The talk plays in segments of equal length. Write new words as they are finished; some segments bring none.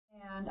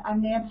And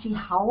I'm Nancy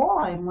Howell.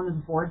 I'm one of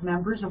the board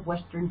members of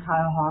Western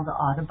Cuyahoga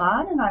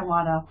Audubon, and I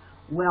want to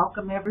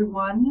welcome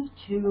everyone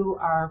to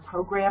our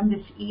program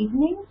this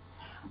evening.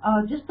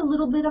 Just a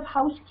little bit of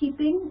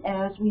housekeeping,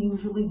 as we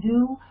usually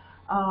do.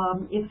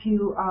 If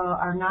you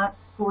are not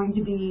going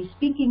to be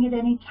speaking at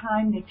any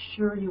time, make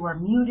sure you are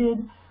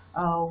muted.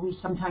 We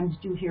sometimes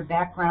do hear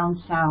background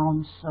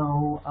sounds,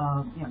 so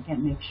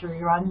again, make sure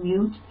you're on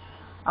mute.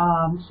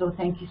 So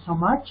thank you so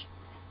much.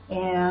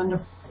 And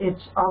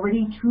it's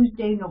already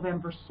Tuesday,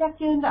 November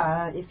 2nd.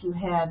 If you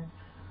had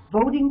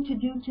voting to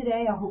do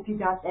today, I hope you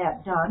got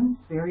that done.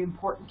 Very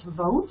important to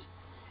vote.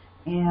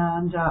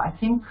 And I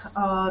think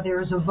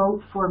there's a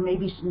vote for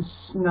maybe some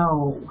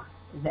snow,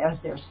 as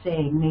they're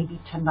saying,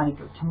 maybe tonight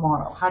or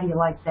tomorrow. How do you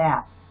like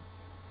that?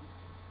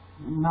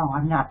 No,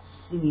 I'm not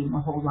seeing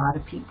a whole lot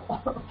of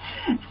people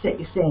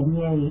saying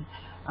yay.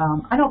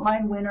 I don't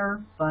mind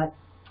winter, but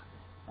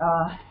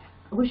I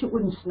wish it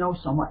wouldn't snow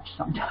so much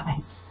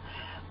sometimes.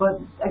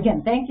 But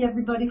again, thank you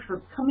everybody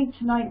for coming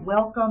tonight.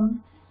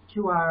 Welcome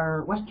to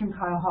our Western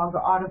Cuyahoga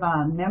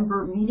Audubon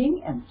member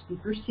meeting and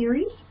speaker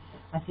series.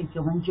 I think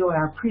you'll enjoy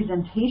our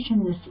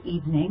presentation this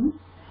evening.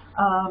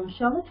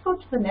 Michelle, let's go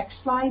to the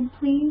next slide,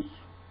 please.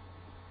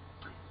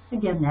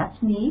 Again, that's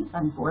me.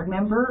 I'm board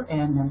member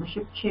and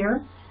membership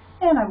chair,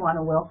 and I want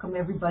to welcome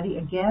everybody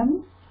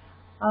again.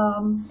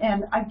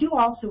 And I do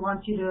also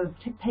want you to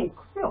pay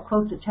real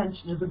close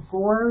attention to the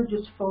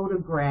gorgeous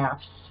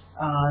photographs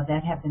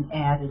that have been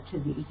added to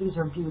these. These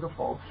are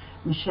beautiful.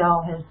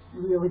 Michelle has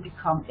really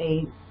become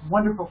a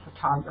wonderful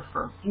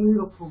photographer.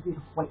 Beautiful,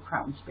 beautiful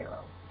white-crowned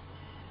sparrow.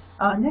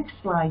 Next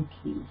slide,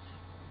 please.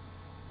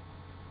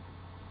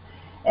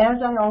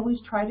 As I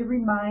always try to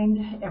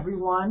remind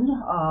everyone,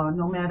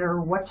 no matter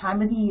what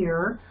time of the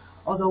year,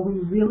 although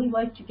we really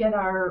like to get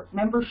our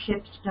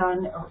memberships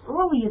done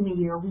early in the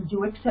year, we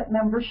do accept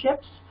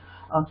memberships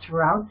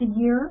throughout the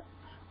year.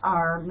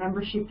 Our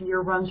membership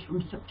year runs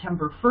from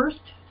September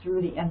 1st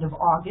through the end of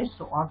August,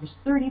 so August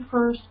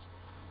 31st.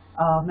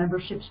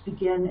 Memberships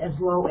begin as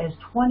low as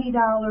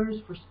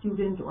 $20 for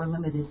student or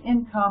limited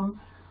income,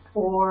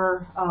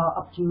 or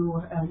up to,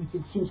 you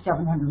can see,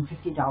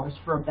 $750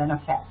 for a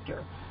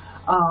benefactor.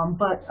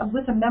 But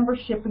with a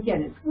membership,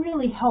 again, it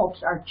really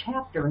helps our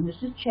chapter, and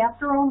this is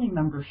chapter-only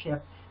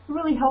membership, it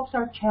really helps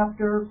our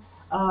chapter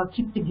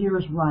keep the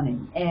gears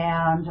running,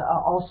 and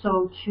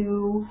also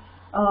to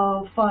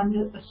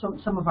fund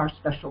some of our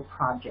special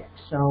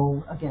projects.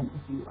 So again,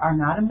 if you are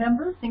not a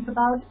member, think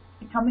about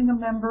becoming a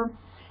member,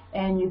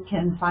 and you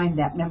can find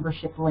that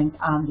membership link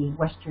on the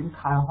Western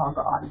Cuyahoga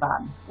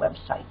Audubon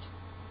website.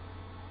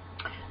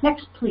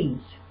 Next,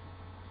 please.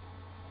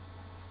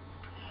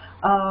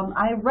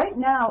 I right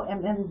now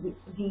am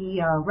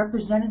the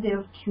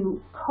representative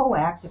to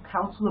COAC, the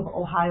Council of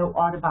Ohio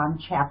Audubon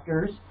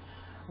Chapters,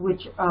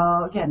 which,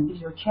 again,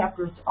 these are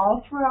chapters all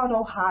throughout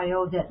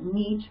Ohio that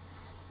meet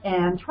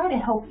and try to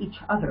help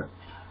each other.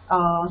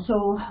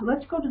 So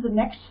let's go to the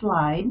next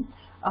slide.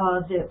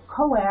 The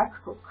COAC,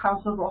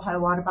 Council of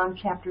Ohio Audubon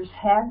Chapters,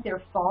 had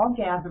their fall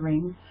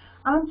gathering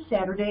on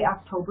Saturday,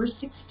 October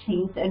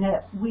 16th,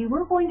 and we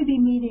were going to be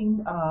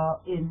meeting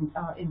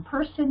in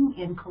person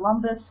in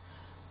Columbus,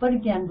 but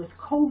again, with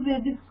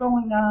COVID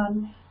going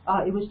on,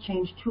 it was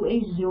changed to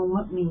a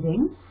Zoom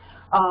meeting.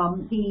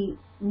 The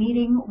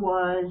meeting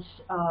was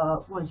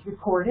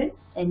recorded,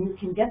 and you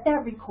can get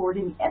that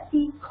recording at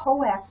the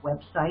COAC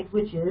website,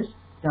 which is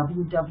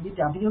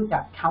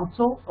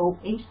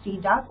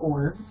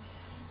www.counciloac.org.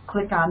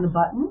 Click on the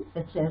button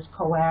that says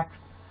COAC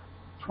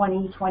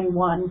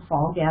 2021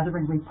 Fall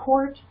Gathering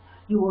Report.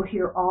 You will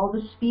hear all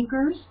the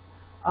speakers,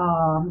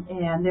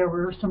 and there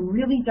were some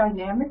really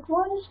dynamic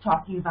ones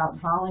talking about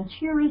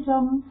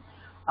volunteerism.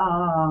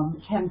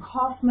 Ken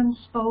Kaufman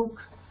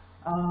spoke.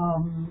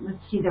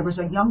 Let's see, there was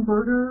a young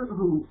birder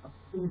who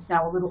is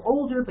now a little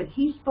older, but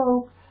he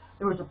spoke.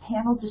 There was a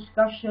panel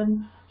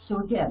discussion. So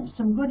again,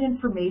 some good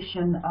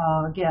information,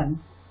 again,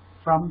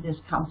 from this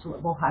Council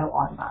of Ohio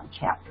Audubon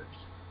Chapters.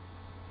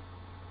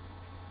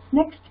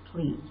 Next,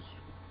 please.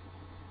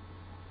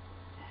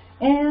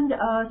 And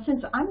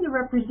since I'm the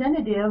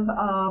representative,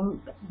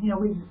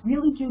 we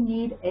really do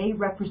need a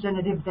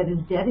representative that is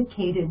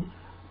dedicated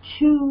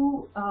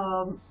to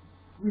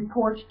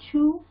report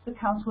to the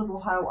Council of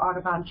Ohio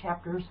Audubon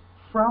Chapters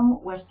from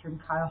Western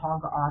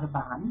Cuyahoga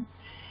Audubon.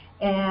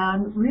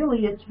 And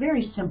really, it's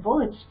very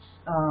simple. It's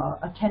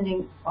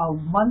attending a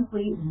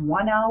monthly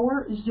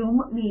 1-hour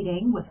Zoom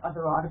meeting with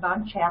other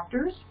Audubon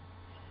chapters.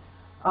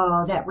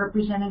 That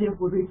representative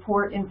would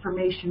report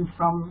information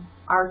from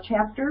our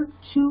chapter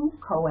to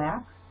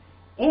COAC,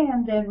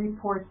 and then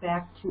report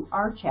back to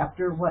our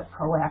chapter what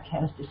COAC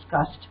has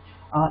discussed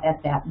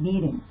at that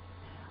meeting.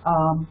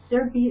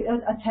 There'd be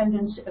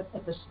attendance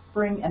at the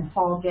spring and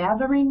fall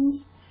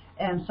gatherings,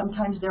 and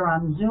sometimes they're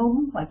on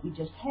Zoom, like we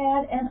just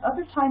had, and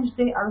other times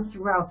they are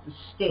throughout the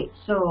state.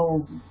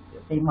 So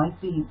they might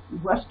be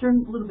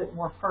western, a little bit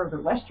more further,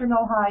 western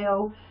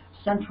Ohio,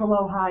 central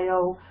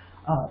Ohio,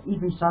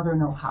 even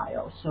southern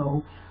Ohio.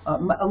 So a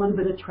little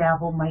bit of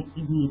travel might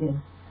be needed.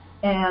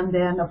 And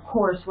then, of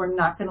course, we're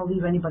not going to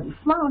leave anybody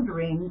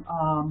floundering.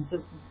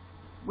 The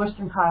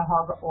Western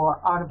Cuyahoga or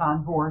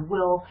Audubon Board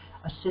will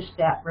assist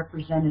that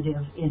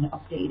representative in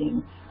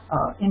updating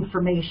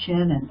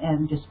information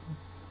and just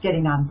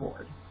getting on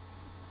board.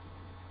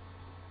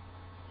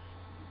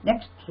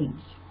 Next, please.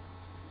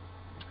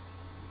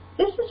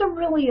 This is a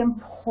really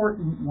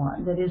important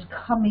one that is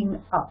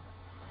coming up.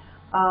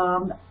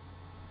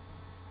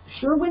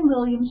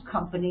 Sherwin-Williams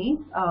Company,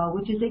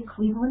 which is a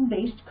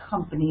Cleveland-based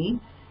company,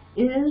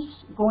 is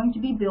going to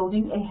be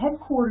building a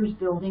headquarters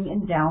building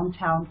in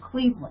downtown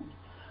Cleveland.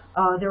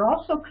 They're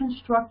also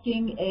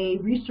constructing a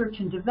research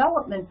and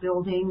development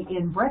building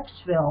in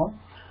Brecksville,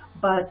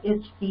 but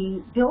it's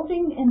the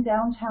building in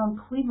downtown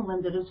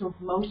Cleveland that is of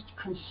most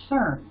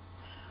concern.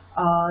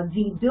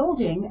 The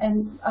building,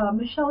 and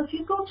Michelle, if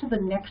you go to the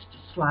next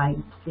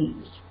slide,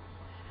 please.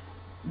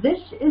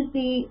 This is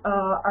the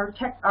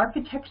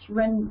architect's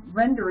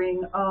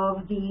rendering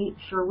of the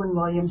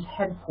Sherwin-Williams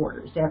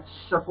headquarters. That's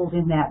circled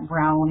in that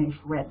brownish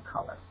red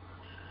color.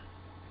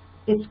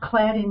 It's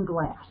clad in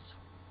glass.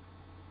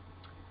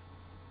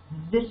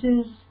 This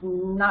is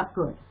not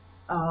good.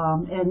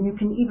 And you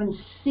can even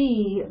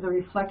see the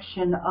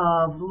reflection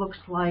of, looks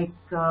like,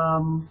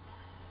 one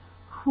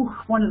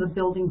of the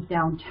buildings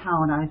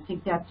downtown. I don't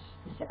think that's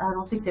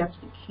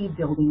the key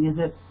building, is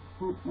it?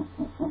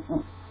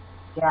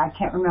 Yeah, I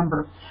can't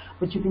remember.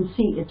 But you can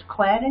see it's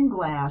clad in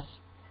glass,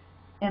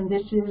 and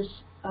this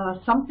is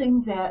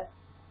something that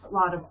a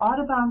lot of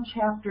Audubon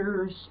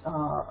chapters,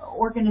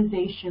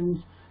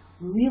 organizations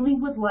really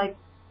would like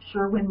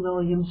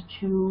Sherwin-Williams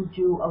to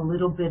do a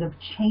little bit of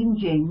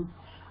changing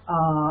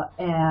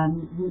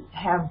and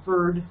have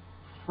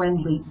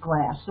bird-friendly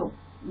glass. So,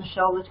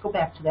 Michelle, let's go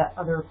back to that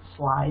other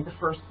slide, the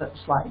first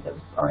slide.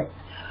 All right.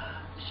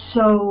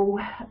 So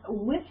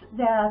with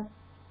that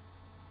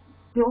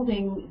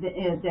building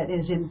that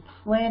is in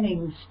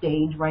planning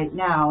stage right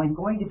now and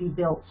going to be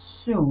built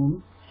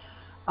soon,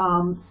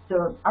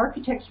 the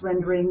architect's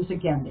renderings,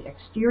 again, the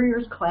exterior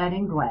is clad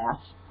in glass.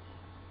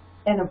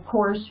 And of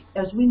course,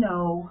 as we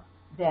know,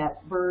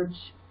 that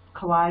birds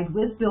collide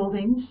with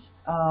buildings,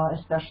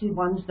 especially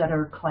ones that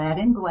are clad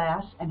in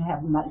glass and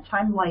have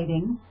nighttime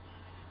lighting.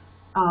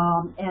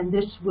 And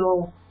this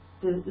will,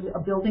 a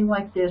building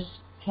like this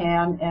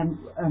can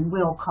and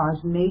will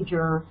cause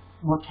major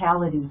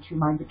mortality to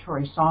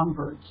migratory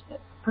songbirds,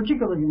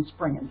 particularly in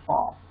spring and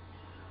fall.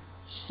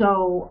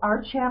 So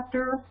our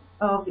chapter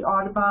of the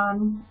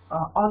Audubon,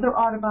 other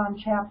Audubon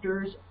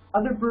chapters,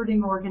 other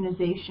birding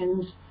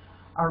organizations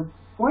are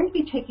going to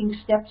be taking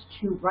steps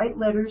to write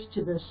letters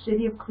to the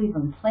City of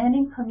Cleveland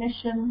Planning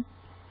Commission,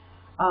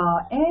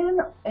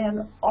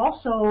 and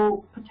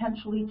also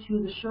potentially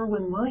to the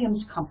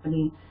Sherwin-Williams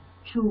Company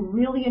to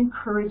really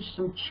encourage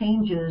some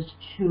changes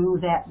to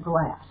that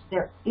glass.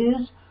 There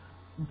is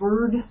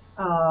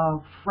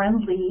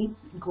bird-friendly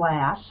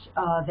glass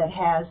that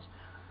has,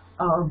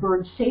 or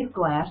bird-safe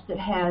glass that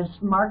has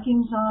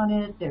markings on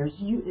it.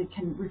 It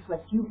can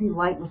reflect UV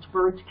light, which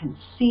birds can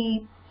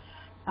see,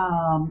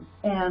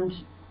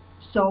 and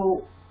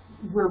so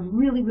we're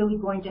really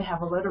going to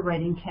have a letter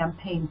writing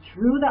campaign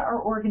through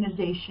our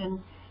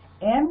organization,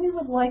 and we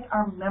would like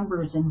our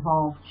members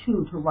involved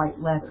too to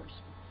write letters.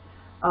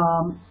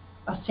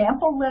 A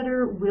sample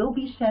letter will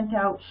be sent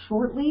out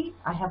shortly.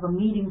 I have a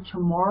meeting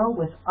tomorrow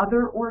with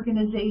other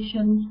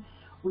organizations.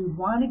 We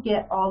want to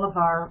get all of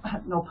our,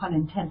 no pun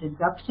intended,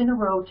 ducks in a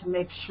row to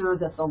make sure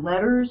that the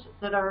letters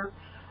that are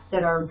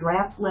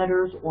draft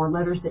letters or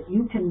letters that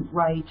you can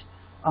write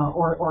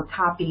or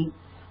copy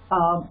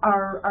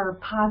are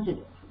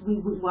positive. We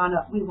want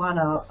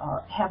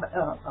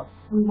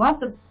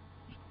the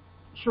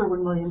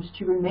Sherwin-Williams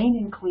to remain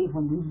in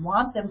Cleveland. We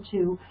want them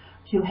to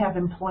have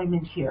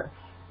employment here.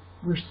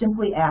 We're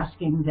simply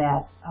asking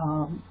that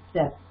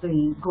that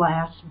the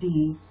glass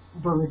be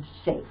bird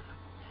safe.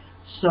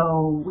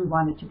 So we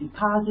want it to be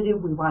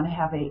positive. We want to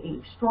have a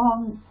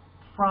strong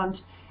front,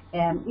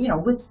 and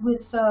with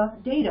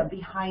data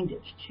behind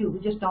it too. We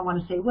just don't want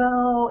to say,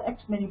 well,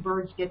 X many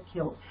birds get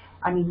killed.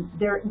 I mean,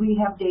 we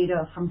have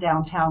data from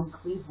downtown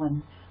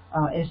Cleveland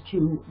as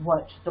to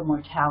what the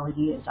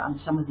mortality is on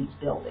some of these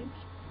buildings.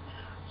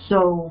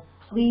 So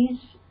please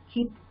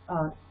keep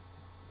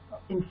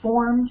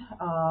informed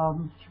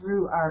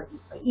through our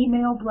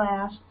email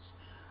blasts.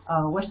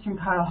 Western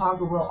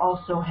Cuyahoga will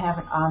also have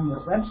it on their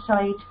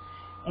website,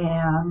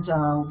 and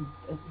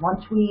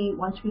once we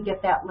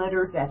get that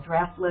letter, that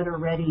draft letter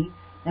ready,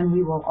 then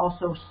we will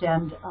also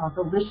send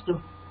the list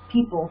of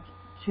people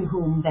to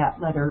whom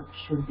that letter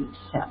should be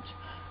sent.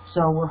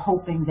 So we're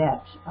hoping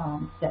that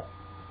that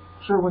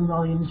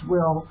Sherwin-Williams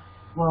will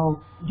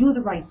do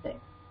the right thing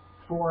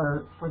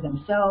for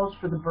themselves,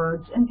 for the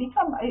birds, and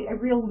become a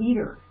real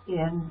leader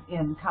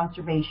in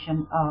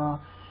conservation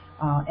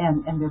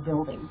and their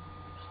building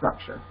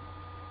structure.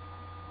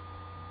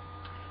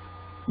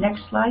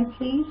 Next slide,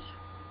 please.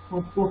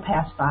 We'll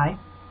pass by.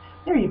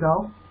 There you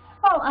go.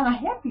 Well, on a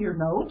happier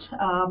note,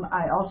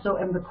 I also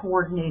am the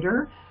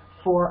coordinator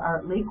for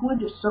our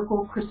Lakewood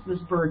Circle Christmas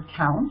Bird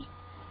Count.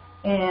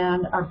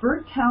 And our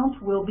bird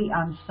count will be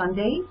on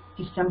Sunday,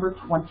 December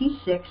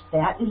 26th.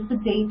 That is the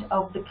date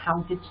of the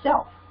count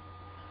itself.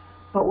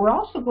 But we're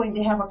also going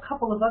to have a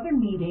couple of other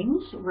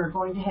meetings. We're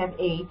going to have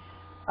a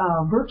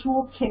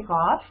virtual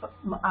kickoff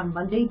on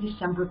Monday,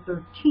 December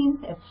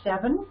 13th at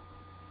 7.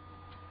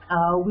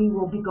 We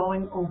will be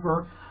going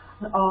over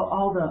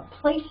all the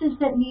places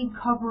that need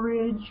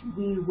coverage.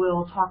 We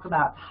will talk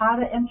about how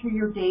to enter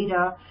your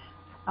data,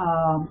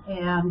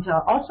 and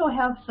also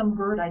have some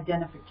bird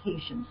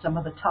identification, some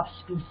of the tough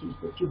species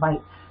that you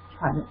might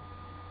try to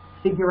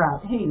figure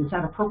out. Hey, is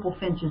that a purple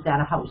finch? Is that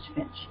a house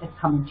finch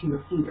coming to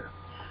your feeder?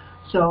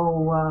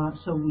 So,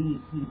 we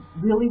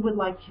really would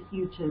like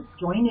you to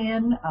join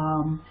in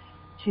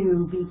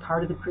to be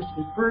part of the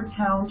Christmas bird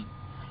count.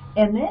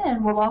 And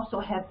then we'll also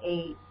have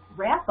a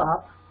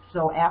wrap-up.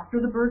 So after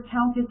the bird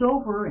count is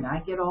over and I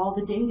get all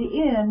the data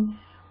in,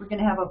 we're going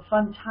to have a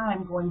fun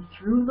time going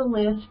through the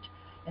list,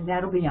 and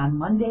that'll be on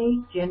Monday,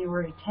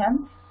 January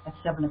 10th at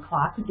 7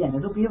 o'clock. Again,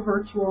 it'll be a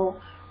virtual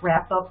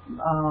wrap-up,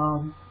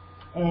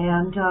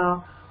 and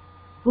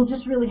we'll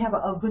just really have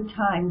a good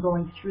time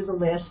going through the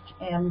list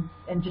and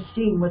just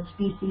seeing what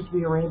species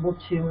we were able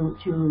to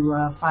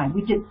find.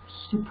 We did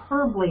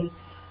superbly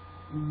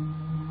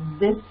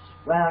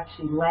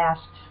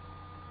last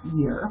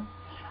year.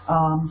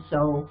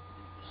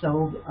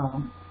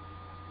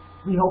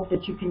 We hope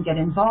that you can get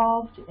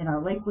involved in our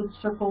Lakewood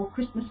Circle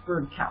Christmas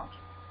bird count.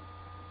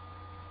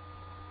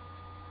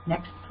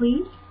 Next,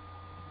 please.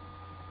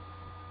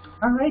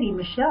 Alrighty,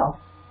 Michelle.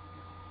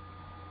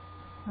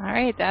 All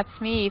right, that's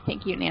me.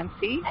 Thank you,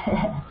 Nancy.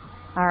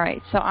 All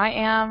right, so I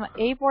am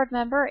a board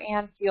member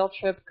and field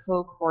trip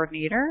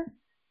co-coordinator,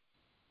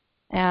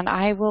 and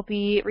I will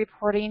be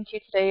reporting to you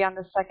today on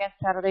the second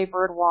Saturday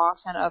bird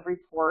walks and a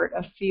report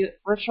of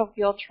virtual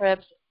field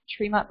trips,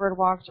 Tremont bird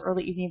walks,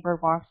 early evening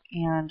bird walks,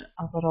 and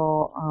a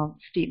little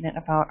statement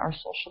about our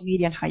social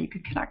media and how you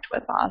can connect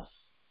with us.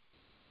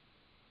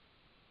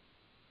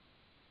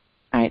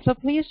 All right, so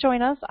please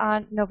join us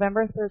on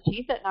November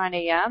 13th at 9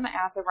 a.m.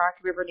 at the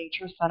Rocky River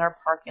Nature Center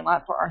parking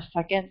lot for our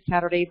second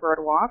Saturday bird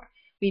walk.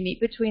 We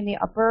meet between the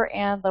upper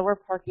and lower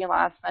parking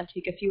lots and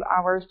take a few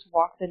hours to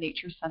walk the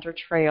Nature Center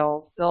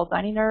trails. Bill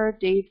Dininger,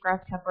 Dave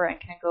Grasskemper, and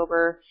Ken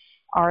Gober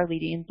are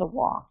leading the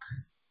walk.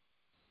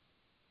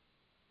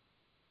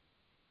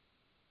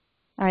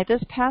 All right,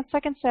 this past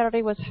second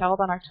Saturday was held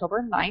on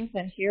October 9th,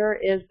 and here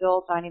is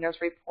Bill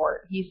Dininger's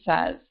report. He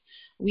says,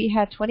 we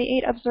had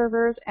 28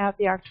 observers at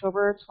the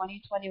October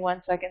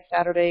 2021 second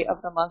Saturday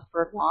of the month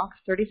bird walk.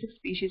 36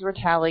 species were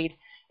tallied.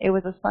 It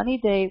was a sunny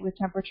day with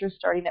temperatures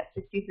starting at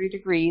 63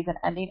 degrees and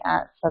ending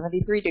at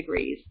 73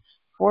 degrees.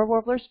 4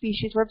 warbler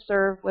species were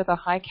observed with a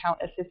high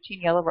count of 15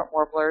 yellow-rump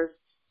warblers.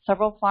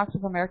 Several flocks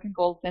of American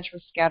goldfinch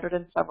were scattered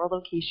in several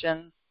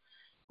locations.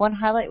 One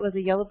highlight was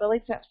a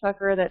yellow-bellied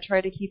sapsucker that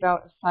tried to keep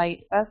out of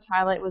sight. Best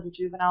highlight was a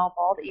juvenile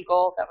bald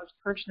eagle that was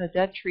perched in a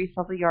dead tree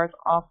several yards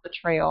off the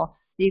trail.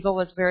 The eagle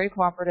was very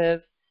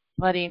cooperative,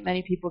 letting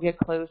many people get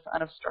close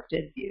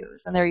unobstructed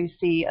views. And there you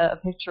see a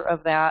picture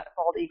of that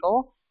bald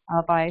eagle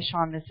by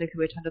Sean Missick,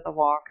 who attended the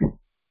walk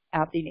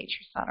at the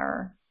Nature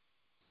Center.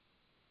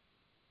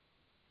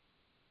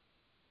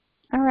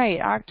 All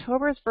right,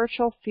 October's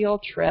virtual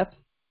field trip.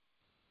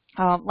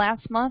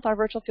 Last month, our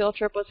virtual field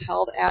trip was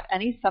held at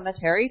any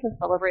cemetery to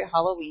celebrate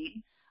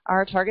Halloween.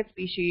 Our target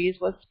species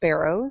was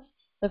sparrows.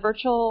 The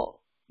virtual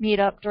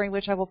meetup, during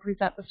which I will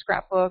present the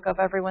scrapbook of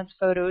everyone's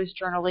photos,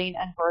 journaling,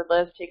 and bird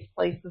list, takes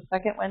place the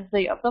second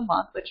Wednesday of the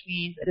month, which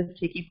means it is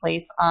taking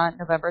place on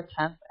November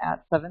 10th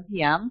at 7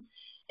 p.m.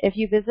 If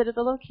you visited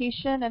the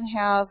location and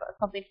have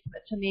something to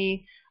submit to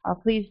me,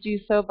 please do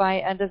so by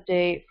end of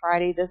day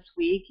Friday this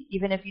week.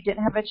 Even if you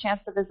didn't have a chance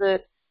to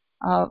visit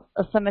a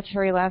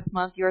cemetery last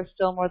month, you are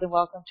still more than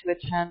welcome to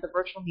attend the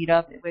virtual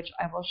meetup in which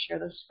I will share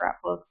the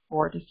scrapbook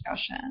for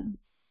discussion.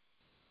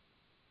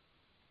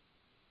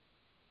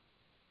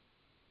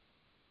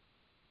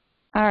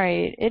 All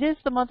right, it is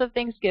the month of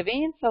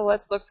Thanksgiving, so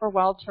let's look for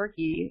wild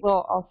turkey.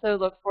 We'll also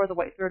look for the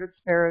white-throated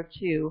sparrow,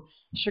 too.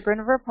 Chagrin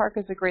River Park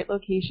is a great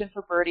location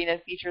for birding.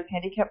 It features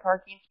handicapped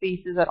parking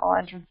spaces at all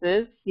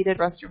entrances, heated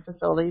restroom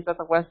facilities at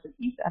the west and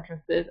east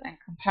entrances, and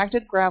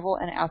compacted gravel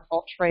and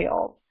asphalt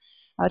trails.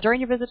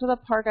 During your visit to the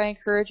park, I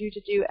encourage you to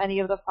do any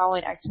of the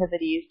following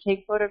activities.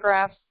 Take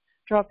photographs,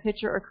 draw a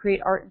picture, or create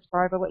art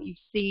inspired by what you've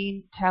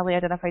seen, tally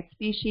identified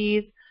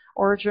species,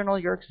 or journal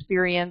your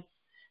experience.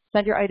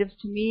 Send your items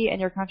to me,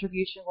 and your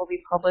contribution will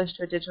be published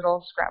to a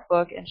digital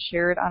scrapbook and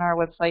shared on our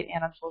website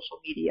and on social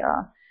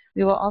media.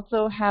 We will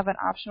also have an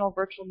optional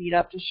virtual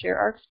meetup to share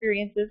our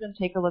experiences and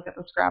take a look at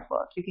the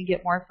scrapbook. You can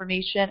get more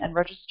information and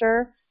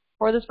register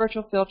for this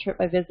virtual field trip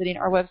by visiting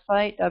our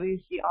website,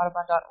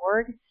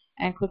 WCAudubon.org,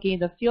 and clicking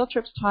the Field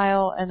Trips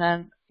tile and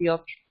then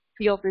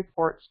Field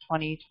Reports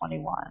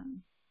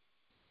 2021.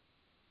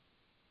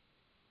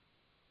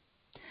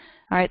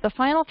 All right, the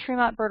final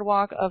Tremont Bird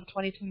Walk of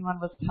 2021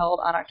 was held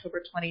on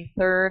October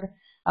 23rd.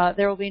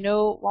 There will be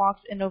no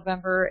walks in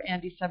November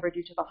and December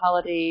due to the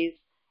holidays,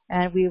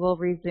 and we will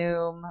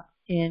resume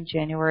in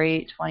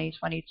January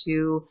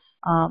 2022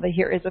 But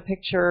here is a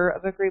picture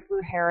of a great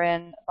blue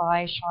heron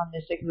by Sean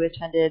Missick, who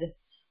attended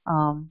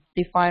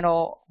the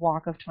final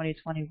walk of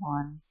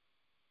 2021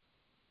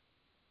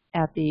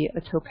 at the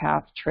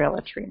Towpath Trail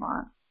at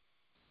Tremont.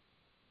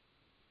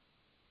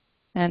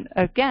 And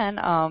again,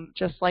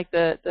 just like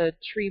the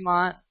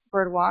Tremont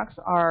bird walks,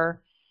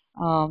 our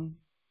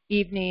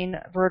evening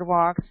bird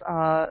walks,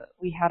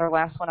 we had our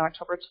last one on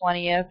October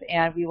 20th,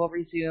 and we will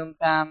resume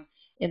them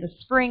in the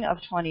spring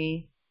of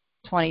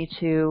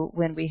 2022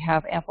 when we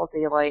have ample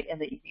daylight in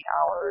the evening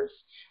hours.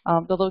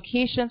 The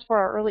locations for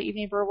our early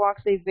evening bird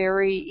walks, they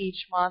vary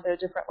each month at a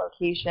different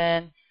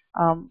location,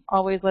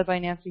 always led by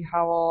Nancy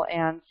Howell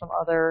and some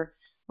other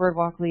bird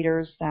walk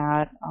leaders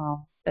that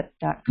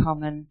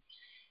come and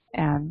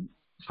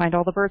find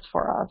all the birds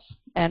for us.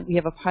 And we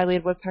have a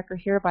pileated woodpecker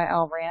here by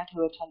Al Rand,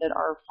 who attended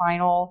our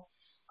final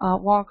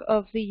walk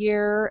of the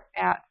year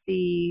at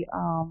the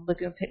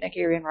Lagoon Picnic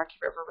area in Rocky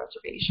River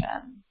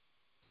Reservation.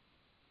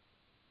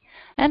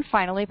 And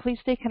finally, please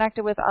stay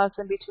connected with us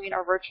in between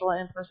our virtual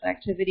and in-person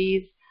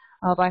activities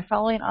by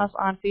following us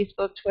on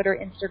Facebook, Twitter,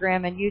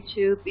 Instagram, and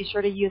YouTube. Be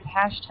sure to use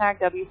hashtag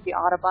WC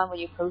Audubon when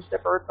you post a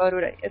bird photo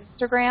to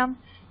Instagram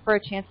for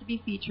a chance to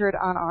be featured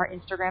on our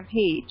Instagram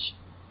page.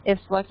 If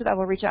selected, I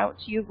will reach out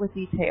to you with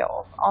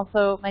details.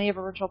 Also, many of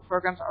our virtual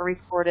programs are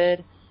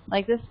recorded,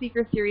 like this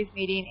speaker series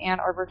meeting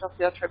and our virtual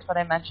field trips that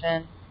I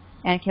mentioned,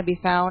 and can be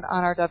found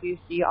on our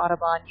WC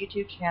Audubon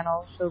YouTube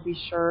channel, so be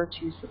sure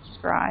to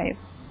subscribe.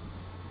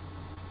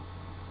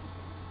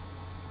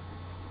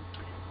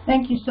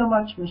 Thank you so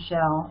much,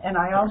 Michelle. And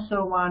I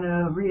also want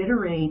to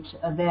reiterate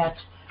that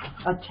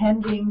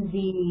attending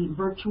the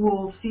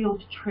virtual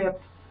field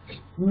trip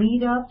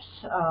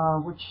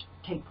meetups, which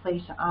take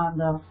place on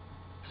the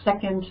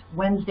second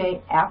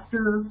Wednesday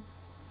after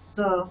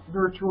the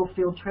virtual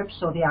field trip,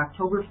 so the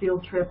October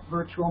field trip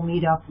virtual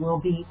meetup will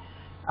be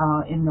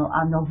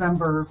on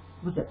November,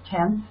 was it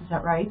 10th? Is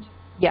that right?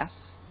 Yes.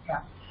 Yeah.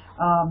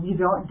 You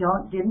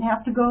didn't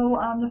have to go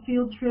on the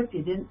field trip.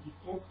 You didn't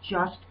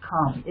just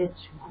come.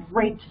 It's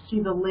great to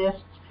see the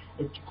lists.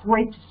 It's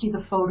great to see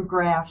the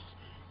photographs,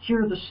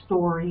 hear the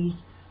stories.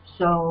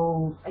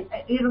 So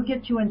it'll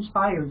get you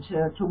inspired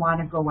to want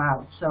to go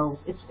out. So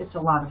it's a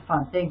lot of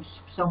fun. Thanks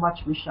so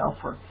much, Michelle,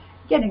 for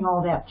getting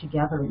all that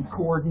together and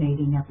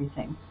coordinating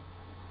everything.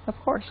 Of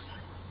course.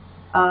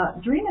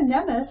 Drina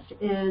Nemes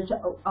is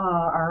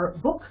our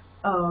book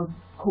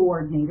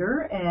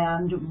coordinator,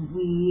 and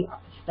we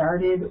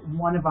started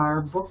one of our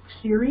book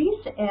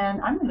series,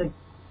 and I'm going to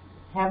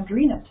have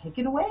Drina take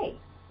it away.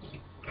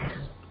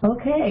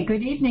 Okay,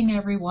 good evening,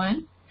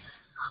 everyone.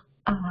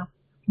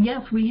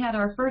 Yes, we had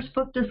our first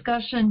book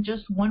discussion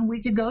just 1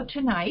 week ago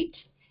tonight,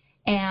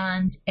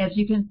 and as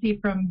you can see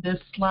from this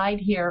slide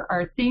here,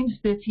 our themes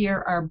this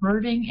year are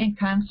birding and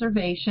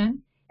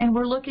conservation, and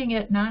we're looking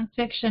at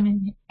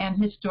nonfiction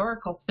and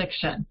historical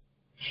fiction.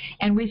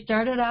 And we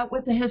started out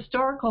with a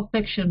historical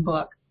fiction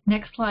book.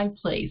 Next slide,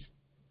 please.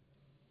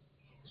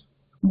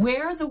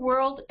 Where the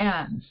World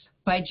Ends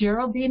by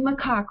Geraldine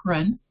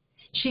McCaughrean.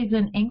 She's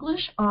an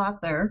English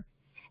author,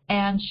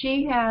 and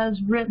she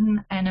has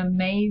written an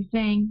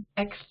amazing,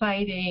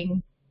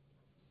 exciting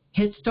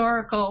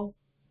historical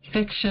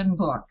fiction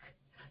book.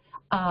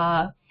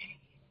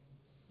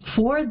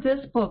 For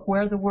this book,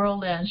 Where the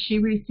World Ends, she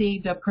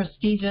received a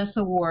prestigious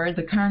award,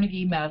 the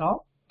Carnegie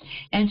Medal,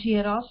 and she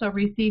had also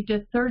received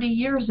it 30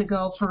 years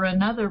ago for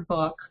another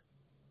book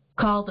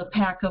called A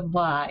Pack of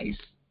Lies.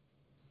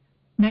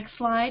 Next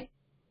slide.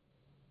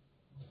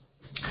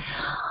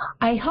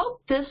 I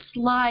hope this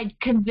slide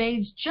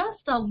conveys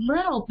just a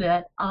little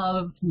bit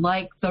of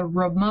like the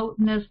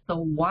remoteness, the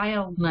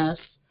wildness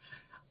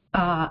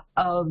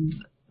of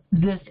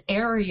this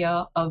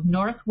area of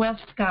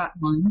northwest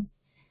Scotland,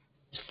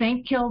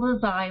 St.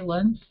 Kilda's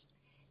Islands,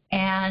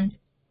 and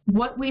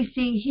what we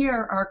see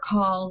here are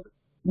called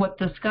what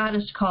the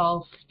Scottish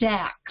call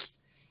stacks,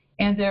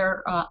 and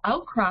they're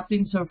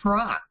outcroppings of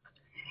rock.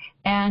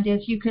 And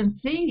as you can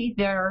see,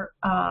 they're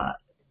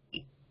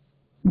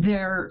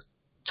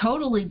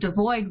totally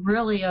devoid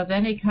really of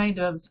any kind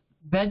of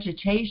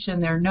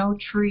vegetation. There are no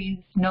trees,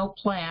 no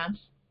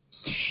plants,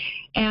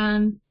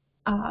 and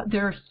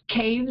there's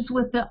caves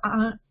with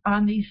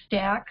on these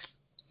stacks.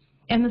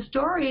 And the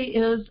story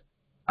is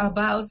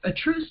about a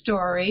true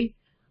story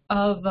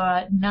of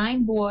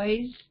 9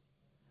 boys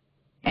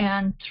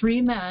and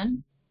 3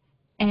 men,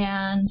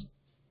 and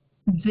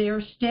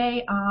their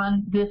stay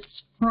on this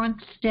front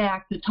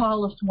stack, the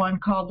tallest one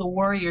called the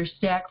Warrior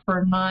Stack,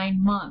 for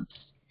 9 months.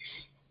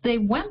 They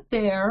went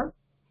there,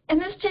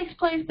 and this takes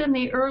place in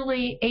the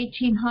early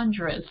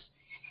 1700s,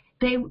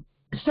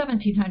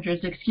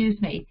 excuse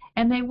me,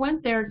 and they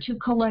went there to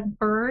collect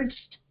birds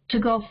to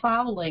go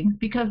fowling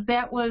because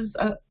that was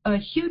a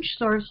huge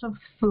source of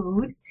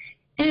food,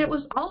 and it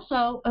was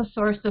also a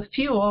source of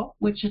fuel,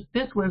 which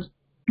this was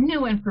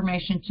new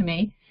information to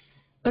me.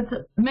 But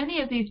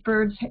many of these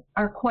birds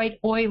are quite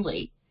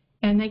oily,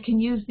 and they can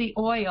use the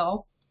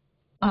oil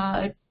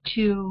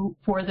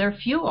for their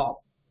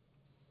fuel.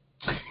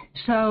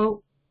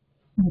 So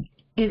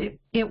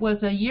it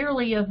was a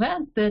yearly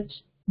event that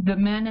the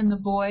men and the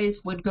boys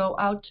would go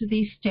out to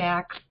these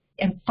stacks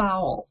and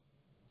fowl.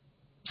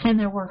 And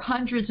there were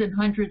hundreds and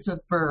hundreds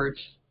of birds.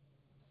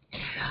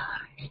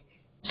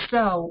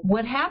 So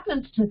what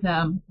happens to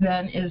them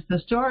then is the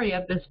story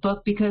of this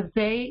book, because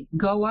they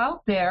go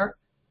out there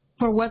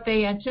for what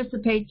they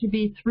anticipate to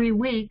be 3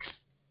 weeks,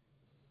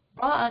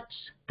 but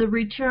the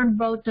return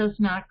boat does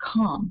not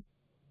come.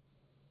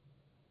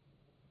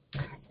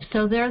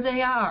 So there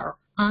they are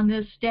on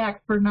this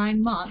stack for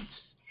 9 months.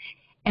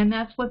 And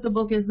that's what the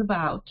book is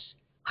about,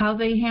 how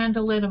they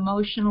handle it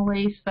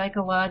emotionally,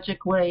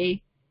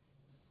 psychologically,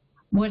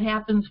 what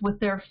happens with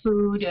their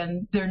food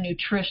and their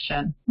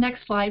nutrition.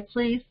 Next slide,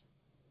 please.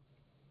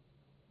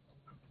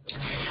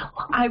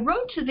 I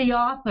wrote to the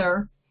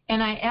author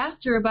and I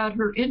asked her about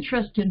her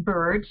interest in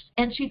birds,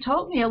 and she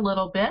told me a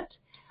little bit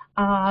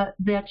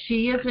that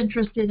she is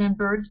interested in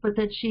birds, but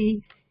that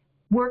she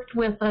worked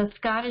with a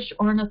Scottish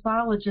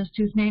ornithologist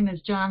whose name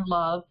is John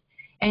Love,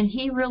 and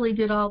he really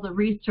did all the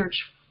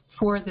research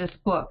for this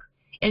book.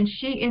 And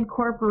she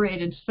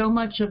incorporated so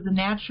much of the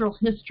natural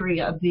history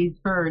of these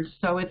birds.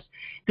 So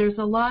there's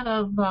a lot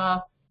of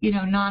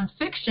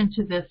nonfiction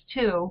to this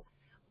too,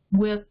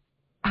 with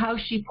how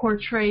she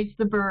portrays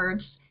the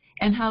birds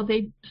and how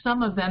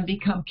some of them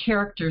become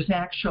characters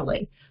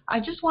actually. I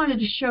just wanted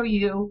to show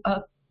you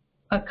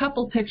a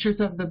couple pictures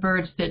of the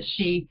birds that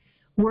she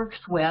works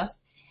with.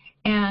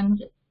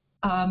 And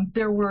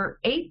there were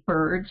 8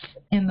 birds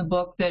in the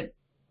book that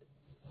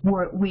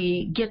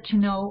we get to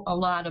know a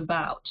lot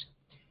about.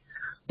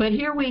 But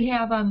here we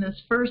have on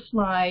this first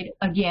slide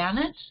a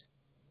gannet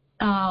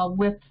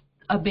with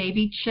a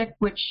baby chick,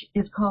 which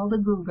is called a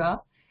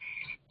guga.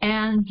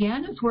 And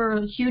gannets were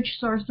a huge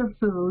source of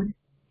food,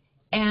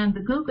 and the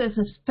gugas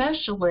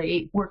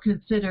especially were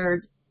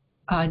considered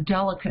a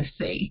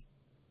delicacy.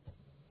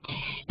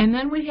 And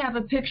then we have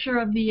a picture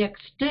of the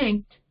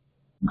extinct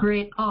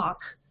great auk.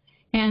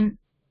 And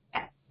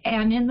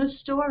in the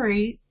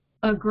story,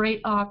 a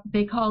great auk,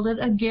 they called it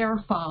a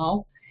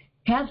gairfowl,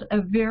 has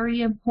a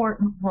very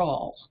important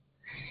role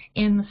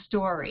in the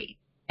story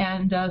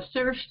and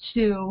serves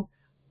to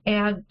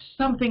add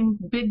something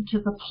big to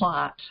the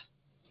plot.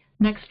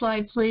 Next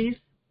slide, please.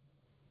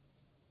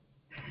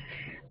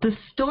 The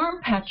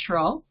storm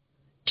petrel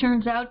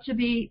turns out to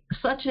be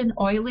such an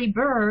oily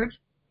bird,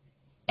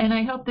 and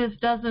I hope this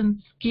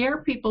doesn't scare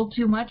people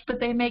too much, but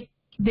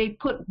they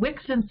put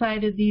wicks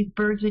inside of these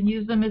birds and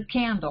use them as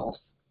candles.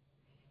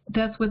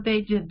 That's what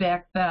they did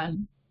back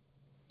then.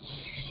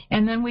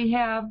 And then we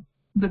have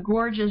the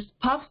gorgeous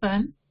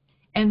puffin,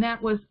 and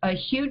that was a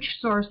huge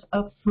source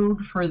of food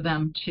for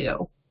them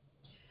too.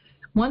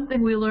 One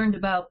thing we learned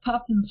about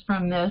puffins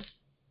from this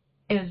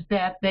is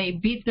that they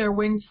beat their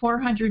wings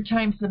 400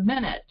 times a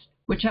minute,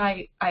 which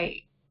I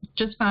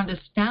just found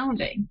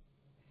astounding.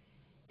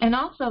 And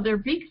also their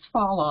beaks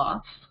fall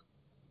off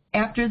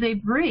after they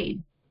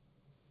breed,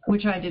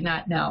 which I did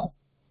not know.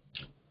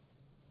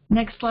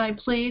 Next slide,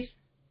 please.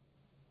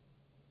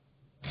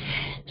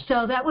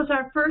 So that was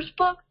our first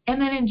book, and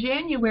then in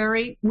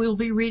January we'll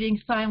be reading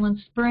Silent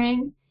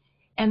Spring,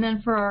 and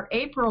then for our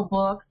April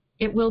book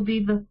it will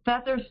be The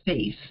Feather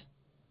Thief.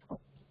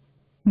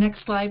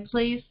 Next slide,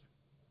 please.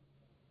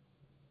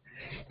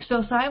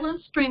 So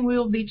Silent Spring we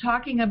will be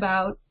talking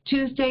about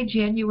Tuesday,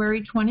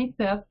 January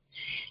 25th,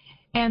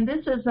 and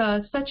this is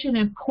such an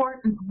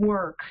important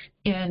work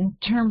in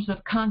terms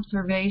of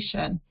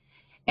conservation,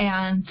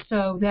 and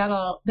so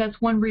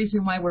that's one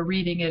reason why we're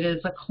reading it. It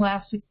is a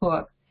classic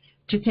book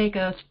to take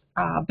us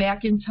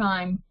back in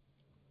time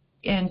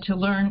and to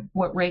learn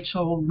what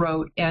Rachel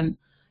wrote and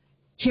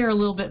hear a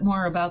little bit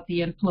more about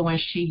the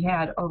influence she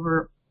had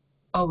over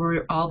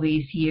all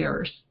these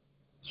years.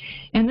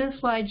 And this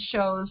slide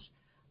shows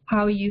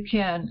how you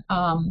can,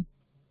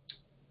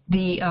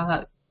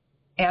 the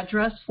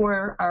address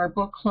for our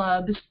book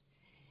clubs.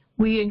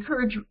 We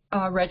encourage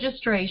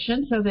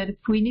registration so that if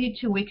we need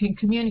to, we can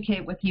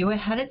communicate with you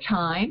ahead of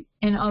time,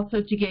 and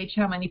also to gauge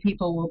how many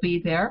people will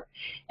be there.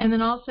 And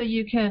then also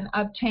you can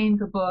obtain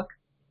the book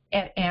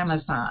at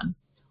Amazon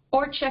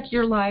or check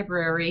your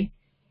library,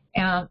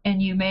 and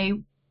you may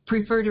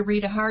prefer to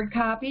read a hard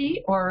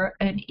copy or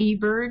an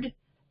eBird,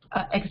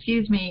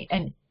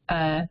 an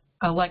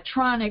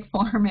electronic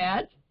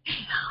format,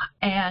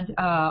 and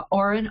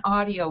or an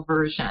audio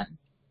version.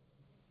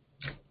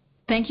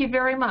 Thank you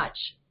very much.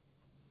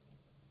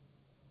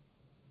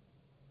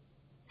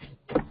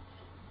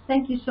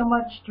 Thank you so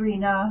much,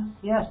 Drina.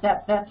 Yes,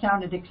 that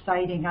sounded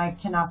exciting. I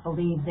cannot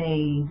believe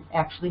they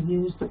actually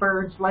used the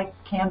birds like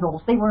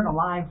candles. They weren't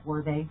alive,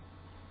 were they?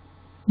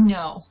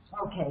 No.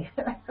 Okay.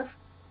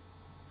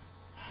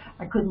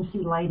 I couldn't see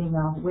lighting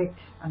a wick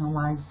on a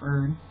live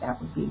bird.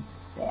 That would be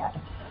bad.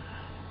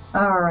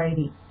 All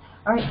righty.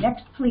 All right,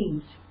 next,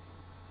 please.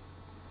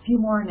 A few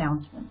more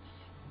announcements.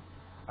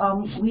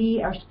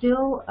 We are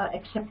still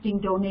accepting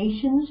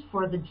donations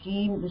for the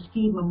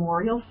Ski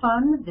Memorial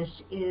Fund. This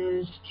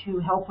is to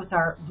help with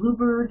our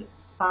Bluebird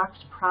box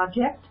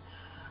project.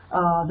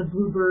 The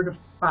Bluebird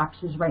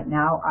boxes right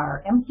now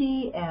are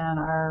empty and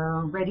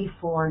are ready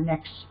for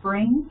next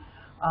spring.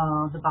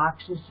 The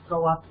boxes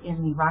go up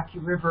in the Rocky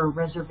River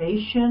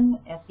Reservation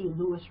at the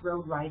Lewis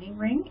Road Riding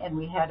Ring, and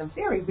we had a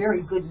very,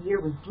 very good year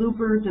with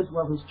bluebirds as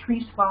well as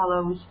tree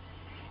swallows,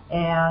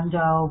 and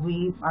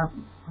we are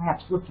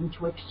perhaps looking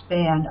to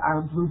expand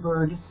our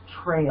bluebird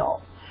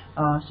trail.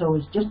 So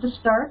it's just a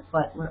start,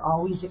 but we're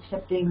always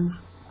accepting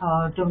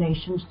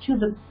donations to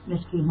the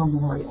Miskey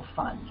Memorial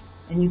Fund,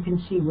 and you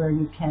can see where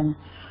you can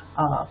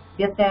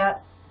get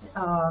that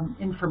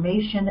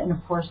information, and of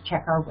course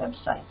check our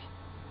website.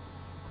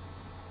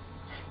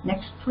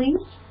 Next,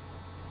 please.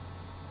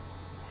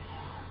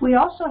 We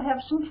also have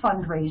some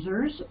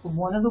fundraisers.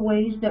 One of the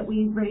ways that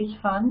we raise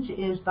funds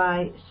is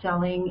by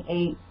selling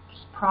a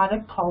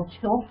product called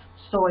Tilth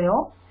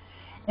Soil,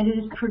 and it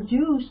is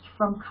produced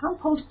from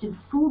composted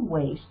food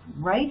waste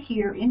right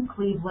here in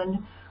Cleveland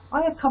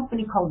by a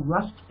company called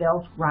Rust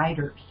Belt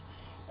Riders.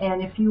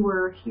 And if you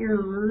were here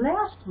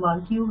last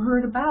month, you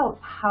heard about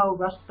how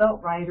Rust Belt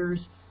Riders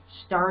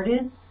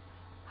started,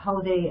 how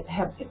they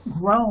have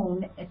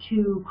grown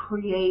to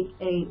create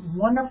a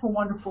wonderful,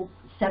 wonderful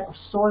set of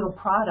soil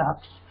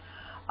products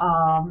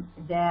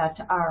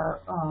that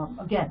are,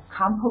 again,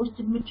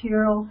 composted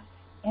material,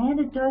 and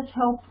it does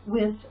help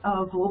with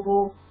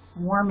global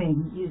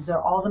warming.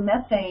 All the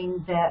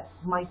methane that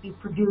might be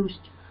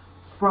produced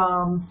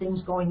from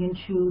things going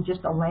into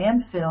just a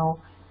landfill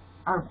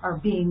are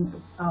being,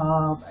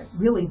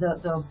 really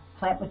the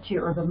plant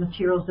material, or the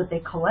materials that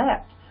they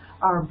collect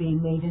are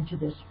being made into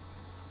this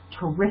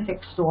terrific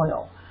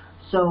soil.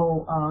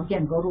 So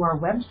again, go to our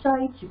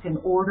website. You can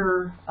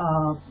order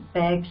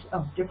bags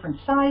of different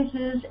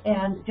sizes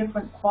and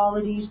different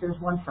qualities. There's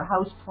one for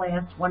house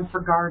plants, one for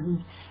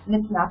gardens, and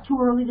it's not too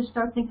early to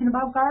start thinking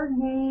about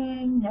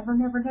gardening. Never,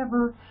 never,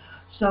 never.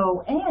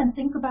 So, and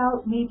think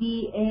about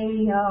maybe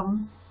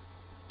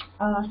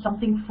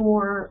something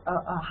for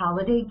a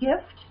holiday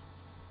gift.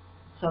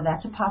 So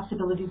that's a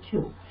possibility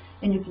too.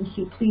 And you can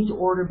see, please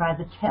order by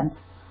the 10th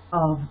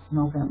of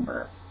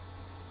November.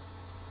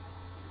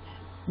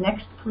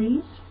 Next,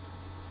 please.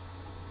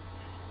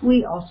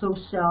 We also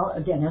sell,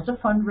 again, as a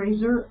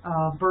fundraiser,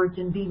 Birds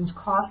and Beans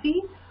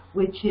Coffee,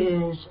 which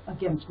is,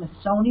 again,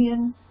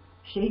 Smithsonian,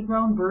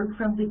 shade-grown,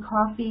 bird-friendly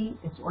coffee.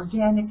 It's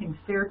organic and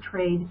fair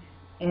trade,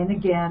 and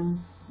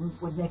again,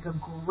 would make a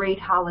great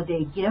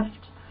holiday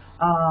gift.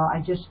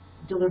 I just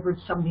delivered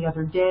some the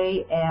other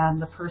day,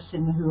 and the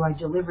person who I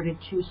delivered it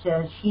to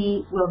says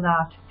he will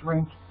not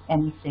drink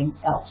anything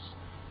else.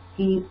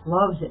 He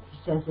loves it. He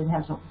says it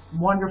has a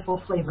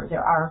wonderful flavor.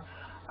 There are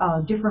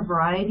different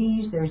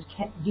varieties. There's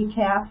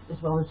decaf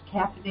as well as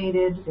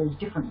caffeinated. There's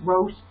different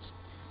roasts.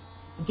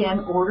 Again,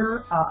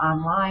 order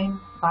online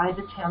by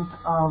the 10th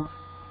of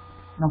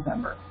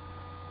November.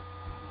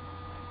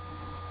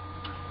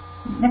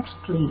 Next,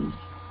 please.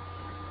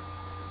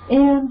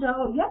 And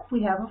yep,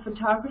 we have a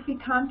photography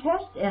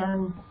contest,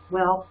 and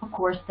well, of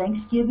course,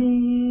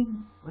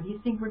 Thanksgiving. What do you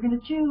think we're going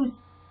to choose?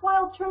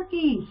 Wild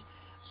turkeys.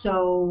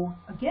 So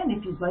again,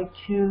 if you'd like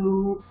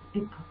to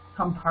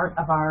become part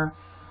of our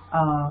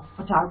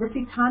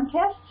photography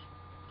contest,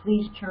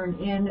 please turn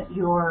in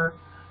your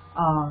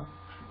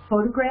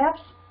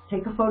photographs.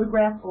 Take a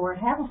photograph or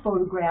have a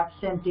photograph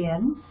sent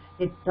in.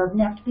 It doesn't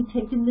have to be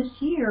taken this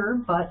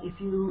year, but if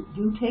you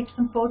do take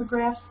some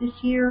photographs this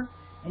year,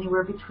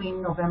 anywhere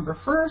between November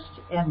 1st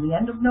and the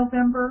end of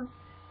November,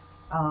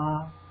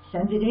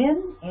 send it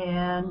in,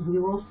 and we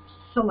will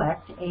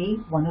select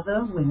one of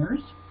the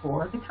winners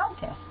for the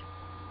contest.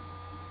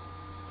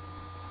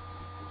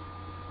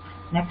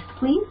 Next,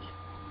 please.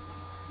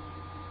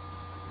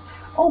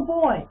 Oh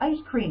boy, ice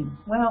cream.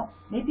 Well,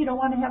 maybe you don't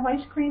want to have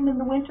ice cream in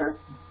the winter.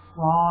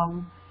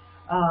 Wrong.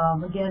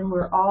 Again,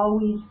 we're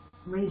always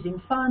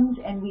raising funds,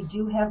 and we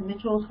do have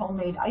Mitchell's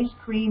Homemade Ice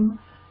Cream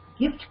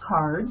gift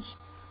cards.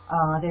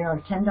 They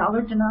are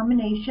 $10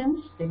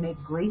 denominations. They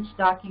make great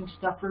stocking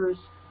stuffers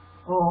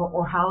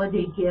or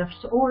holiday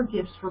gifts or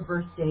gifts for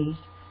birthdays.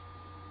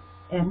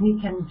 And we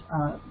can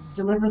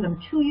deliver them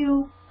to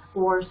you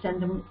or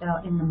send them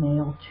in the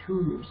mail to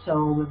you.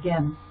 So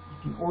again,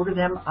 you can order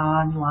them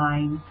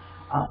online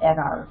at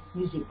our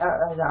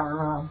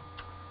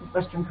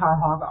Western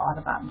Cuyahoga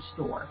Audubon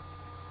store.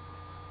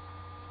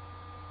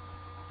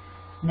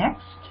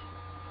 Next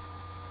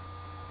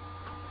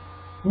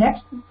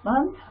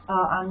month,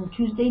 on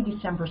Tuesday,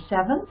 December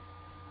 7th,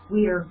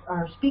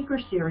 our speaker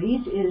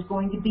series is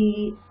going to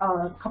be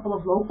a couple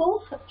of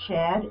locals,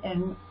 Chad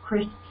and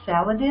Chris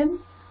Saladin,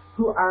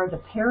 who are the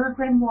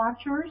peregrine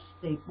watchers.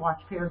 They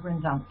watch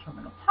peregrines on the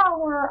Terminal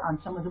Tower, on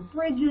some of the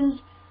bridges,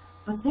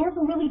 but they're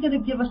really going to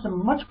give us a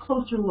much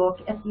closer look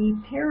at the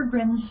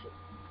peregrines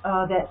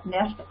that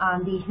nest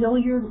on the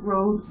Hilliard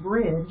Road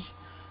Bridge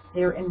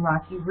there in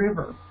Rocky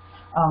River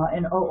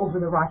and over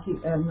the Rocky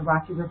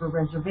River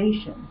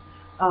Reservation.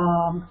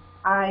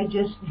 I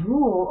just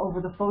drool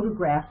over the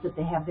photographs that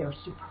they have. They're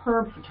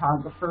superb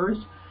photographers,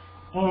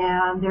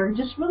 and they're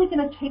just really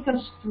going to take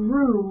us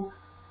through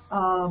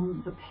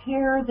the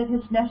pair that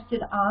has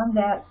nested on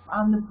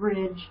the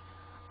bridge,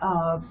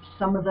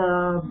 some of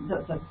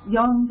the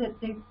young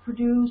that they've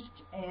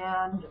produced,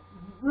 and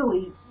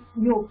really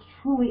you'll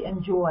truly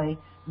enjoy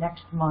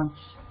next month's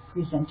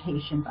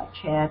presentation by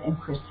Chad and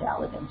Chris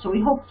Saladin. So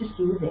we hope to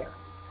see you there.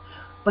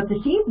 But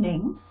this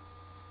evening,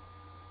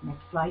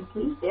 next slide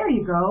please, there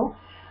you go,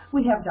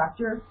 we have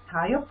Dr.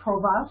 Kaya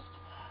Provost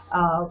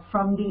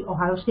from the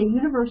Ohio State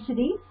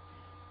University.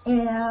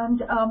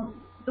 And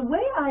the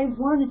way I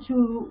wanted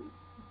to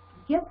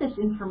get this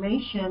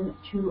information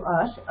to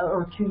us,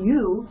 or to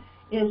you,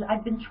 is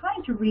I've been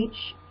trying to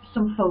reach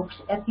some folks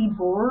at the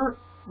Bohr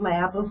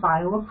Lab of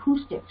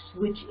Bioacoustics,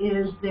 which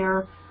is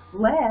their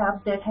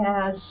lab that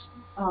has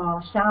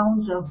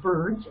sounds of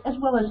birds as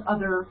well as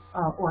other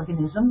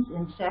organisms,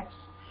 insects,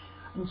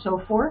 and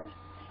so forth.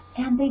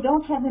 And they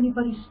don't have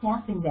anybody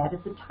staffing that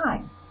at the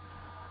time.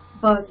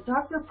 But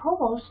Dr.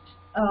 Provost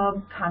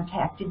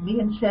contacted me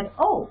and said,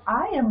 oh,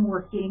 I am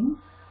working,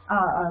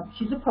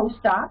 she's a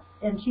postdoc,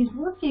 and she's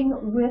working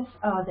with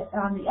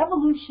on the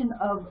evolution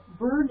of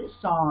bird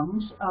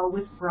songs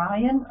with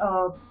Brian,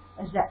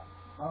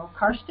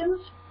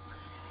 Karstens,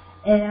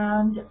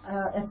 and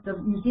at the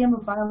Museum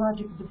of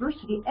Biological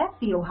Diversity at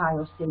The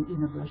Ohio State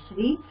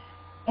University.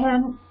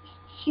 And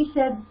she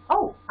said,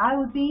 oh, I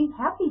would be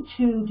happy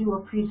to do a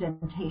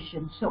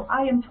presentation. So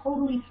I am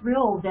totally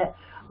thrilled that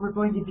we're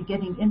going to be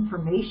getting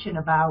information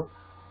about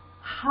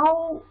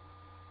how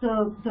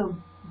the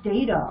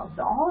data,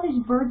 all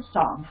these bird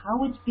song,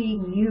 how it's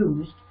being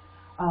used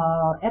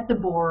at the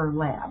Bohr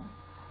Lab.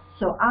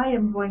 So I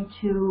am going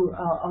to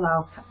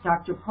allow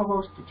Dr.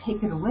 Provost to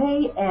take it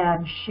away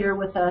and share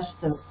with us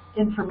the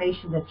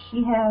information that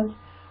she has.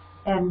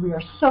 And we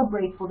are so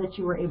grateful that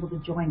you were able to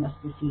join us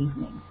this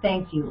evening.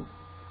 Thank you.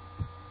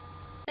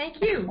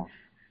 Thank you.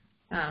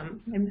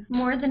 I'm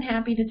more than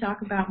happy to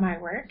talk about my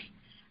work.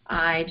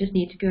 I just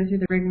need to go through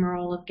the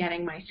rigmarole of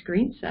getting my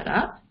screen set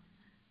up.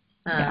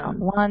 Yeah,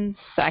 1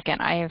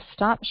 second. I have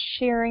stopped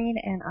sharing,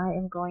 and I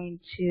am going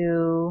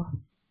to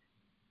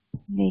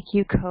make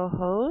you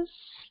co-host.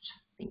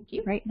 Thank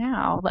you. Right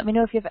now. Let me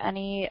know if you have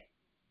any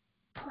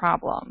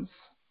problems.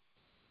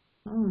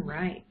 All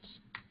right.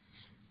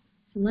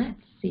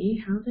 Let's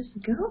see how this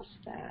goes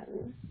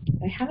then.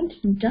 I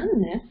haven't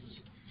done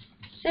this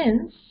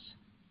since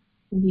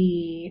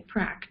we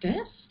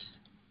practiced.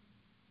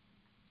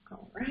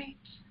 All right.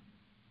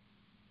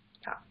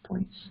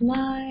 PowerPoint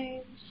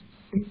slides.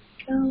 Here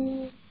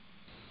we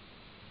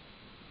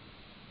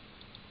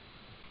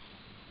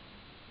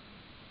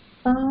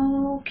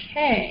go.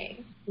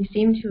 Okay. We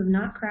seem to have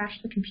not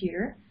crashed the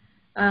computer.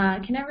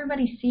 Can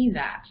everybody see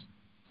that?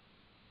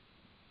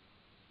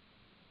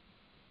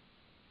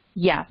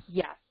 Yes.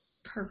 Yes.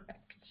 Perfect.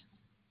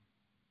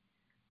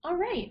 All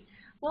right.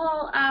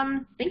 Well,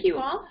 thank you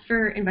all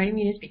for inviting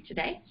me to speak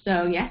today.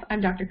 So yes,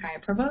 I'm Dr. Kaya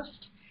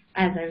Provost.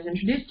 As I was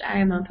introduced, I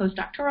am a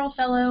postdoctoral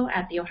fellow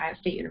at The Ohio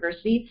State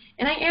University,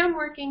 and I am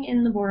working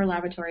in the Bohr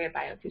Laboratory of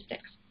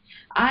Bioacoustics.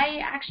 I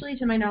actually,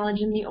 to my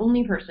knowledge, am the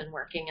only person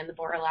working in the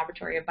Bohr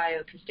Laboratory of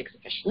Bioacoustics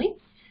officially,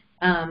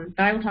 but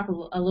I will talk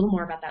a little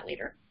more about that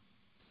later.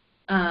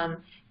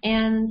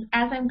 And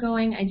as I'm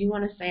going, I do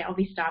want to say I'll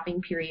be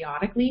stopping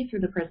periodically through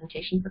the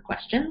presentation for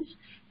questions.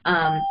 So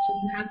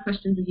if you have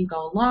questions as you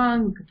go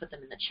along, you can put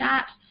them in the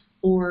chat,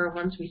 or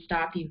once we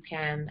stop, you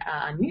can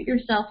unmute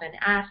yourself and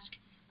ask.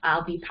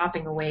 I'll be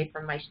popping away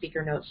from my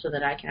speaker notes so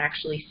that I can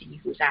actually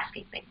see who's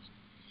asking things.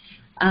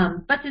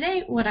 But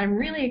today, what I'm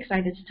really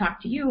excited to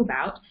talk to you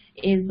about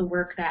is the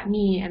work that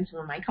me and some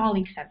of my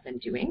colleagues have been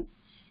doing.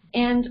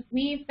 And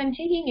we've been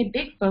taking a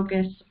big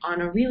focus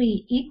on a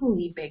really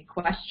equally big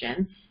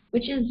question,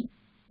 which is,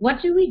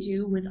 what do we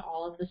do with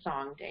all of the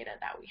song data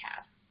that we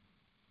have?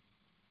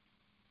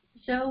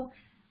 So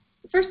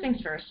first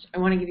things first, I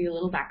want to give you a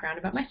little background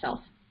about myself.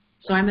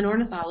 So I'm an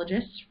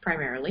ornithologist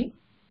primarily,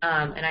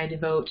 and I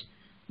devote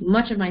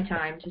much of my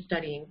time to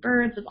studying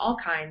birds of all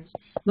kinds,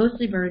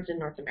 mostly birds in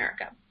North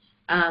America.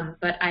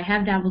 But I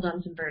have dabbled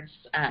on some birds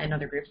in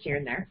other groups here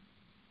and there.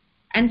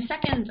 And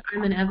second,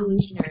 I'm an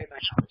evolutionary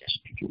biologist.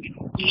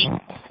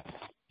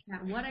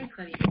 And what I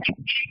study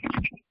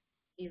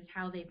is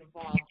how they've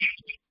evolved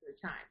through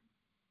time,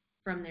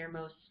 from their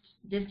most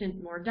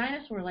distant, more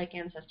dinosaur-like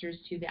ancestors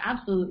to the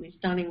absolutely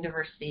stunning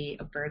diversity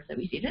of birds that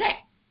we see today.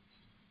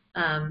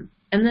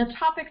 And the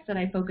topics that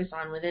I focus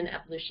on within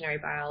evolutionary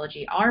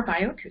biology are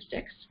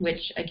bioacoustics,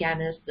 which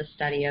again is the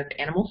study of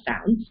animal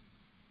sounds,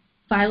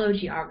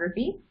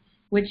 phylogeography,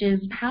 which is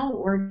how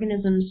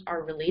organisms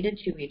are related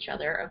to each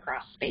other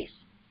across space,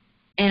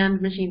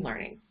 and machine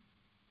learning.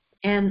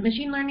 And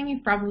machine learning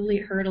you've probably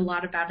heard a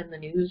lot about in the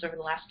news over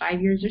the last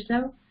 5 years or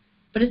so,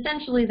 but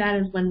essentially that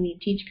is when we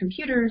teach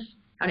computers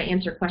how to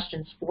answer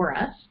questions for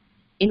us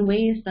in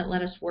ways that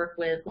let us work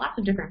with lots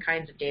of different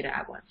kinds of data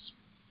at once.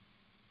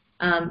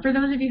 For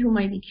those of you who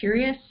might be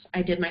curious,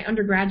 I did my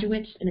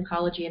undergraduate in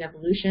ecology and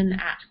evolution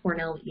at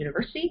Cornell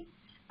University.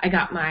 I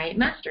got my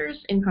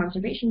master's in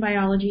conservation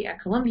biology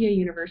at Columbia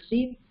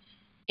University,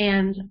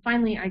 and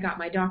finally I got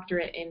my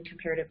doctorate in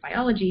comparative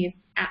biology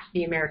at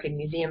the American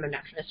Museum of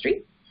Natural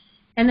History.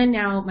 And then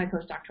now my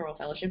postdoctoral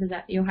fellowship is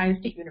at The Ohio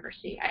State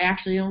University. I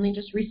actually only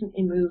just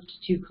recently moved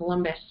to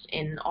Columbus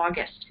in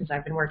August because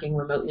I've been working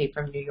remotely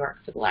from New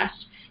York for the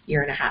last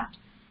year and a half.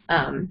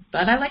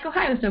 But I like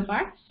Ohio so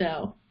far,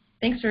 so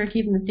Thanks for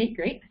keeping the state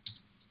great.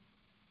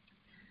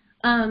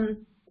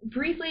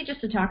 Briefly,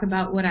 just to talk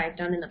about what I've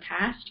done in the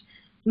past,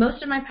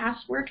 most of my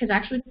past work has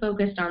actually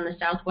focused on the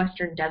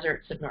southwestern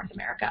deserts of North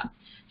America.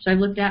 So I've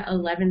looked at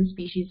 11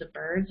 species of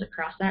birds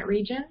across that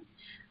region.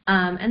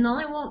 And though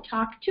I won't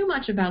talk too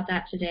much about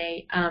that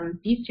today,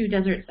 these two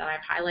deserts that I've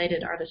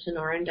highlighted are the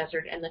Sonoran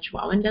Desert and the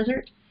Chihuahuan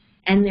Desert.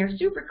 And they're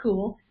super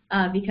cool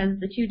because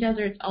the two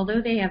deserts,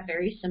 although they have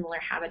very similar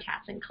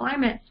habitats and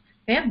climates,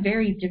 they have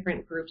very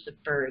different groups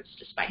of birds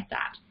despite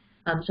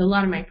that. So a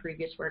lot of my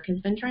previous work has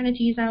been trying to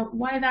tease out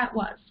why that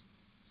was.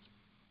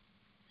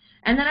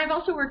 And then I've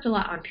also worked a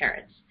lot on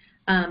parrots.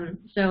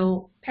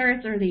 So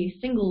parrots are the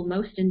single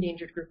most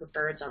endangered group of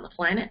birds on the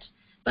planet,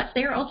 but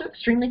they are also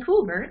extremely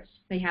cool birds.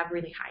 They have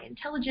really high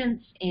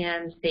intelligence,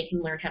 and they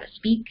can learn how to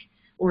speak,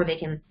 or they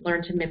can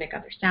learn to mimic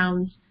other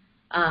sounds.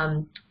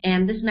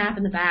 And this map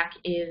in the back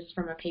is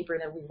from a paper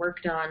that we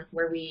worked on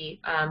where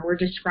we were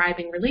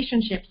describing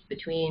relationships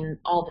between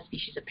all the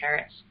species of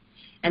parrots.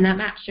 And that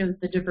map shows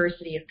the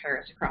diversity of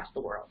parrots across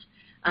the world.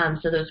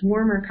 So those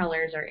warmer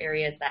colors are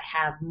areas that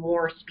have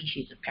more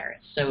species of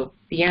parrots, so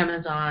the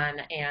Amazon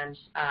and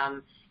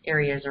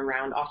areas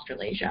around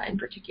Australasia in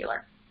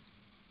particular.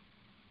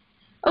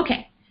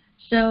 Okay,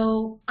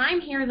 so I'm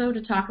here, though,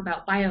 to talk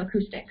about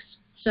bioacoustics.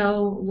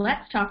 So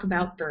let's talk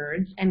about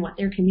birds and what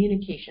their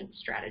communication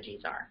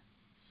strategies are.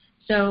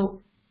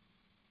 So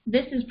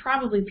this is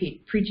probably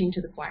preaching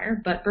to the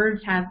choir, but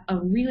birds have a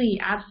really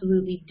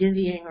absolutely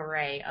dizzying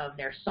array of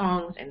their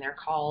songs and their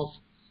calls,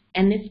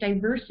 and this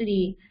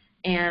diversity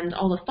and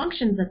all the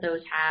functions that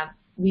those have,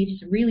 we've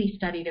really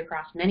studied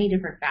across many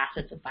different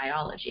facets of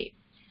biology.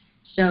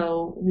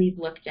 So we've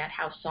looked at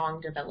how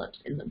song develops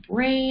in the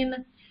brain.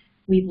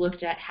 We've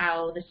looked at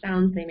how the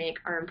sounds they make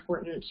are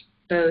important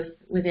both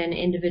within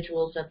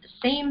individuals of the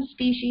same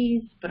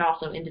species, but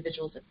also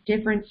individuals of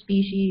different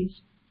species.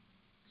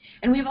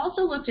 And we've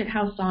also looked at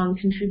how song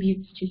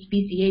contributes to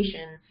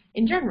speciation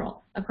in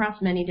general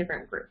across many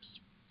different groups.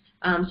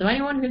 So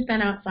anyone who's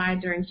been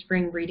outside during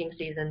spring breeding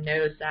season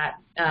knows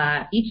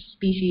that each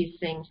species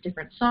sings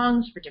different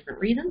songs for different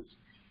reasons.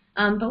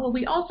 But what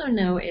we also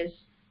know is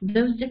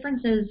those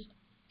differences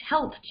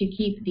help to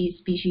keep these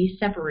species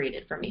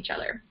separated from each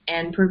other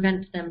and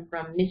prevent them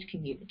from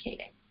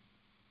miscommunicating.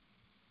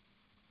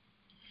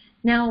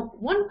 Now,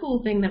 one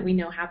cool thing that we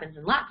know happens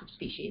in lots of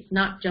species,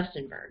 not just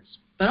in birds,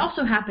 but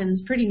also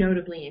happens pretty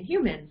notably in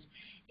humans,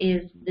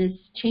 is this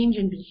change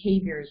in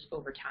behaviors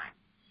over time.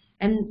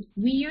 And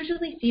we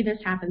usually see this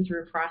happen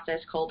through a process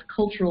called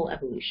cultural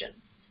evolution.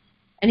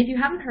 And if you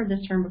haven't heard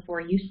this term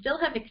before, you still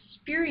have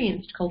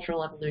experienced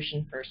cultural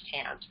evolution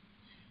firsthand.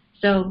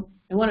 So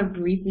I want to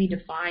briefly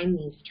define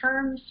these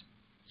terms.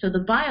 So the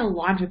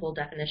biological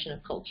definition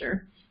of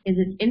culture is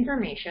it's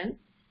information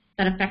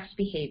that affects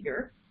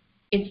behavior.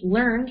 It's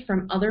learned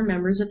from other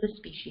members of the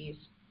species,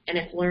 and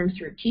it's learned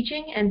through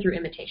teaching and through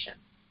imitation.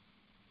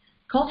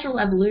 Cultural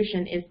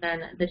evolution is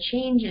then the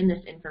change in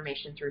this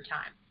information through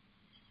time.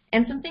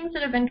 And some things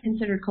that have been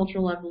considered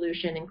cultural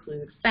evolution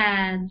include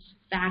fads,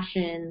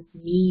 fashion,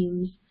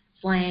 memes,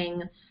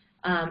 slang,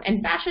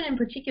 and fashion in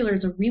particular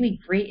is a really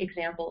great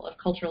example of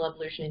cultural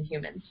evolution in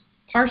humans,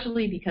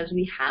 partially because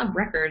we have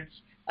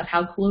records of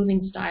how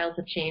clothing styles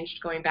have changed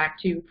going back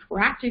to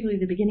practically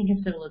the beginning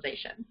of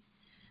civilization.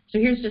 So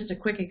here's just a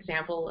quick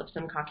example of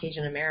some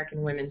Caucasian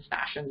American women's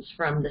fashions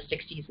from the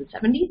 60s and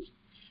 70s,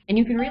 and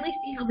you can really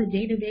see how the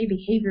day-to-day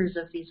behaviors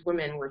of these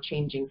women were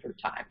changing through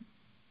time.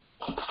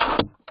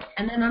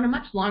 And then on a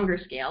much longer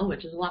scale,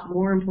 which is a lot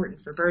more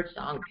important for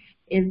birdsong,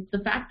 is the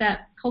fact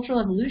that cultural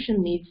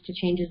evolution leads to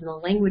changes in the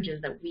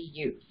languages that we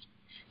use.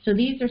 So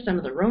these are some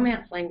of the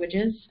Romance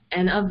languages,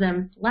 and of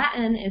them,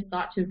 Latin is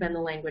thought to have been the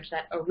language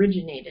that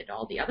originated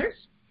all the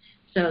others.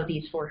 So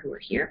these four who are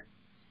here.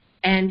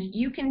 And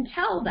you can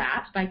tell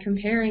that by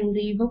comparing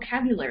the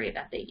vocabulary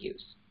that they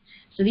use.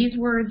 So these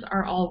words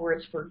are all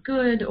words for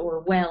good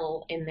or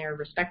well in their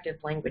respective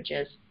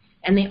languages.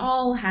 And they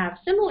all have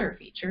similar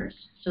features,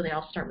 so they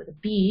all start with a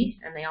B,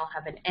 and they all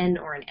have an N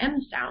or an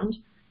M sound,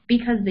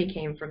 because they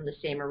came from the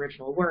same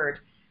original word.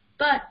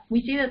 But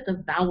we see that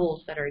the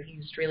vowels that are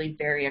used really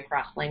vary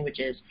across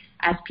languages,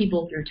 as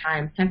people through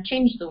time have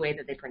changed the way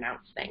that they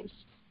pronounce things.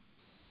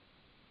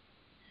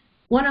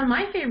 One of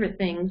my favorite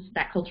things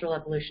that cultural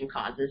evolution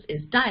causes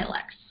is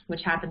dialects,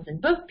 which happens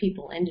in both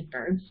people and in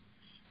birds.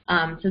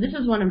 So this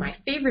is one of my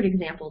favorite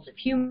examples of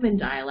human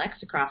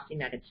dialects across the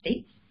United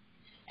States.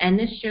 And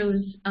this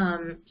shows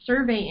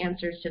survey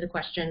answers to the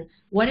question,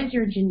 what is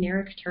your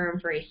generic term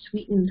for a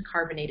sweetened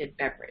carbonated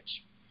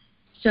beverage?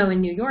 So in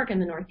New York and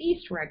the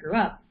Northeast, where I grew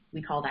up,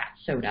 we call that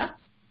soda.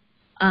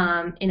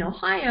 In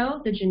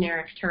Ohio, the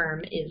generic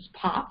term is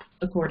pop,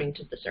 according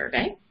to the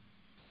survey.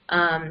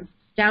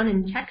 Down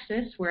in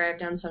Texas, where I've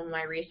done some of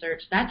my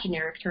research, that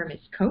generic term is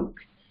Coke.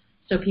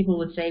 So people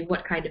would say,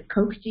 what kind of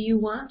Coke do you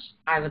want?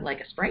 I would like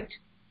a Sprite.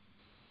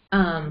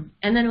 And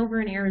then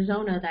over in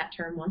Arizona, that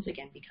term once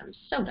again becomes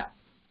soda.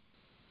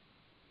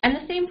 And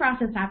the same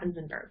process happens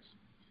in birds.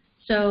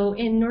 So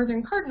in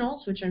northern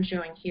cardinals, which I'm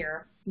showing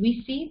here,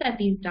 we see that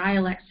these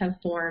dialects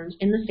have formed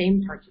in the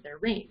same parts of their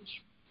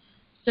range.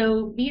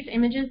 So these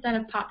images that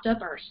have popped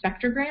up are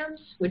spectrograms,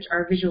 which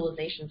are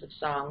visualizations of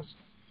songs.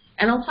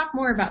 And I'll talk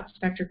more about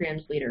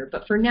spectrograms later,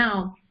 but for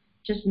now,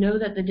 just know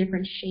that the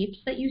different shapes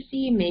that you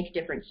see make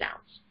different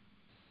sounds.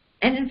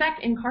 And in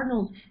fact, in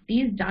cardinals,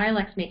 these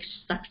dialects make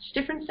such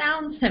different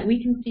sounds that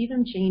we can see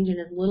them change in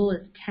as little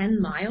as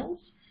 10 miles.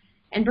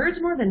 And birds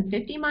more than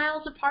 50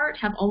 miles apart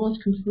have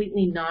almost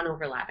completely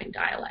non-overlapping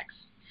dialects,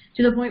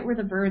 to the point where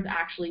the birds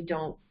actually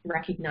don't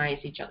recognize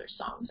each other's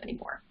songs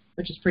anymore,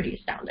 which is pretty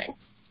astounding.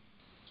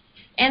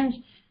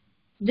 And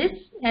this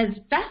has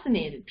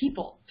fascinated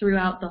people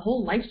throughout the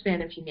whole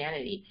lifespan of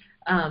humanity,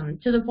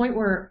 to the point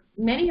where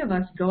many of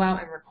us go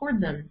out and record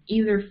them,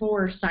 either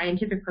for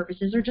scientific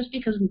purposes or just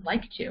because we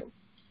like to.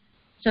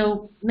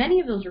 So many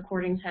of those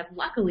recordings have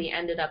luckily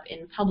ended up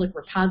in public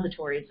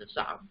repositories of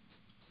song.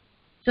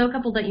 So a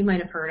couple that you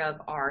might have heard of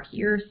are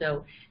here.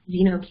 So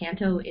Zeno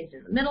Canto is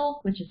in the middle,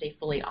 which is a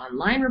fully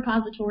online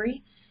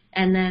repository.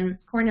 And then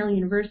Cornell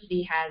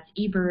University has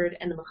eBird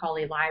and the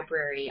Macaulay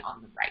Library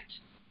on the right.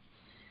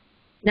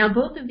 Now,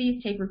 both of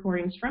these take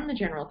recordings from the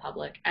general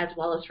public as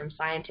well as from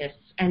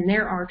scientists, and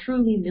there are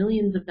truly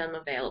millions of them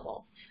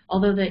available,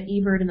 although the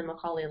eBird and the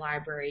Macaulay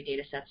Library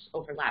datasets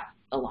overlap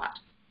a lot.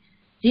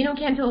 Zeno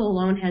Canto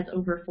alone has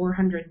over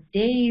 400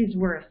 days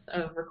worth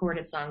of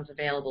recorded songs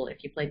available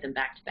if you played them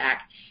back to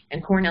back,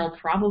 and Cornell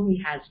probably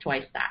has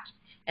twice that.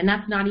 And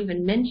that's not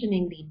even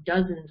mentioning the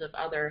dozens of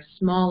other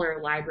smaller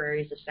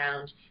libraries of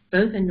sound,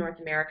 both in North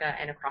America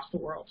and across the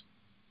world,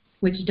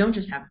 which don't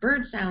just have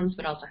bird sounds,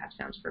 but also have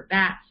sounds for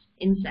bats,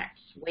 insects,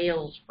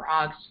 whales,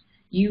 frogs,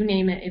 you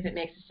name it. If it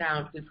makes a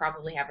sound, we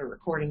probably have a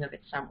recording of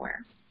it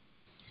somewhere.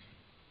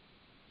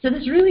 So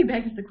this really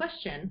begs the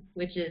question,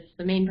 which is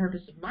the main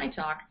purpose of my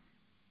talk: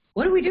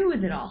 what do we do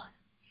with it all?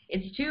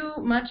 It's too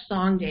much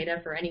song data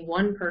for any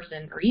one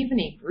person or even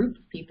a group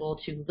of people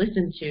to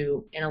listen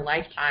to in a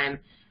lifetime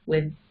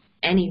with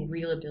any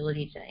real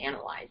ability to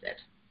analyze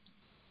it.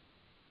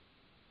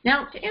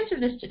 Now, to answer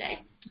this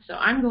today, so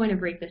I'm going to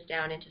break this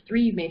down into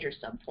 3 major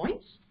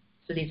subpoints.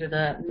 So these are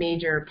the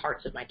major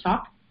parts of my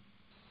talk.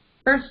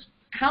 First,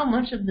 how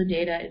much of the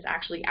data is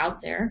actually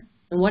out there,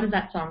 and what does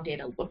that song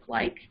data look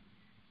like?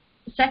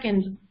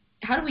 Second,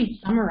 how do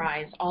we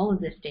summarize all of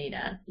this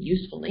data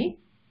usefully?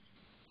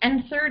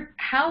 And third,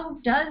 how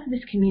does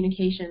this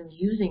communication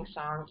using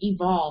song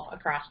evolve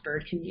across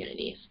bird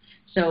communities?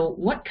 So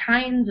what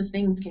kinds of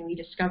things can we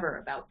discover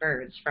about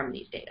birds from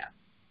these data?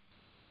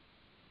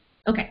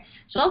 Okay,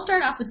 so I'll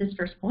start off with this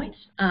first point.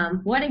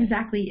 What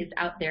exactly is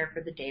out there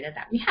for the data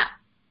that we have?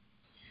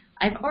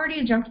 I've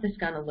already jumped this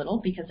gun a little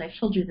because I've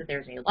told you that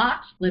there's a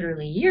lot,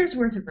 literally years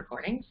worth of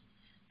recordings,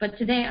 but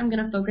today I'm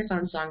going to focus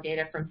on song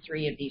data from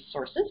 3 of these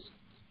sources.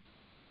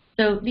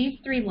 So these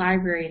 3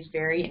 libraries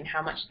vary in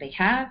how much they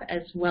have,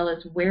 as well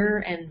as where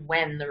and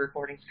when the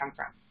recordings come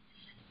from.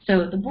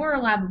 So the Borer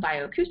Lab of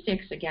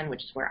Bioacoustics, again,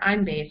 which is where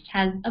I'm based,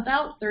 has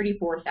about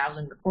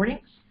 34,000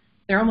 recordings.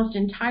 They're almost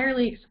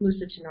entirely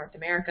exclusive to North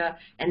America,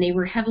 and they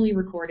were heavily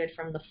recorded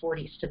from the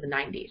 40s to the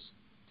 90s.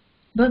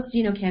 Both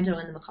Zeno Canto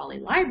and the Macaulay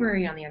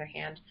Library, on the other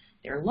hand,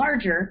 they're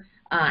larger,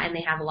 and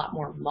they have a lot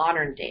more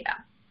modern data.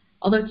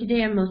 Although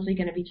today I'm mostly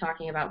going to be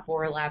talking about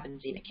Borer Lab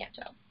and Zeno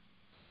Canto.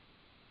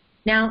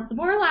 Now, the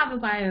Borer Lab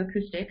of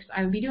Bioacoustics,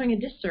 I would be doing a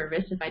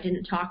disservice if I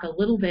didn't talk a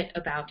little bit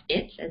about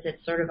it, as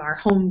it's sort of our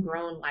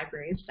homegrown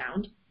library of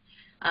sound,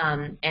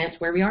 and it's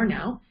where we are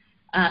now.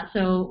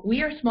 So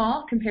we are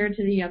small compared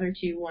to the other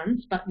 2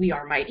 ones, but we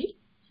are mighty.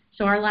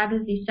 So our lab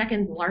is the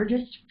 2nd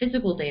largest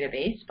physical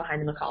database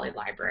behind the Macaulay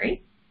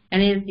Library,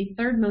 and it is the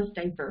 3rd most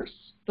diverse,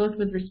 both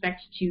with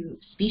respect to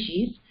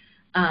species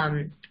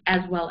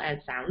as well as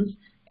sounds,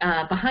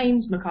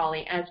 behind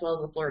Macaulay as well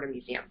as the Florida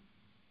Museum.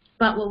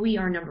 But what we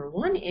are number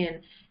 1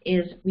 in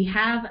is we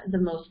have the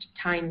most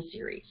time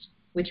series,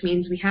 which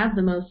means we have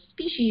the most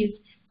species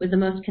with the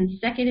most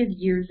consecutive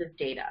years of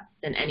data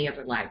than any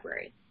other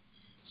library.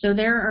 So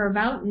there are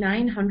about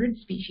 900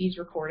 species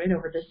recorded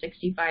over the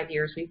 65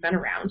 years we've been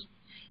around,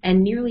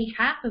 and nearly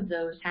half of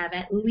those have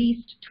at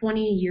least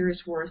 20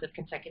 years worth of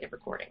consecutive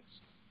recordings.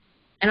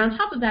 And on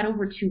top of that,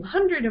 over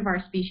 200 of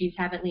our species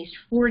have at least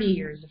 40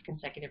 years of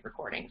consecutive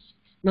recordings,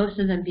 most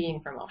of them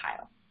being from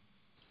Ohio.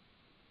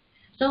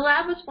 So the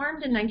lab was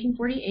formed in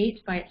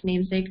 1948 by its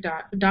namesake,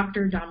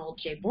 Dr. Donald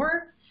J.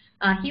 Borer.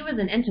 He was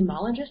an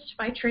entomologist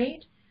by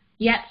trade,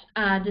 yet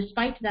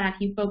despite that,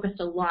 he focused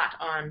a lot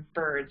on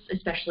birds,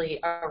 especially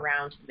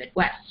around the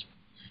Midwest.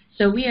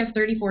 So we have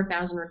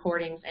 34,000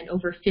 recordings, and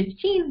over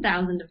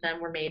 15,000 of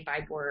them were made by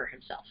Borer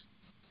himself.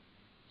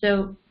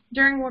 So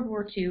during World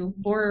War II,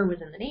 Borer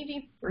was in the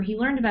Navy, where he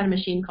learned about a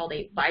machine called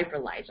a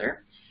vibralizer,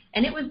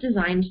 and it was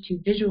designed to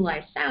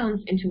visualize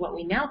sounds into what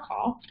we now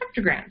call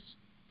spectrograms.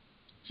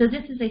 So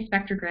this is a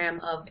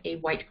spectrogram of a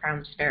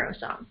white-crowned sparrow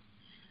song.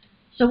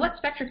 So what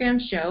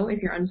spectrograms show,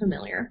 if you're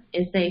unfamiliar,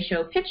 is they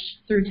show pitch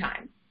through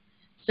time.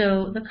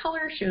 So the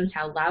color shows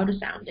how loud a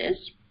sound is,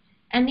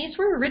 and these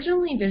were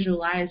originally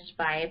visualized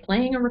by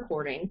playing a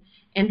recording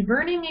and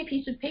burning a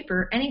piece of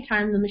paper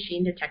anytime the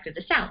machine detected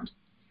a sound.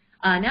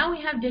 Now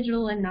we have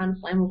digital and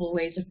non-flammable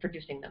ways of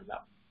producing them,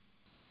 though.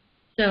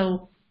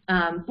 So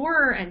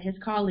Borer and his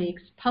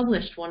colleagues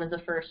published one of the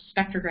first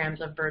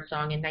spectrograms of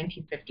birdsong in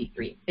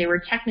 1953. They were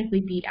technically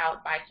beat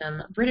out by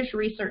some British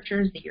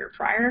researchers the year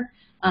prior,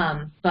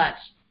 but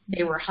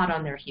they were hot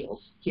on their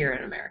heels here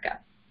in America.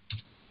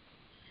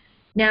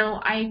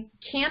 Now, I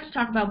can't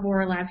talk about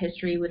Borer Lab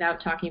history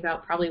without talking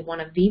about probably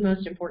one of the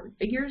most important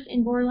figures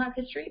in Borer Lab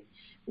history,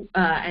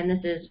 and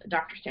this is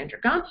Dr. Sandra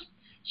Gaunt.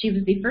 She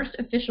was the first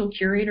official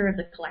curator of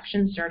the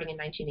collection starting in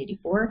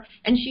 1984,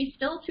 and she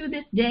still to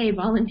this day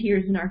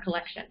volunteers in our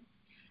collection.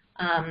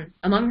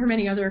 Among her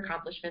many other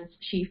accomplishments,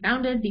 she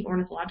founded the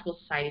Ornithological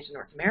Societies of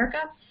North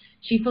America.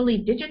 She fully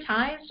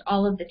digitized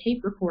all of the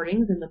tape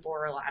recordings in the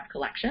Borer Lab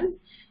collection,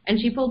 and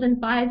she pulled in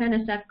 5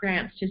 NSF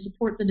grants to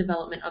support the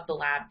development of the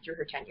lab through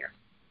her tenure.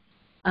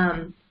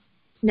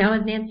 Now,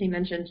 as Nancy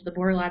mentioned, the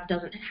Borer Lab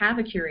doesn't have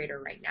a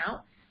curator right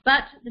now,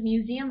 but the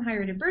museum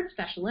hired a bird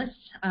specialist,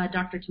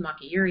 Dr.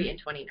 Tamaki Yuri, in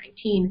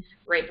 2019,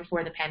 right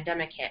before the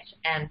pandemic hit,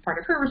 and part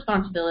of her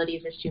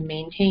responsibilities is to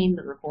maintain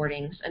the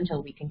recordings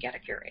until we can get a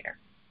curator.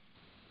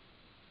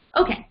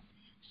 Okay,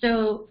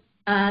 so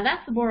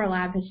that's the Borer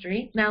Lab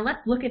history. Now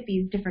let's look at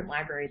these different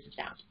libraries of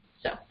sound.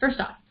 So first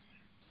off,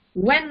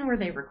 when were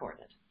they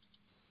recorded?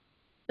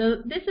 So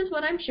this is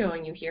what I'm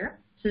showing you here.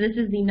 So this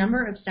is the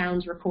number of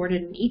sounds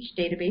recorded in each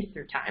database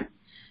through time.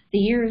 The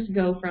years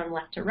go from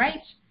left to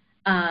right,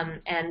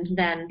 and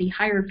then the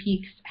higher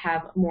peaks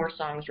have more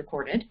songs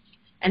recorded.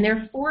 And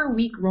they're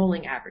 4-week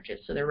rolling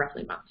averages, so they're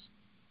roughly months.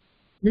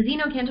 The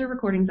Zeno-Canto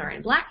recordings are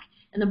in black,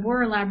 and the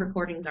Borer Lab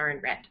recordings are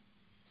in red.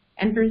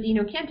 And for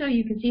Zeno-Canto,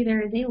 you can see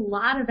there is a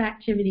lot of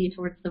activity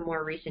towards the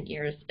more recent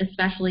years,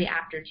 especially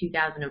after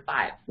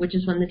 2005, which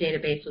is when the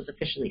database was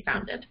officially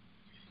founded.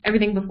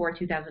 Everything before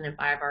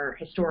 2005 are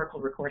historical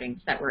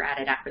recordings that were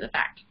added after the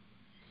fact.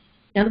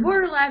 Now the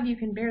Borer Lab you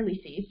can barely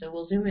see, so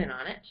we'll zoom in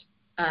on it.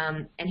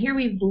 And here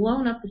we've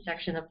blown up the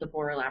section of the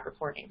Borer Lab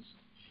recordings.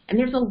 And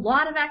there's a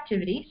lot of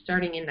activity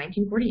starting in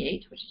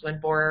 1948, which is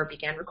when Borer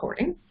began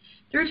recording,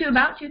 through to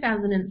about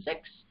 2006,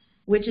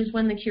 which is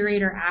when the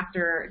curator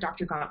after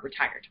Dr. Gaunt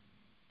retired.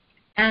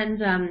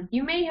 And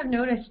you may have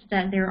noticed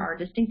that there are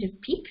distinctive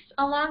peaks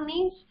along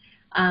these.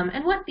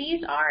 And what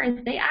these are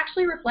is they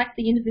actually reflect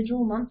the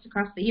individual months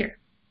across the year.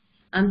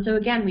 So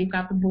again, we've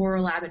got the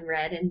Borer Lab in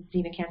red and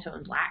Zeno-Canto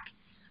in black.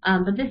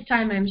 But this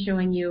time I'm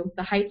showing you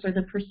the heights or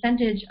the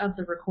percentage of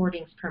the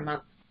recordings per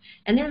month.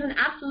 And there's an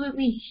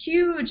absolutely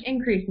huge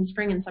increase in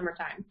spring and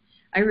summertime.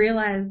 I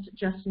realized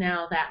just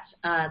now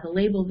that the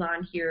labels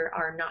on here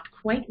are not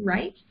quite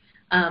right,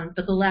 but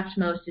the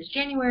leftmost is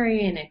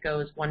January, and it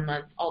goes 1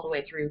 month all the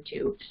way through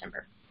to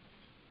December.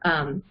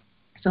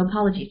 So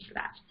apologies for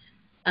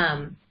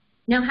that.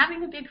 Now,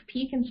 having a big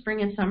peak in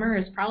spring and summer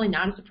is probably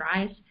not a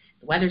surprise.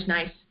 The weather's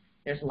nice,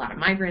 there's a lot of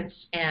migrants,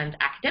 and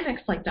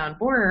academics like Don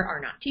Borer are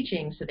not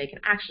teaching, so they can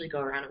actually go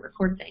around and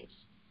record things.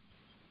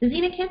 The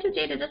Zeno-Canto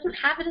data doesn't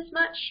have it as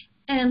much,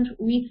 and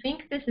we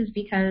think this is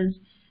because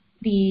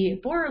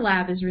the Borer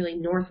Lab is really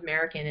North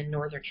American and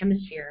Northern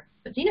Hemisphere,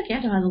 but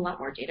Zeno-Canto has a lot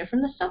more data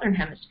from the Southern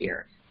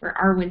Hemisphere, where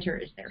our winter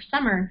is their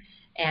summer,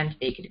 and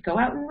they could go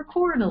out and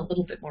record a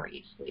little bit more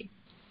easily.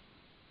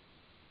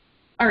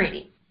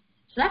 Alrighty,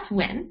 so that's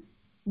when.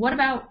 What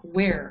about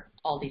where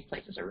all these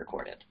places are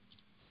recorded?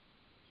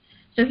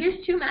 So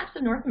here's 2 maps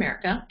of North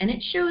America, and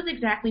it shows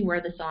exactly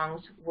where the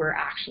songs were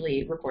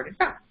actually recorded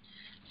from.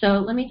 So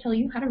let me tell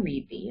you how to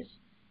read these.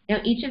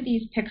 Now, each of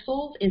these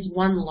pixels is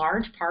one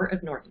large part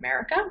of North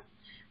America,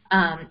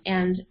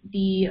 and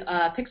the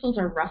pixels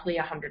are roughly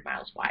 100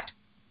 miles wide.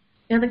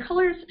 Now, the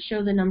colors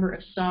show the number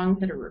of songs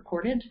that are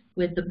recorded,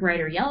 with the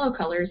brighter yellow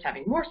colors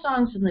having more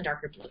songs than the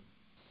darker blue.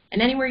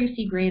 And anywhere you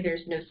see gray,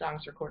 there's no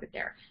songs recorded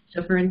there.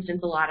 So for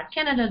instance, a lot of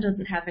Canada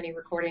doesn't have any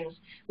recordings,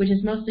 which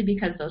is mostly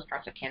because those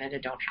parts of Canada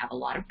don't have a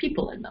lot of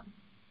people in them.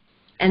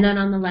 And then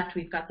on the left,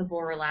 we've got the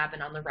Borer Lab,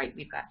 and on the right,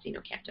 we've got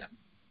Zeno-Canto.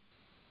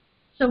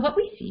 So what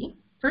we see,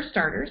 for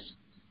starters,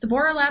 the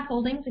Borer Lab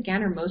holdings,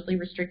 again, are mostly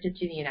restricted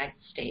to the United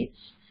States.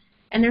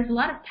 And there's a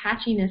lot of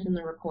patchiness in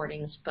the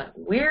recordings, but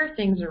where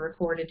things are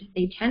recorded,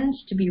 they tend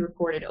to be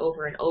recorded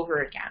over and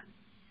over again.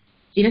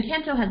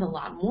 Zeno-Canto has a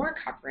lot more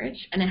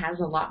coverage, and it has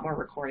a lot more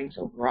recordings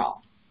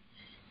overall.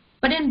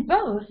 But in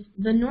both,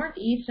 the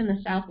Northeast and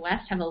the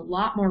Southwest have a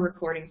lot more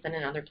recordings than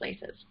in other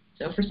places.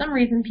 So for some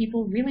reason,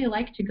 people really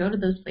like to go to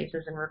those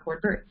places and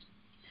record birds.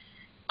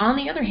 On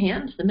the other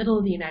hand, the middle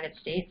of the United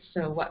States,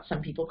 so what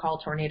some people call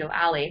Tornado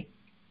Alley,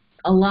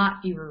 a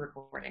lot fewer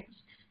recordings.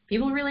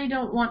 People really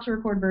don't want to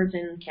record birds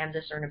in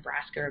Kansas or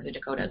Nebraska or the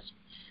Dakotas.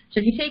 So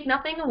if you take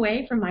nothing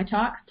away from my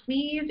talk,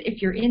 please, if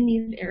you're in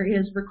these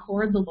areas,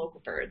 record the local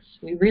birds.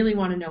 We really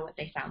want to know what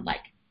they sound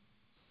like.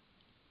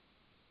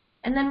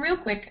 And then real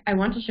quick, I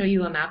want to show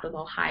you a map of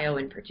Ohio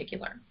in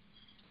particular.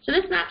 So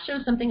this map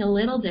shows something a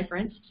little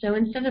different. So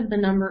instead of the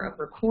number of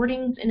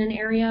recordings in an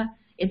area,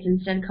 it's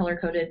instead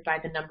color-coded by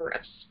the number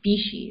of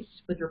species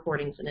with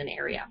recordings in an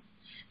area.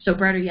 So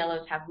brighter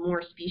yellows have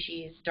more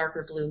species,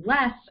 darker blue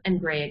less,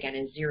 and gray again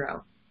is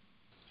 0.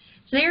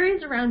 So the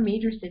areas around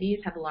major cities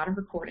have a lot of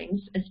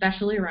recordings,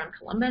 especially around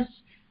Columbus,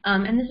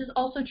 and this is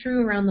also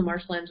true around the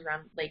marshlands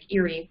around Lake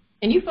Erie,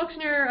 And you folks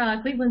near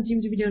Cleveland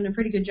seem to be doing a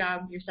pretty good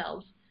job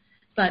yourselves.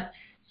 But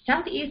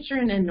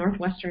southeastern and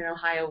northwestern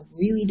Ohio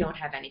really don't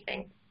have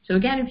anything. So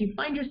again, if you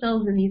find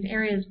yourselves in these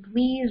areas,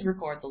 please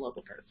record the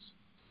local birds.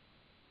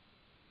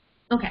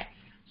 Okay,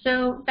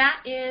 so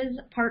that is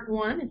part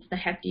one. It's the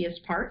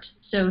heftiest part.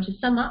 So to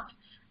sum up,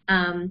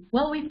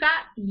 well, we've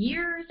got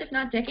years, if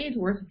not decades,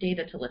 worth of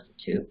data to listen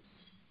to.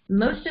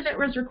 Most of it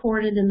was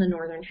recorded in the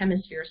Northern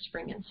Hemisphere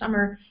spring and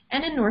summer,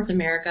 and in North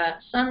America,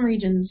 some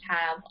regions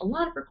have a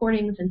lot of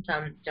recordings and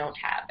some don't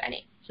have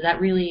any. So that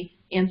really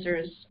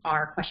answers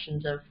our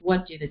questions of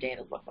what do the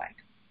data look like.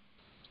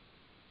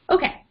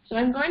 Okay, so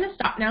I'm going to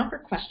stop now for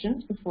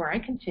questions before I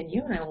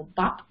continue, and I will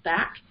bop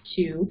back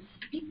to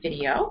the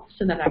video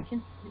so that I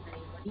can see if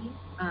anybody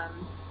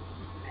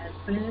has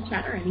put in a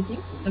chat or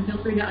anything. So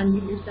feel free to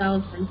unmute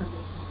yourselves and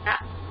something like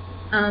that.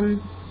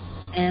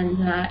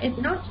 If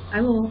not,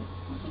 I will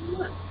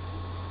continue on.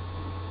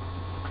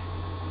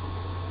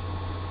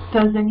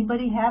 Does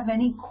anybody have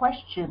any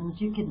questions?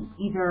 You can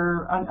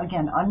either,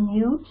 again,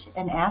 unmute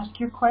and ask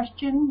your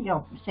question, you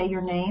know, say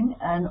your name,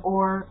 and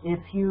or if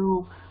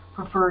you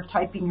prefer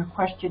typing your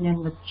question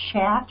in the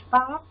chat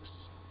box.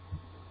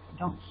 I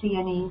don't see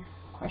any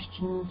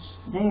questions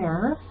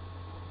there.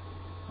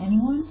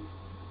 Anyone?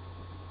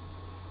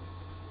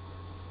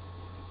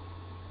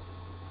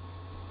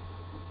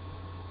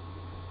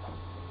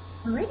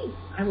 Alrighty,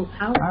 I will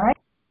power. All right.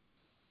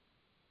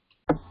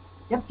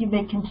 Yep, you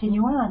may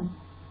continue on.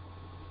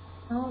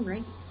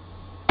 Alrighty.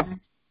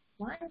 Next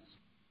slide.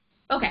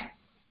 Okay.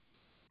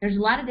 There's a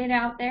lot of data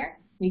out there.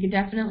 We could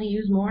definitely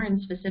use more in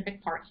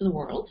specific parts of the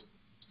world.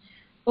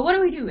 But what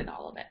do we do with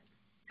all of it?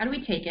 How do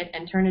we take it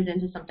and turn it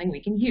into something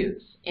we can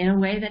use in a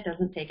way that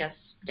doesn't take us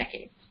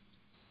decades?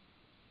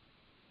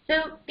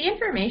 So the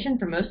information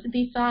for most of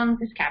these songs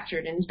is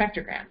captured in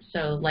spectrograms,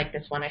 so like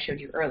this one I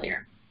showed you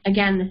earlier.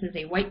 Again, this is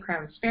a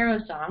white-crowned sparrow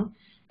song,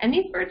 and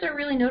these birds are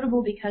really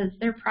notable because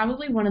they're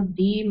probably one of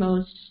the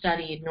most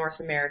studied North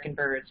American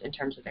birds in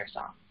terms of their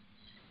song.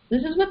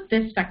 This is what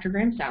this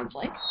spectrogram sounds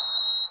like.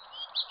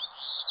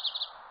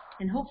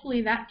 And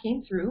hopefully that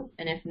came through,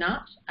 and if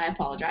not, I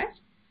apologize.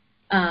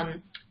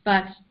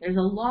 But there's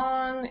a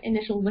long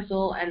initial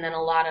whistle and then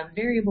a lot of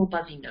variable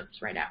buzzy notes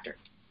right after.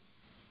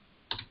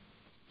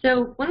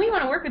 So when we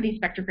want to work with these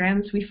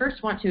spectrograms, we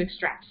first want to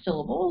extract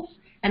syllables,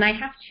 and I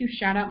have to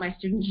shout out my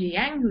student Ji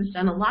Yang, who's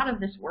done a lot of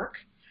this work.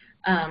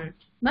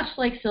 Much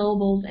like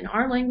syllables in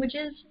our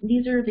languages,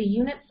 these are the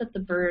units that the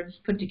birds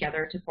put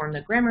together to form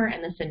the grammar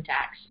and the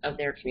syntax of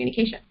their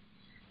communication.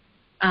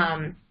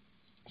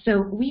 So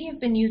we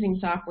have been using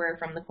software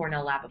from the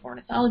Cornell Lab of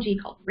Ornithology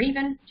called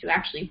Raven to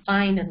actually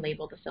find and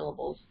label the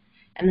syllables.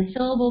 And the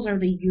syllables are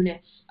the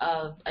units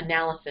of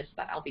analysis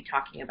that I'll be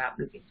talking about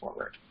moving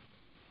forward.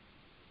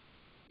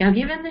 Now,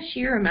 given the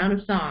sheer amount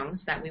of songs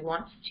that we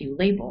want to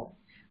label,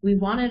 we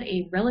wanted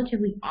a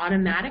relatively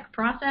automatic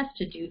process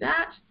to do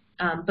that,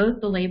 both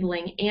the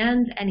labeling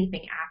and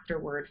anything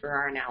afterward for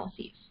our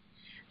analyses.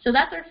 So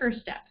that's our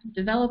first step,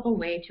 develop a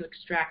way to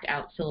extract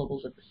out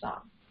syllables of the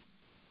song.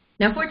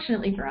 Now,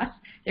 fortunately for us,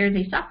 there is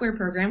a software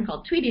program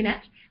called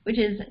TweetyNet, which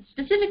is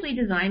specifically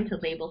designed to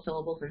label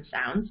syllables and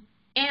sounds,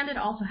 and it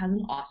also has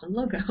an awesome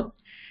logo.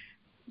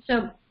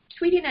 So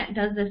TweetyNet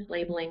does this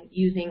labeling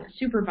using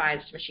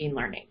supervised machine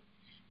learning.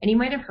 And you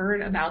might have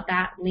heard about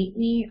that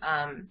lately.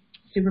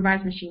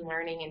 Supervised machine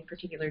learning, in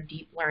particular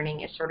deep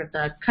learning, is sort of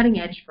the cutting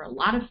edge for a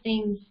lot of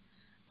things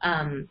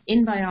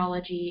in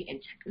biology,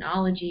 in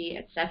technology,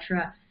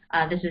 etc.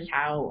 This is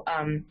how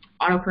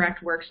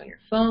autocorrect works on your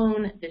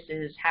phone. This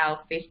is how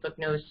Facebook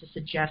knows to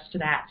suggest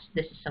that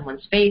this is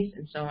someone's face,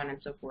 and so on and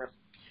so forth.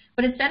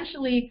 But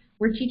essentially,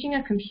 we're teaching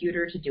a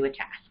computer to do a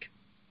task.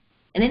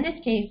 And in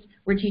this case,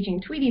 we're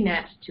teaching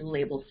TweetyNet to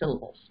label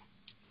syllables.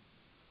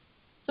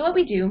 So what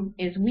we do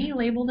is we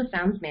label the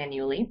sounds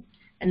manually,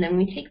 and then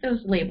we take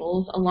those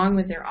labels along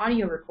with their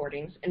audio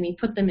recordings and we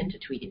put them into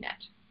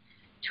TweetyNet.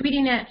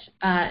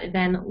 TweetyNet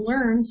then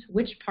learns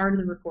which part of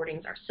the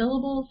recordings are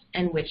syllables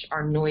and which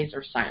are noise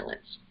or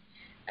silence.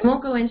 I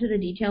won't go into the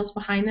details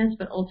behind this,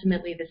 but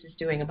ultimately this is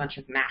doing a bunch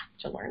of math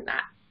to learn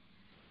that.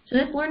 So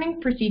this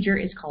learning procedure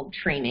is called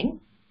training,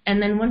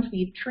 and then once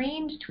we've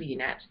trained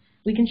TweetyNet,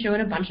 we can show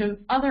it a bunch of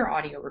other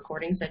audio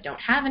recordings that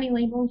don't have any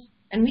labels,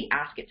 and we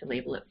ask it to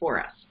label it for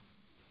us.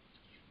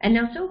 And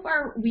now so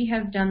far we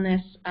have done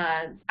this,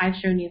 I've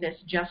shown you this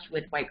just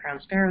with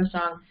white-crowned sparrow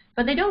song,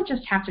 but they don't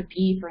just have to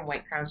be from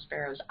white-crowned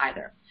sparrows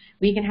either.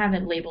 We can have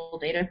it label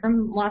data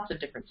from lots of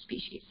different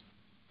species.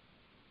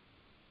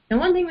 Now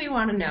one thing we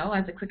want to know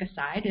as a quick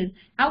aside is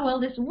how well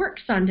this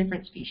works on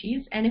different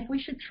species and if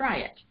we should try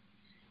it.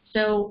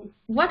 So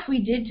what we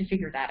did to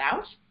figure that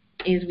out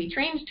is we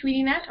trained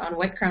TweetyNet on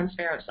white-crowned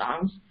sparrow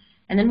songs,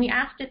 and then we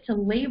asked it to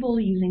label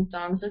using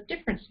songs of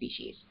different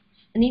species.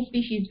 And these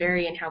species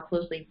vary in how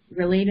closely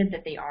related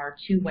that they are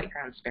to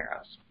white-crowned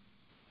sparrows.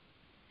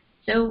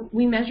 So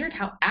we measured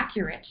how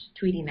accurate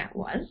TweetyNet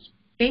was.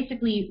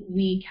 Basically,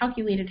 we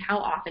calculated how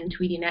often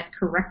TweetyNet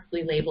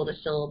correctly labeled a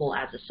syllable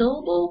as a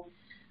syllable,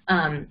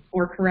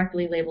 or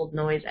correctly labeled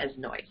noise as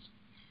noise.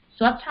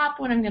 So up top,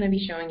 what I'm going to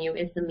be showing you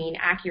is the mean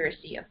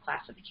accuracy of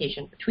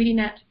classification for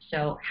TweetyNet,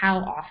 so how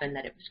often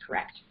that it was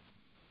correct.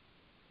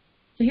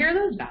 So here are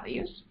those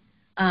values,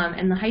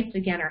 and the heights,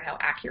 again, are how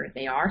accurate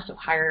they are, so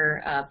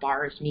higher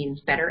bars means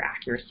better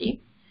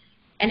accuracy.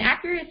 And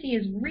accuracy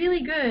is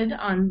really good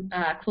on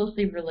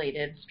closely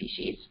related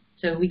species,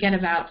 so we get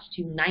about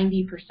to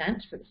 90%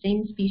 for the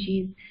same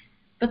species,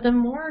 but the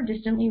more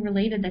distantly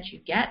related that you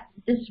get,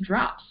 this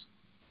drops.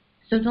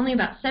 So it's only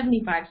about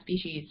 75% for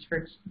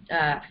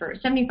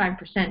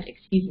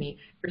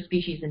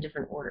species in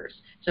different orders.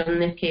 So in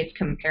this case,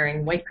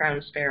 comparing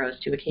white-crowned sparrows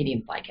to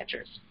Acadian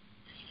flycatchers.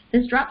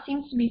 This drop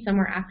seems to be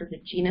somewhere after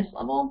the genus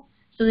level,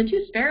 so the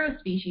two sparrow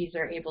species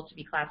are able to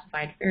be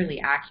classified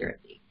fairly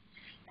accurately.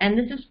 And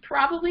this is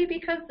probably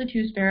because the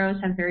two sparrows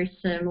have very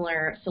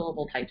similar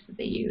syllable types that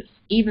they use,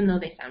 even though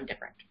they sound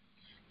different.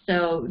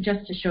 So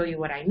just to show you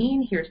what I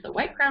mean, here's the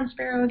white-crowned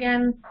sparrow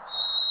again.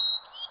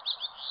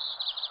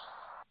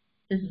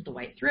 This is the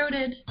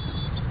white-throated.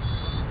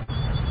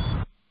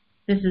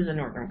 This is a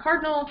northern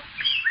cardinal.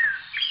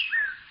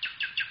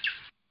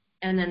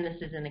 And then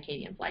this is an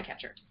Acadian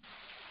flycatcher.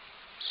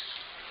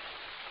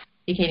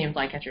 The Acadian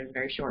flycatcher is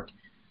very short.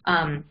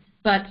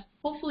 But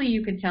hopefully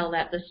you could tell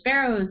that the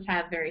sparrows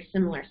have very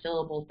similar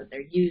syllables that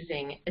they're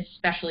using,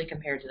 especially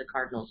compared to the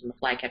cardinals and the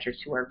flycatchers,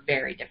 who are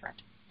very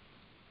different.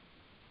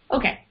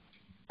 Okay,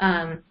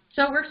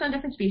 so it works on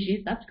different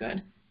species. That's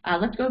good.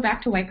 Let's go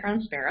back to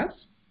white-crowned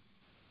sparrows.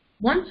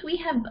 Once we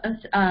have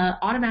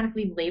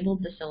automatically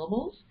labeled the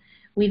syllables,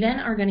 we then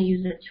are going to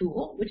use a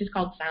tool, which is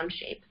called sound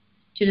shape,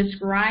 to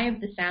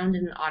describe the sound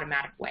in an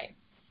automatic way.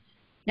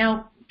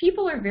 Now,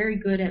 people are very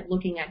good at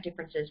looking at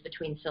differences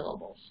between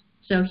syllables.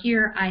 So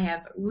here I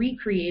have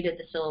recreated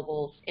the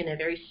syllables in a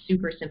very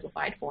super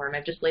simplified form.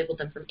 I've just labeled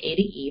them from A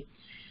to E.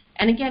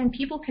 And again,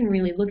 people can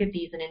really look at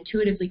these and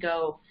intuitively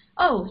go,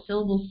 oh,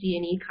 syllables C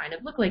and E kind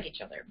of look like each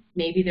other.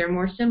 Maybe they're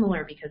more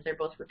similar because they're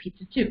both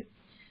repeats of 2.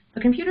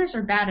 But computers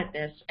are bad at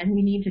this, and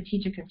we need to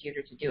teach a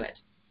computer to do it.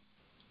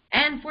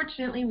 And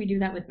fortunately, we do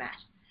that with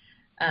math.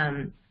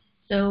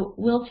 So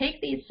we'll take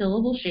these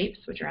syllable shapes,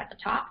 which are at the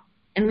top,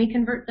 and we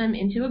convert them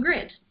into a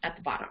grid at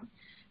the bottom.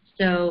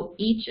 So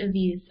each of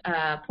these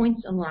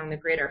points along the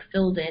grid are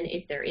filled in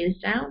if there is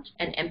sound,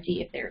 and empty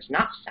if there is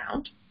not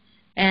sound.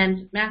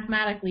 And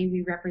mathematically,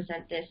 we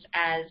represent this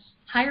as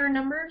higher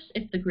numbers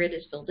if the grid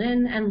is filled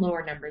in, and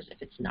lower numbers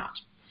if it's not.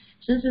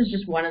 So this is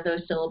just one of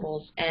those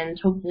syllables, and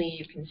hopefully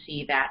you can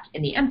see that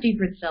in the empty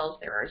grid cells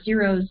there are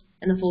zeros,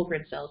 and the full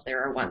grid cells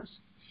there are ones.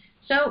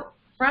 So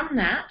from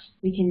that,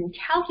 we can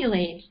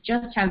calculate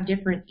just how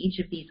different each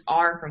of these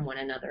are from one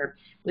another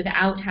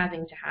without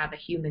having to have a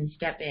human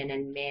step in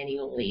and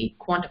manually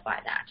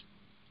quantify that.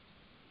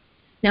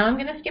 Now I'm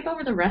going to skip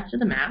over the rest of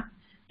the map,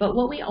 but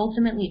what we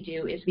ultimately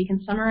do is we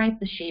can summarize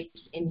the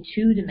shapes in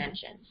 2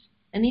 dimensions.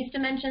 And these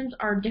dimensions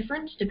are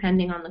different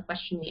depending on the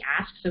question we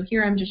ask, so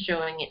here I'm just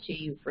showing it to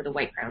you for the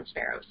white-crowned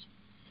sparrows.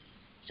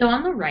 So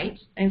on the right,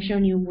 I've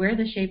shown you where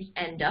the shapes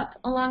end up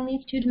along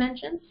these 2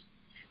 dimensions.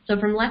 So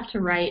from left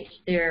to right,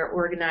 they're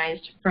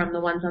organized from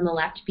the ones on the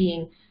left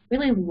being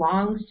really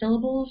long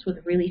syllables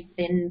with really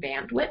thin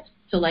bandwidth,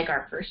 so like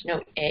our first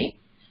note A.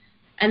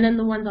 And then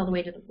the ones all the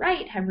way to the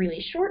right have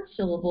really short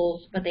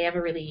syllables, but they have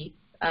a really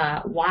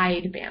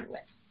wide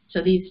bandwidth.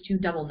 So these 2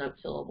 double note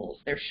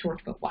syllables, they're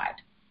short but wide.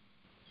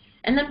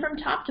 And then from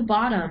top to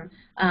bottom,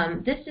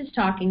 this is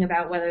talking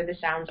about whether the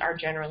sounds are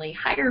generally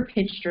higher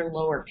pitched or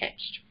lower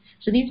pitched.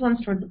 So these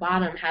ones toward the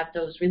bottom have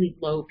those really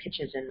low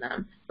pitches in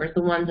them, whereas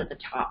the ones at the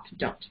top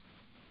don't.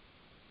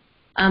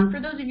 For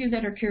those of you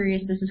that are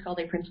curious, this is called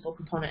a principal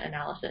component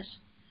analysis.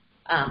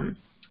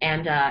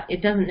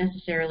 It doesn't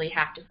necessarily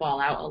have to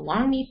fall out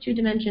along these 2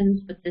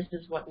 dimensions, but this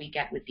is what we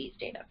get with these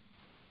data.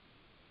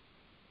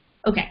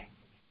 Okay,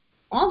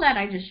 all that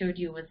I just showed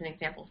you was an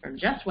example from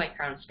just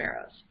white-crowned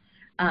sparrows.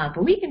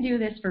 But we can do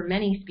this for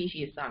many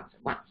species songs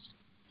at once.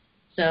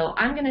 So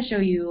I'm going to show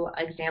you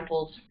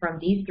examples from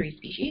these 3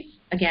 species.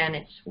 Again,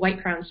 it's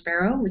white-crowned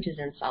sparrow, which is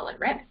in solid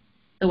red,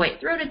 the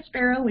white-throated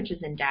sparrow, which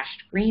is in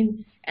dashed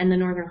green, and the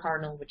northern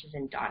cardinal, which is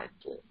in dotted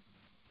blue.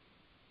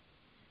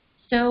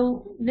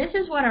 So this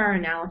is what our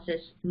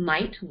analysis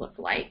might look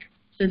like.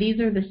 So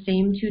these are the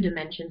same 2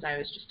 dimensions I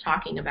was just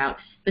talking about,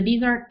 but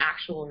these aren't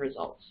actual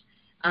results.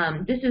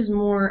 This is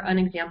more an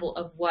example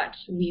of what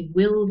we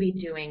will be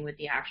doing with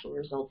the actual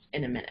results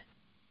in a minute.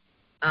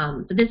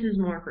 But this is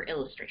more for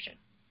illustration.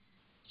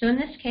 So in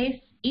this case,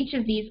 each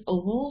of these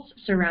ovals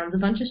surrounds a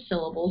bunch of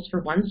syllables for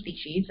one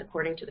species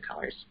according to the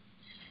colors.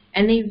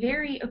 And they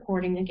vary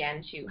according,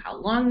 again, to how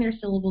long their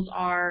syllables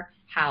are,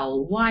 how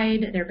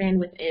wide their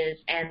bandwidth is,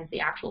 and the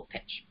actual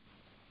pitch.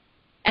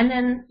 And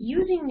then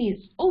using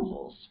these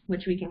ovals,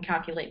 which we can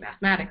calculate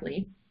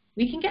mathematically,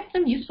 we can get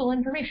some useful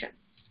information.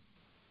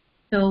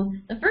 So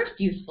the first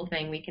useful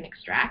thing we can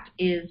extract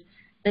is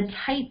the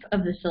type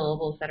of the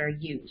syllables that are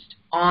used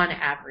on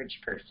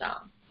average per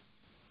song.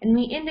 And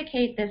we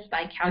indicate this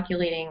by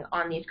calculating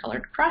on these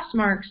colored cross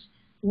marks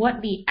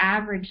what the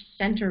average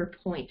center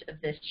point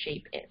of this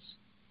shape is.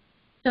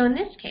 So in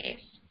this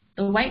case, the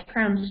the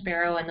white-crowned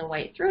sparrow and the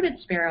white-throated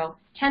sparrow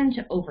tend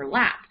to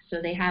overlap,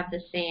 so they have the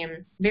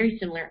same, very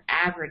similar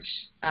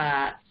average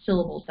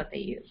syllables that they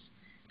use.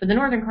 But the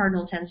northern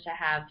cardinal tends to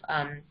have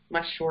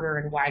much shorter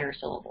and wider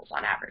syllables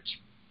on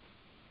average.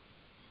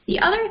 The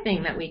other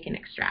thing that we can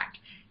extract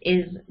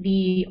is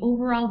the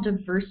overall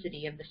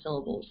diversity of the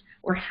syllables,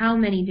 or how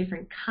many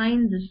different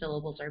kinds of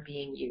syllables are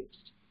being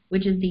used,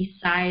 which is the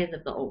size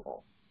of the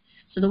oval.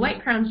 So the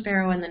white-crowned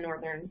sparrow and the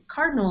northern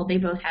cardinal, they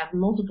both have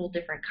multiple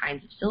different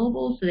kinds of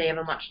syllables, so they have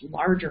a much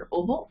larger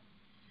oval.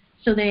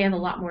 So they have a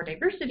lot more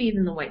diversity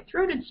than the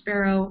white-throated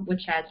sparrow,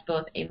 which has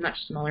both a much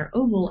smaller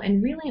oval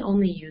and really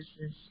only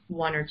uses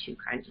one or two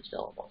kinds of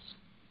syllables.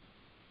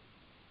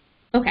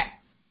 Okay,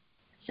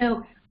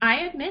 so I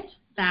admit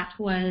that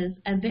was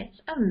a bit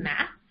of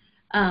math,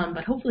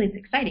 but hopefully it's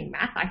exciting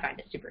math. I find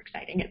it super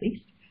exciting, at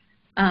least.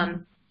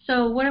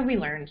 So what have we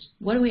learned?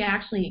 What do we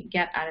actually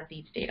get out of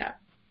these data?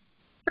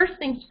 First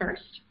things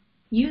first,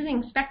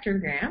 using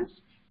spectrograms,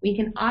 we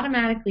can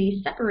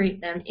automatically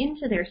separate them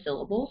into their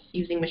syllables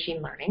using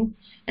machine learning,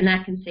 and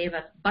that can save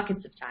us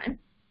buckets of time.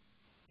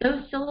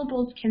 Those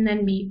syllables can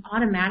then be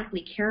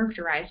automatically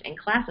characterized and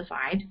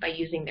classified by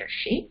using their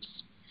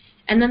shapes,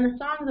 and then the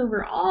songs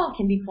overall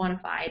can be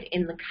quantified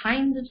in the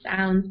kinds of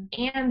sounds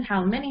and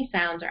how many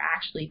sounds are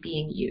actually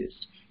being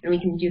used. And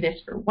we can do this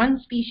for one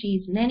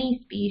species,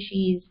 many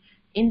species,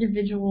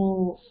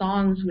 individual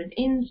songs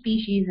within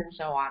species, and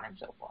so on and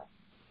so forth.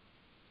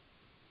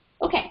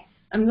 Okay,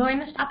 I'm going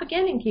to stop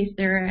again in case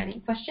there are any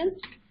questions.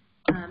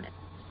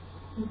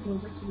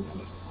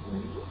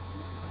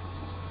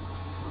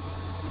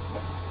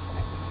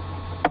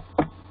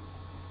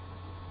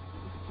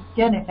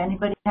 Again, if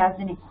anybody has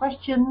any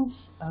questions,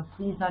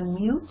 please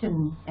unmute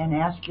and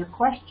ask your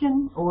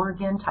question, or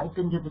again, type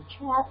into the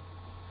chat.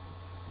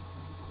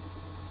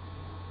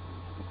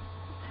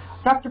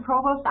 Dr.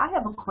 Provost, I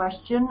have a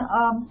question.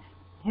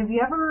 Have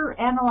you ever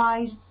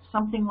analyzed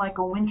something like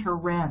a winter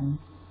wren?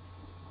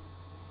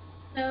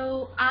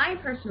 So I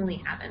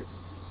personally haven't,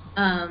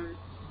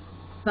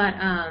 but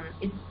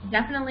it's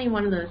definitely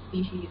one of those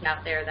species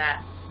out there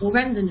that, well,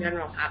 wrens in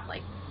general have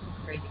like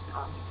crazy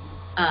songs.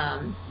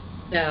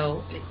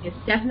 So it's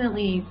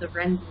definitely the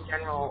wrens in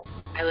general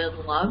I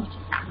would love to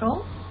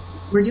tackle.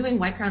 We're doing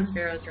white-crowned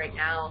sparrows right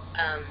now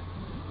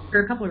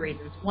for a couple of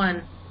reasons.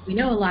 One, we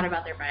know a lot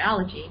about their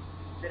biology,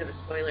 a bit of a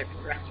spoiler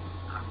for the rest of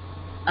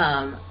the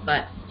talk.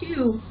 But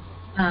two,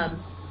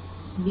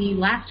 the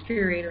last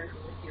curator who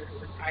was here who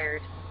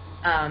retired,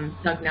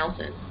 Doug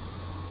Nelson,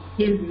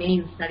 his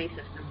main study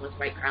system was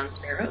white-crowned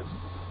sparrows.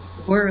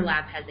 The Boyer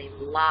Lab has a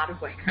lot of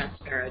white-crowned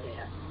sparrow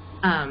data.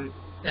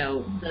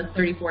 So the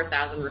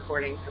 34,000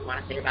 recordings, I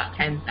want to say about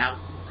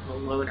 10,000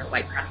 alone are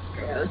white-crowned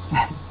sparrows,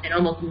 and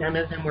almost none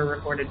of them were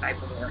recorded by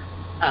Boyer,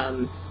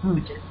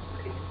 which is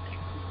pretty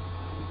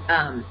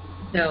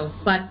interesting.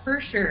 But for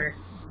sure,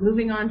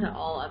 moving on to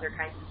all other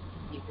kinds of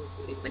species,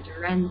 including winter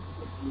wrens,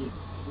 would be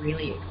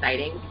really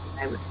exciting.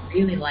 I would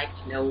really like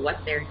to know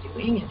what they're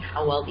doing and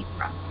how well these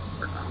processes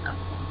work on them.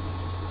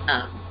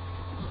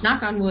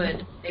 Knock on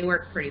wood, they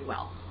work pretty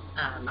well.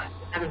 I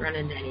haven't run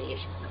into any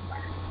issues so far.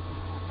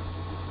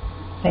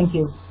 Thank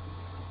you.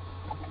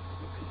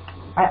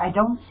 I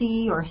don't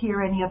see or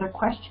hear any other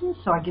questions,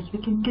 so I guess we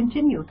can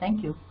continue.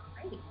 Thank you.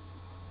 Great.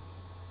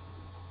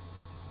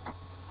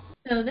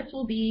 So this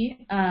will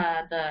be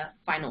the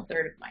final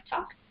third of my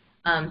talk.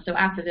 So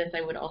after this,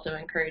 I would also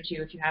encourage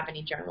you, if you have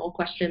any general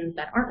questions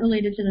that aren't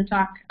related to the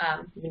talk,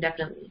 you can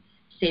definitely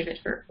save it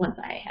for once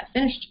I have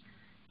finished.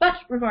 But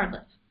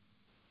regardless,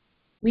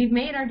 we've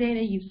made our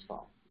data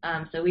useful.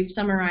 So we've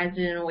summarized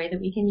it in a way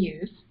that we can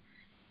use.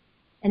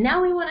 And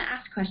now we want to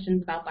ask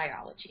questions about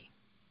biology.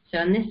 So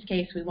in this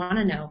case, we want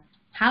to know,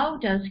 how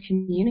does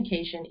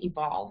communication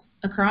evolve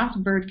across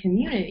bird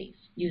communities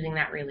using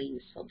that really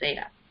useful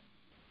data?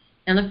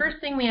 And the first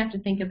thing we have to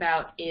think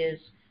about is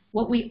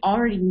what we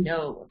already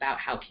know about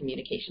how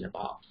communication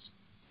evolves.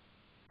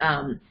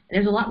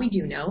 There's a lot we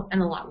do know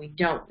and a lot we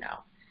don't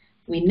know.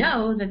 We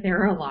know that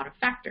there are a lot of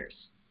factors,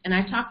 and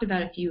I talked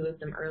about a few of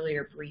them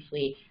earlier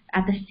briefly.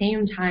 At the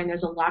same time,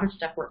 there's a lot of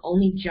stuff we're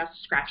only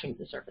just scratching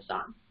the surface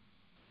on.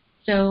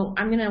 So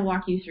I'm going to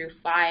walk you through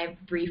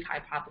 5 brief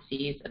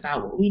hypotheses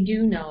about what we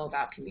do know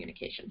about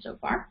communication so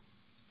far.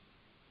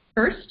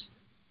 First,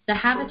 the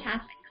habitats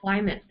and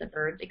climates that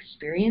birds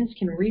experience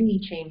can really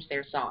change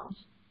their songs.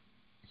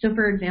 So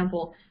for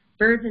example,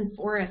 birds in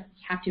forests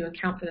have to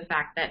account for the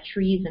fact that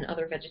trees and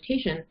other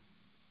vegetation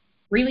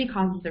really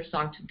causes their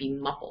song to be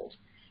muffled.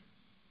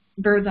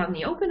 Birds on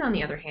the open, on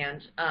the other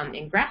hand,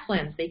 in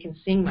grasslands, they can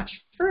sing much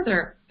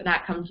further, but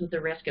that comes with the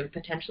risk of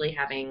potentially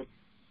having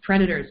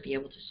predators be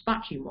able to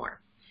spot you more.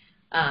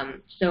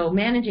 So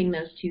managing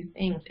those two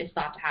things is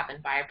thought to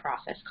happen by a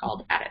process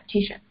called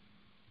adaptation.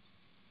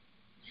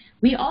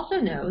 We also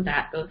know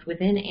that both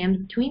within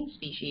and between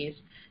species,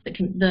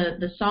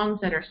 the songs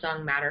that are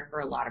sung matter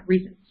for a lot of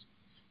reasons.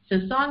 So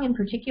song in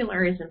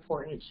particular is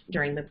important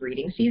during the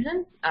breeding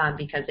season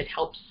because it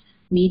helps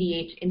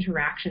mediate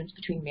interactions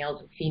between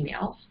males and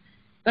females.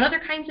 But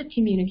other kinds of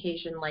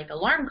communication, like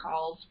alarm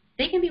calls,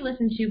 they can be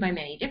listened to by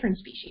many different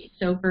species.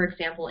 So, for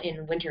example,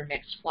 in winter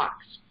mixed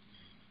flocks.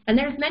 And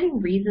there's many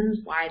reasons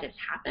why this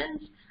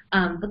happens,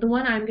 but the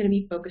one I'm going to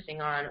be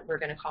focusing on we're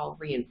going to call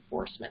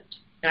reinforcement.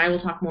 And I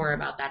will talk more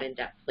about that in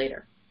depth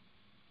later.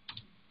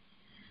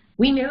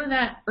 We know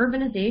that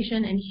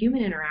urbanization and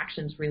human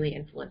interactions really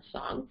influence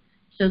song.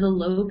 So the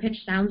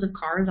low-pitched sounds of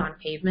cars on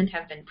pavement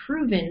have been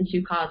proven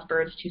to cause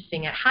birds to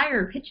sing at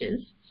higher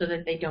pitches so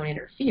that they don't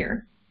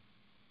interfere.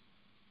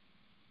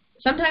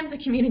 Sometimes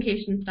the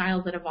communication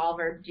styles that evolve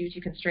are due to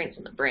constraints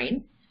in the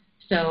brain.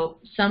 So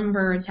some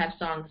birds have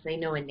songs they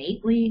know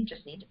innately,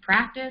 just need to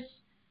practice.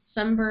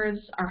 Some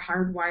birds are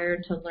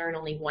hardwired to learn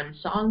only one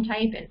song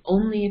type and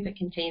only if it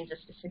contains a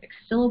specific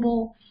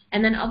syllable.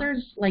 And then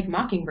others, like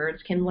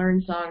mockingbirds, can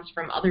learn songs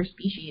from other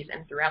species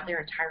and throughout their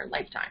entire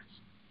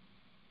lifetimes.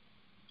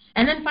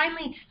 And then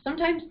finally,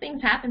 sometimes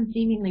things happen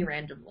seemingly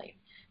randomly.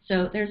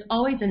 So there's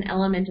always an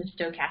element of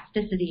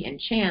stochasticity and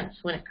chance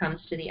when it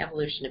comes to the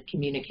evolution of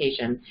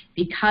communication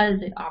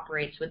because it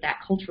operates with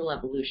that cultural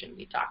evolution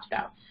we talked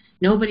about.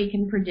 Nobody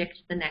can predict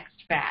the next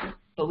fad,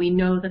 but we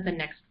know that the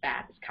next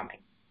fad is coming.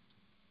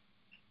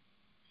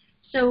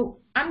 So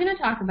I'm going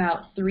to talk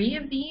about 3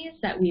 of these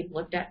that we've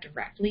looked at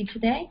directly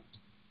today.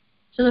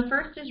 So the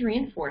first is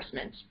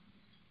reinforcement.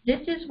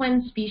 This is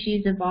when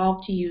species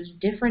evolve to use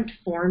different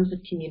forms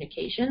of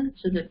communication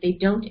so that they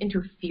don't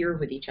interfere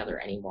with each other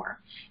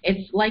anymore.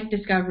 It's like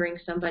discovering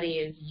somebody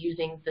is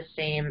using the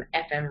same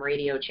FM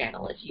radio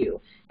channel as you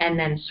and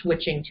then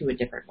switching to a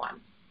different one.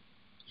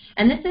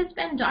 And this has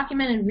been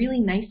documented really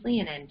nicely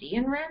in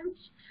Andean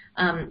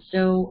wrens.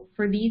 So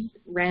for these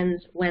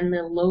wrens, when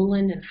the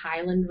lowland and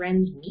highland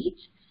wrens meet,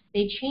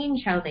 they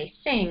change how they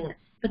sing,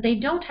 but they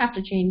don't have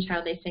to change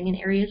how they sing in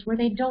areas where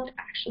they don't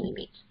actually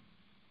meet.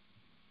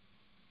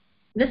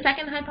 The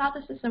second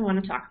hypothesis I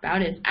want to talk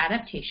about is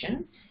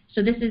adaptation.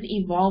 So this is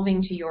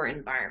evolving to your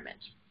environment.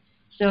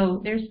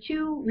 So there's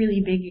 2 really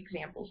big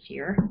examples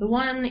here. The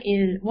one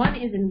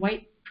is in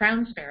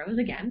white-crowned sparrows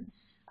again.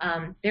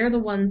 They're the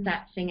ones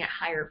that sing at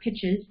higher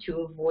pitches to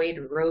avoid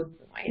road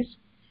noise.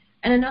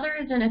 And another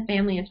is in a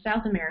family of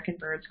South American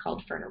birds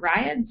called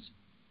furnariids.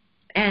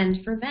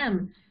 And for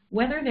them,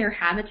 whether their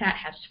habitat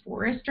has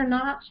forest or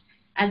not,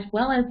 as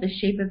well as the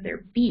shape of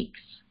their beaks,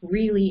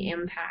 really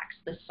impacts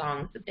the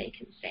songs that they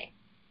can sing.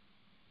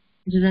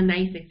 Which is a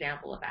nice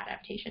example of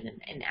adaptation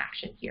in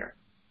action here.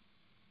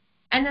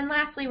 And then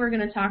lastly, we're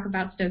going to talk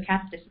about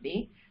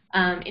stochasticity,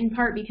 in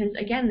part because,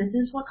 again, this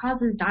is what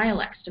causes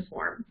dialects to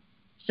form.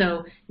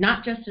 So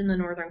not just in the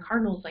northern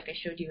cardinals like I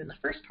showed you in the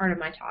first part of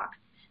my talk,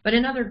 but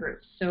in other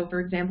groups. So for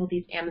example,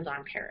 these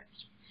Amazon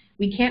parrots.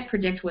 We can't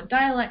predict what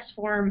dialects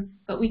form,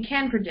 but we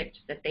can predict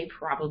that they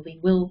probably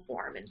will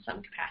form in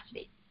some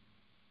capacity.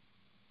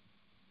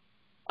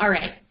 All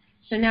right,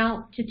 so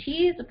now to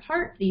tease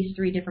apart these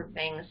 3 different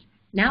things,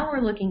 now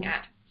we're looking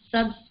at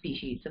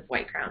subspecies of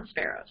white-crowned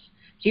sparrows.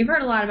 So you've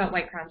heard a lot about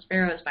white-crowned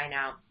sparrows by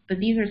now, but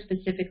these are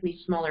specifically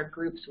smaller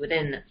groups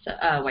within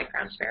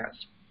white-crowned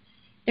sparrows.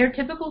 Their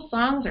typical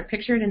songs are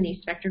pictured in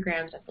these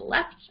spectrograms at the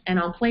left, and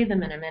I'll play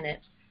them in a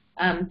minute.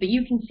 But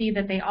you can see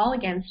that they all,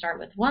 again, start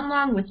with one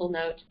long whistle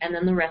note, and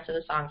then the rest of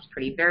the song is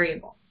pretty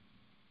variable.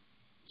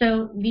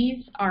 So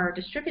these are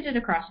distributed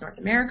across North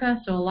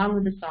America, so along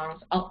with the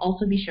songs, I'll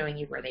also be showing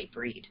you where they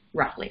breed,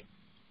 roughly.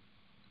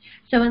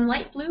 So in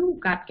light blue,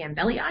 we've got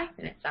Gambellii,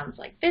 and it sounds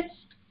like this.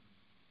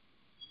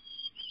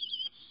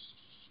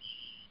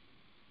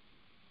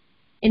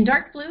 In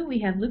dark blue, we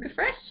have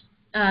Leucophrys.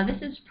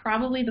 This is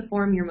probably the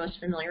form you're most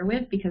familiar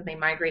with because they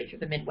migrate through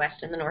the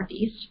Midwest and the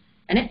Northeast,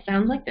 and it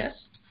sounds like this.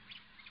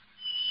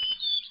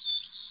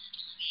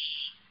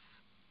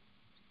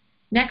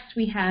 Next,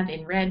 we have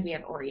in red, we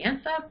have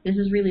Orientha. This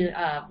is really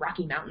a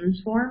Rocky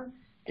Mountains form,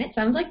 and it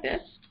sounds like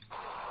this.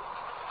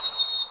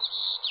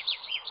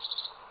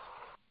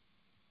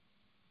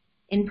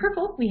 In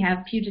purple, we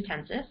have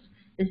Pugetensis.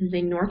 This is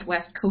a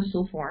northwest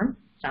coastal form.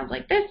 Sounds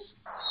like this.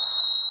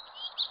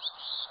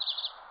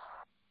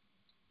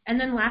 And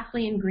then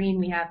lastly, in green,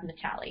 we have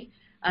Natali.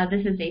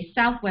 This is a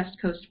southwest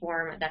coast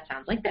form that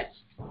sounds like this.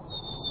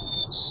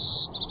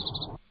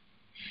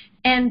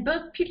 And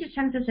both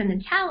Pugetensis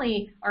and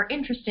Natali are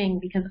interesting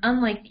because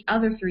unlike the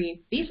other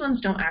 3, these ones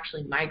don't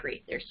actually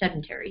migrate. They're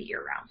sedentary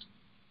year-round.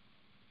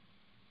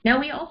 Now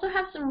we also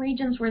have some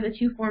regions where the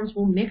 2 forms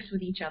will mix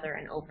with each other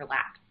and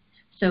overlap.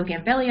 So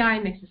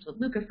Gambellii mixes with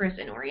Leucophrys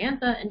and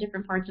Orientha in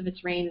different parts of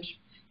its range,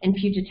 and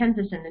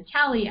Pugetensis and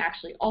Natali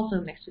actually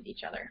also mix with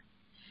each other.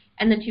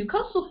 And the 2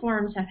 coastal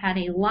forms have had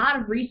a lot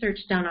of research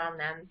done on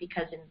them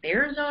because in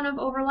their zone of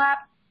overlap,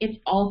 it's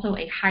also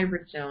a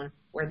hybrid zone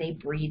where they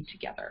breed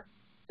together.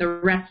 The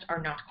rest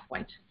are not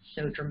quite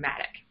so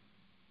dramatic.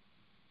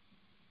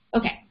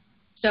 Okay,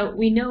 so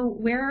we know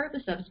where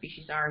the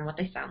subspecies are and what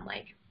they sound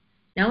like.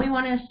 Now we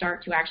want to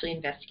start to actually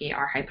investigate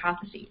our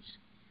hypotheses.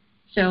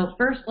 So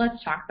first,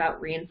 let's talk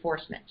about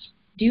reinforcement.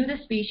 Do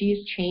the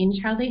species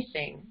change how they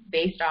sing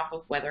based off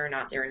of whether or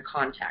not they're in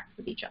contact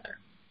with each other?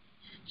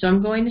 So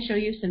I'm going to show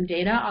you some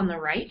data on the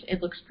right.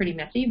 It looks pretty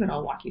messy, but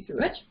I'll walk you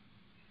through it.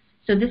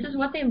 So this is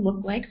what they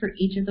look like for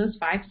each of those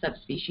 5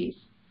 subspecies.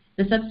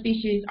 The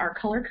subspecies are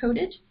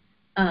color-coded.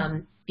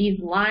 These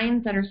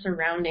lines that are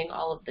surrounding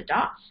all of the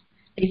dots,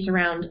 they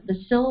surround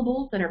the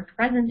syllables that are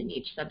present in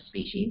each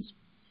subspecies.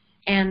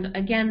 And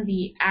again,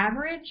 the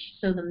average,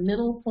 so the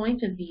middle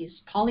point of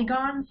these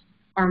polygons,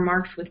 are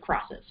marked with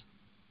crosses.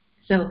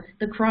 So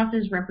the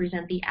crosses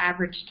represent the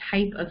average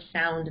type of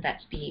sound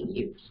that's being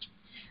used.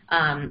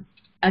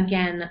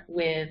 Again,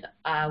 with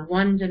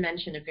 1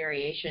 dimension of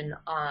variation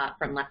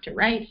from left to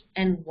right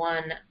and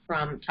 1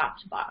 from top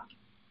to bottom.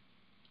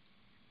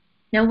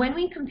 Now when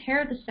we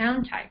compare the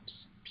sound types,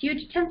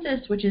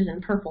 Pujatensis, which is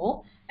in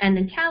purple, and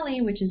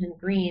Natali, which is in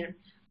green,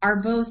 are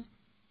both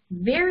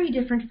very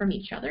different from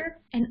each other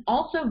and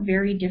also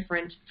very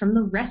different from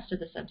the rest of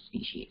the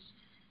subspecies,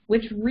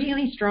 which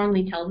really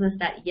strongly tells us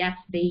that, yes,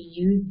 they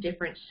use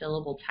different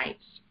syllable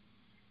types.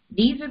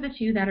 These are the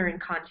 2 that are in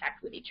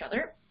contact with each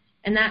other,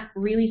 and that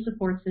really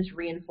supports this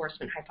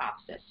reinforcement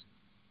hypothesis.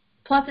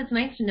 Plus, it's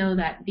nice to know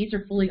that these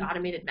are fully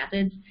automated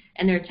methods,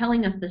 and they're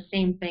telling us the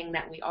same thing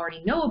that we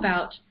already know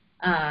about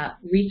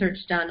research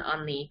done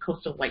on the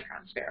coastal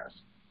white-crowned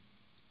sparrows.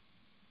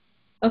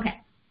 Okay,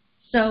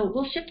 so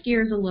we'll shift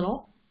gears a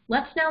little.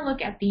 Let's now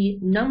look at the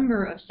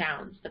number of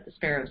sounds that the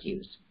sparrows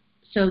use.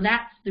 So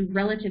that's the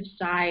relative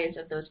size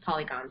of those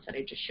polygons that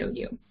I just showed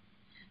you.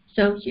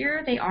 So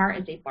here they are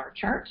as a bar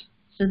chart.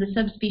 So the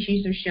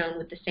subspecies are shown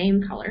with the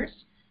same colors,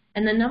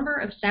 and the number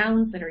of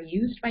sounds that are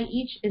used by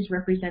each is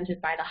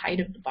represented by the height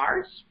of the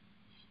bars.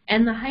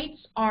 And the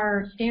heights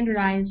are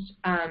standardized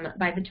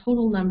by the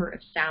total number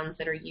of sounds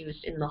that are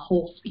used in the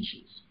whole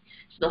species.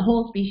 So the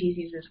whole species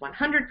uses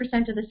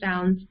 100% of the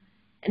sounds,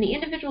 and the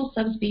individual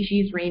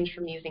subspecies range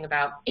from using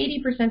about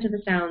 80% of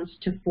the sounds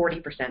to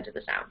 40% of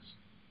the sounds.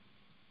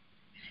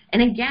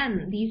 And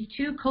again, these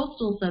 2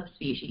 coastal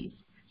subspecies,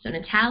 so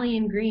Natali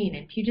in green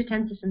and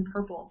Pujatensis in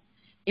purple,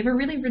 they have a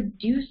really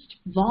reduced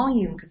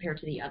volume compared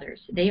to the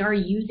others. They are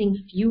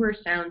using fewer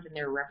sounds in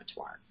their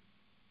repertoire.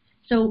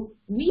 So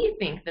we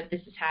think that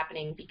this is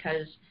happening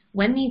because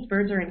when these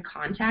birds are in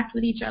contact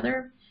with each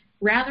other,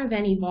 rather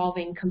than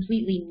evolving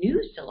completely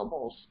new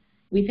syllables,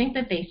 we think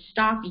that they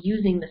stop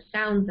using the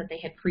sounds that they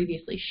had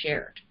previously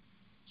shared.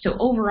 So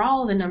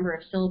overall, the number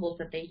of syllables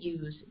that they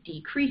use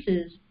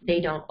decreases.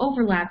 They don't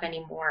overlap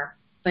anymore,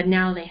 but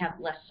now they have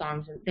less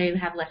songs, they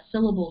have less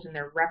syllables in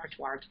their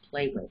repertoire to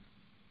play with.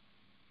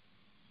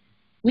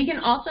 We can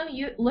also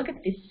look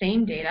at the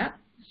same data,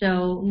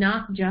 so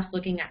not just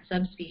looking at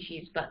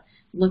subspecies, but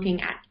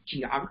looking at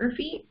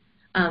geography,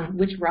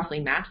 which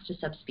roughly maps to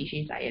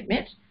subspecies, I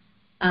admit.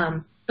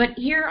 But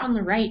here on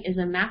the right is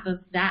a map of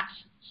that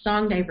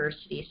song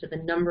diversity, so the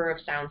number of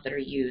sounds that are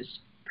used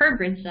per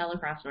grid cell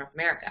across North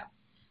America.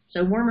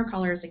 So warmer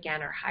colors,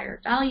 again, are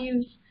higher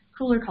values,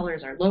 cooler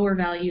colors are lower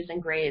values,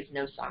 and gray is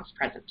no songs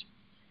present.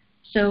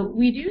 So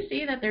we do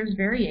see that there's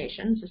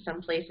variation, so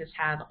some places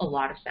have a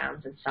lot of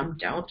sounds and some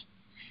don't.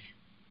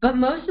 But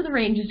most of the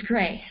range is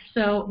gray.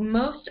 So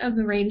most of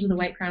the range of the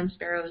white-crowned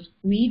sparrows,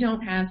 we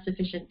don't have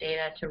sufficient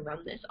data to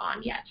run this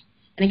on yet.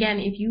 And again,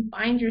 if you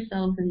find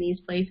yourselves in these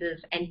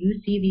places and you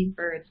see these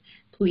birds,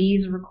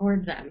 please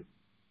record them.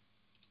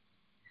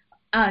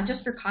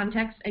 Just for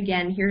context,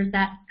 again, here's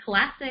that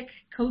classic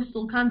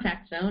coastal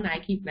contact zone I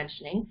keep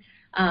mentioning,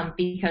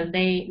 because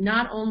they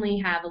not only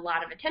have a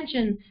lot of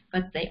attention,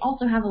 but they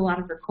also have a lot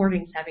of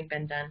recordings having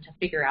been done to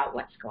figure out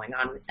what's going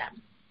on with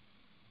them.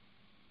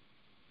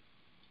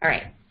 All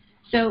right,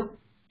 so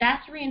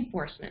that's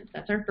reinforcement.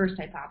 That's our first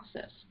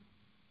hypothesis.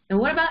 Now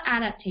what about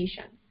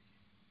adaptation?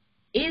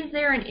 Is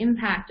there an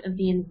impact of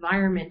the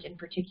environment in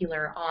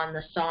particular on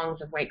the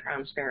songs of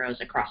white-crowned sparrows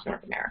across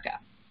North America?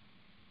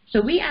 So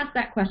we asked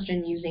that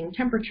question using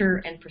temperature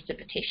and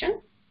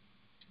precipitation.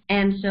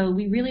 And so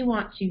we really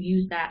want to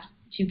use that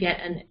to get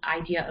an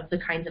idea of the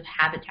kinds of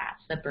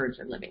habitats that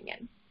birds are living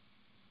in.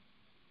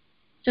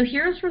 So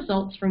here's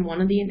results from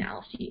one of the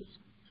analyses.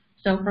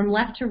 So from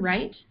left to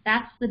right,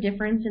 that's the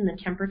difference in the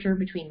temperature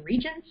between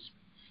regions.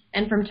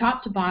 And from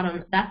top to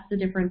bottom, that's the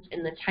difference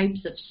in the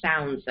types of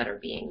sounds that are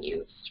being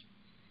used.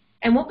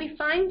 And what we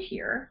find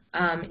here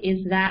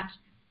is that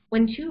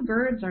when 2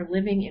 birds are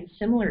living in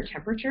similar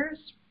temperatures,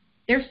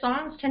 their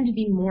songs tend to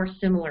be more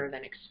similar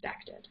than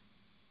expected.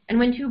 And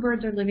when 2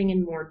 birds are living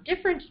in more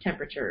different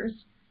temperatures,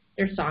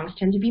 their songs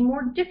tend to be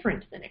more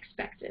different than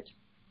expected.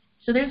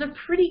 So there's a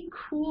pretty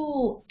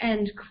cool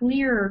and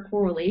clear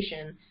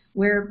correlation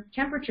where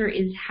temperature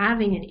is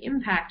having an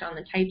impact on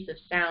the types of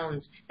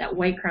sounds that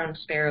white-crowned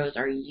sparrows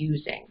are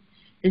using.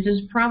 This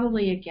is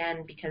probably,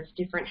 again, because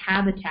different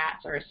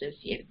habitats are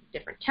associated with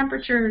different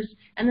temperatures,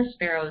 and the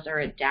sparrows are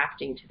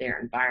adapting to their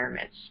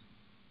environments.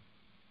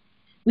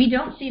 We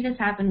don't see this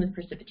happen with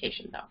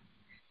precipitation, though.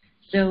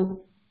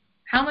 So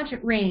how much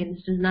it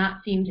rains does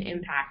not seem to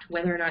impact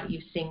whether or not you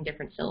sing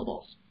different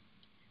syllables.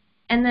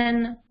 And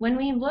then when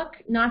we look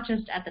not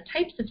just at the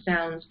types of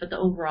sounds, but the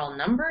overall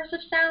numbers of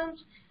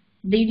sounds,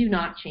 they do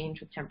not change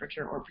with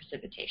temperature or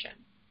precipitation.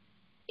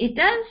 It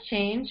does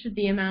change with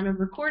the amount of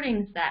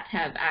recordings that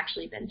have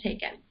actually been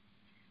taken.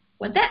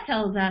 What that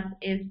tells us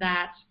is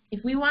that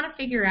if we want to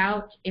figure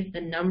out if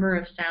the number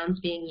of sounds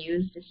being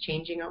used is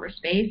changing over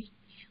space,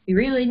 we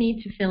really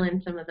need to fill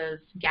in some of those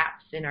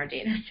gaps in our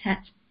data set.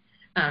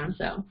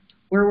 So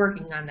we're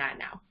working on that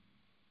now.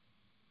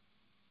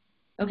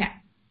 Okay,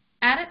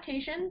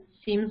 adaptation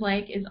seems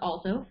like is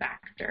also a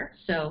factor.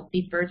 So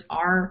these birds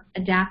are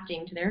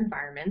adapting to their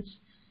environments.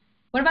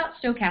 What about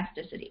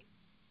stochasticity?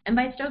 And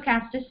by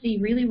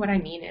stochasticity, really what I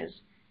mean is,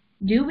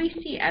 do we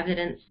see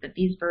evidence that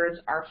these birds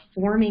are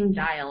forming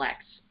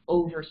dialects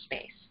over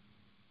space?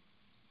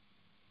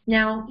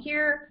 Now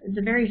here is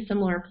a very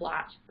similar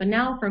plot, but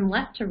now from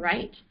left to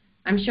right,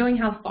 I'm showing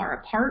how far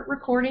apart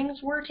recordings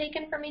were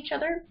taken from each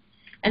other.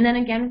 And then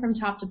again from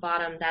top to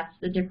bottom, that's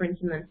the difference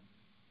in the,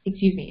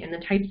 in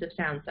the types of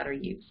sounds that are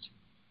used.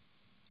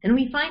 And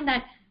we find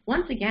that,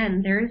 once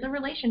again, there is a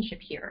relationship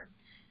here.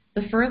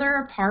 The further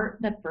apart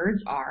that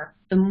birds are,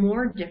 the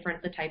more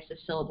different the types of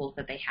syllables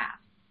that they have.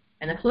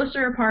 And the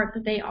closer apart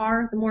that they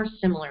are, the more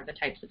similar the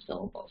types of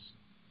syllables.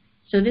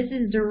 So this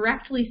is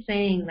directly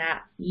saying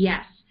that,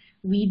 yes,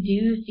 we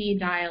do see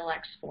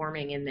dialects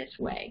forming in this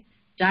way.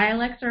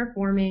 Dialects are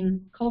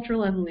forming,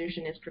 cultural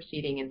evolution is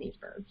proceeding in these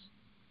birds.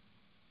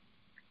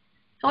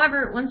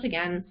 However, once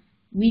again,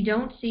 we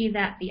don't see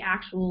that the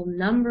actual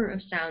number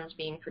of sounds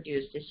being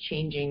produced is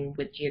changing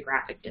with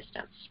geographic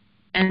distance.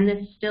 And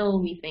this still,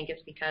 we think,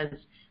 is because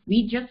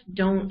we just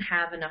don't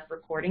have enough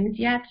recordings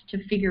yet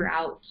to figure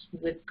out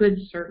with good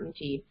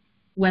certainty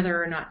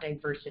whether or not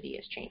diversity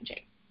is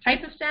changing.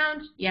 Type of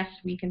sound, yes,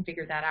 we can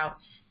figure that out.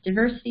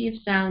 Diversity of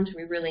sound,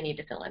 we really need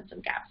to fill in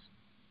some gaps.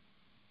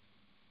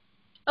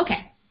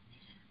 Okay,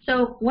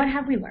 so what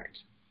have we learned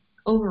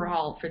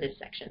overall for this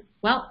section?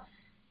 Well,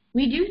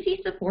 we do see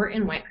support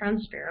in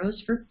white-crowned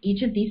sparrows for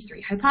each of these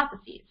three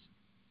hypotheses.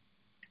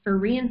 For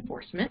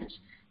reinforcement,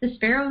 the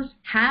sparrows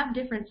have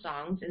different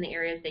songs in the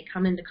areas they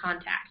come into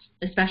contact,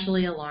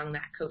 especially along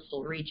that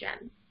coastal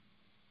region.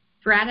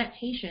 For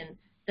adaptation,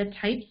 the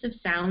types of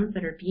sounds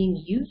that are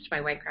being used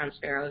by white-crowned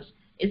sparrows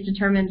is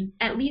determined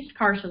at least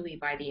partially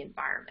by the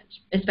environment,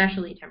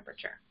 especially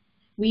temperature.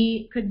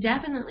 We could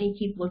definitely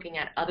keep looking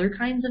at other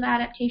kinds of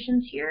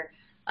adaptations here,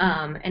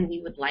 and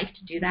we would like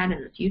to do that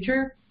in the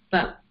future,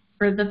 but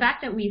for the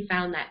fact that we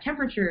found that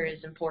temperature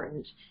is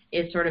important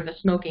is sort of a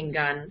smoking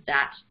gun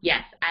that,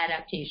 yes,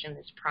 adaptation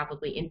is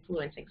probably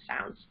influencing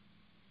sounds.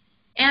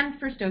 And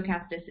for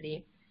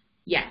stochasticity,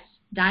 yes,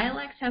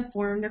 dialects have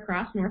formed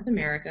across North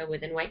America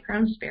within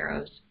white-crowned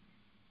sparrows.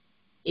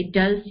 It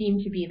does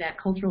seem to be that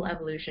cultural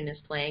evolution is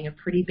playing a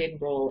pretty big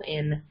role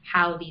in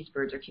how these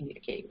birds are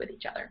communicating with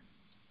each other.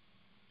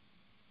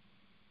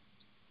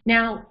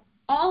 Now,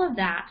 all of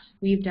that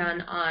we've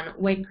done on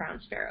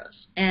white-crowned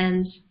sparrows.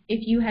 And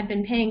if you had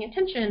been paying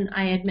attention,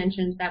 I had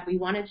mentioned that we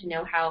wanted to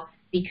know how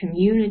the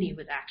community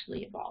was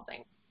actually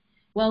evolving.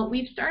 Well,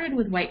 we've started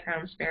with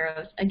white-crowned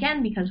sparrows,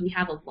 again, because we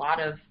have a lot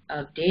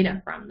of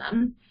data from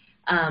them.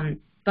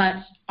 But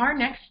our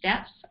next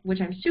steps,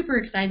 which I'm super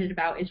excited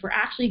about, is we're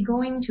actually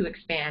going to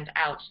expand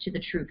out to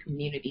the true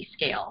community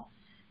scale.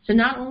 So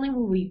not only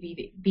will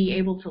we be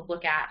able to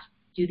look at,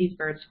 do these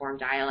birds form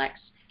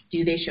dialects,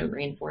 do they show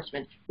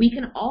reinforcement, we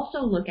can also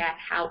look at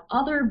how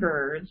other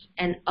birds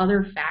and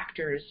other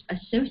factors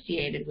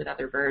associated with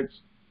other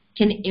birds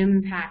can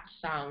impact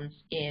sounds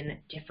in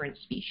different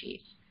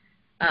species.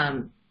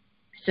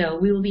 So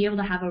we will be able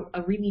to have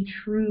a really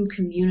true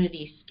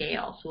community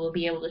scale. So we'll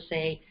be able to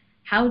say,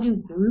 how do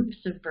groups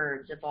of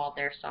birds evolve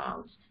their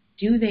songs?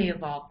 Do they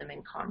evolve them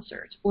in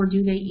concert, or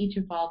do they each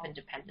evolve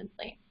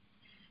independently?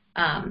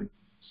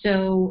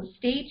 So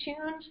stay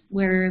tuned.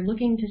 We're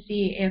looking to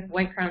see if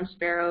white-crowned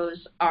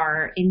sparrows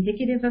are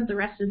indicative of the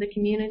rest of the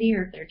community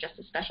or if they're just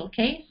a special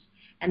case,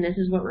 and this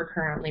is what we're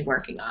currently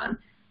working on.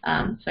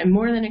 So I'm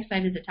more than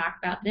excited to talk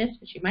about this,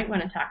 but you might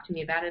want to talk to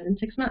me about it in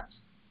 6 months.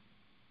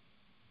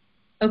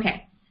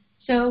 Okay,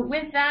 so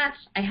with that,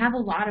 I have a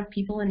lot of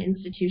people and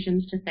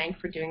institutions to thank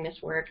for doing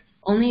this work.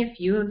 Only a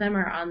few of them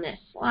are on this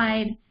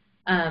slide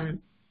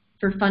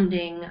for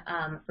funding,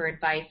 for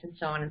advice, and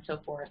so on and so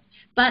forth.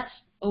 But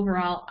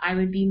overall, I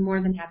would be more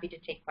than happy to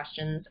take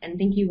questions, and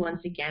thank you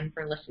once again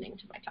for listening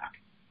to my talk.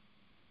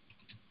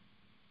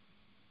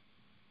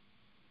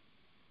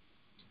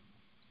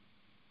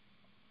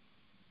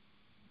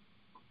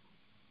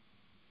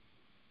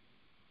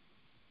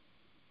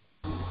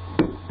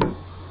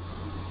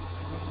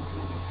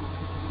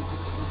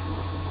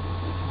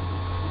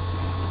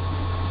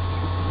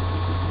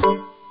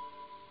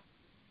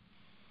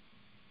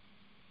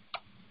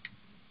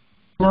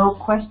 No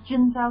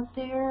questions out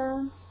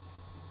there?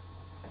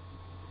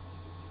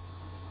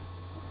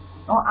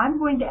 Well, I'm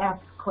going to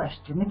ask a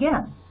question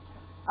again.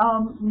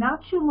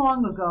 Not too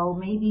long ago,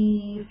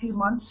 maybe a few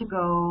months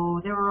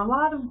ago, there were a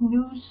lot of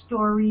news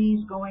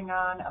stories going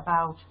on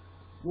about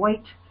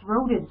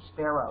white-throated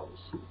sparrows.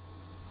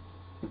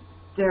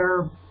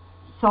 Their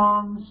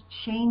songs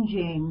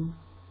changing,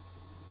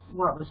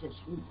 what was it,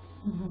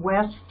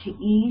 west to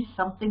east,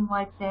 something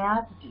like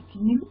that.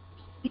 Can you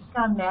speak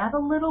on that a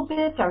little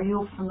bit? Are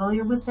you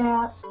familiar with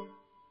that?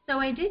 So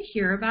I did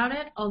hear about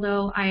it,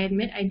 although I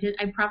admit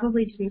I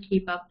probably didn't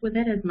keep up with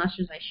it as much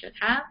as I should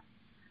have.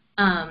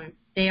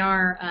 They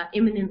are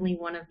imminently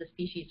one of the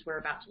species we're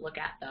about to look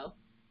at, though,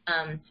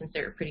 since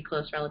they're pretty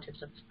close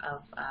relatives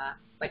of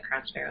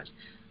white-crowned sparrows.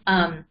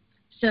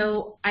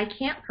 So I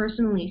can't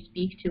personally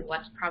speak to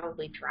what's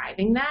probably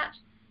driving that,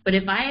 but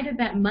if I had to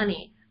bet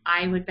money,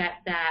 I would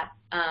bet that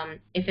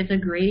if it's a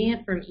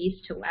gradient from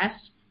east to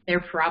west, they're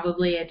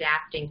probably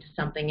adapting to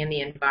something in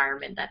the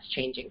environment that's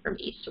changing from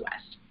east to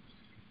west.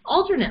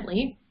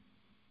 Alternately,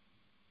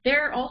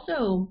 they're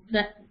also,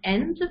 the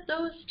ends of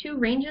those two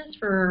ranges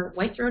for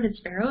white-throated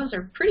sparrows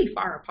are pretty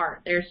far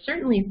apart. They're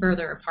certainly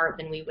further apart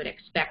than we would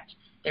expect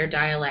their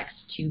dialects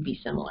to be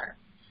similar.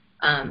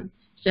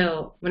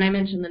 So when I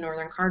mentioned the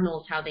northern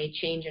cardinals, how they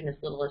change in as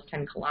little as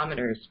 10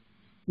 kilometers,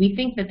 we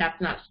think that that's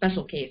not a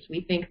special case.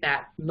 We think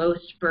that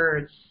most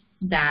birds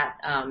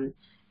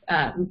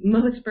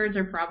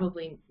are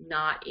probably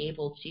not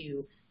able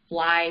to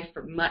fly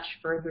for much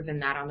further than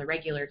that on the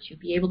regular to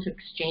be able to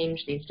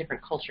exchange these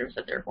different cultures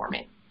that they're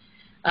forming.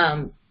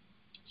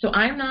 So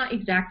I'm not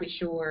exactly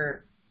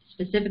sure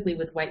specifically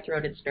with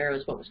white-throated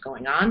sparrows what was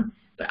going on,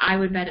 but I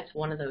would bet it's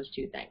one of those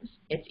two things.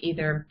 It's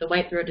either the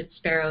white-throated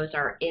sparrows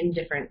are in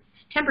different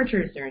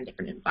temperatures, they're in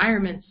different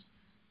environments,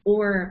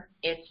 or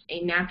it's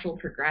a natural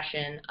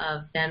progression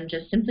of them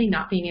just simply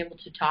not being able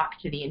to talk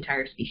to the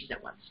entire species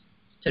at once,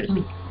 so to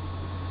speak.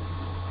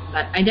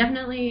 But I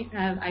definitely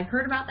I've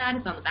heard about that.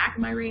 It's on the back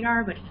of my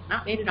radar, but it has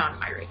not made it onto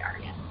my radar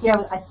yet.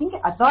 Yeah,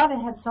 I thought it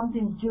had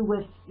something to do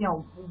with, you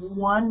know,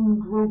 one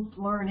group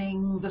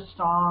learning the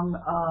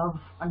song of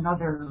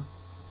another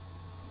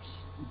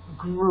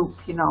group,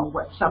 you know,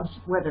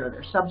 whether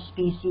they're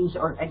subspecies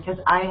or, because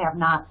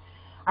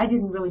I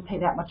didn't really pay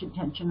that much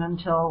attention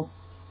until,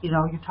 you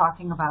know, you're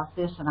talking about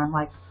this, and I'm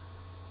like,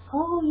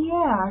 oh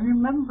yeah, I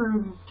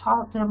remember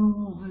taught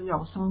them, you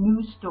know, some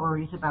news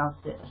stories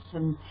about this,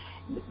 and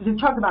they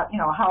talk about, you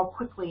know, how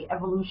quickly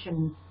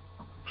evolution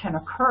can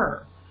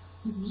occur.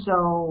 Mm-hmm.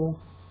 So,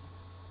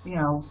 you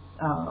know,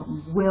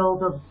 will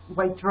the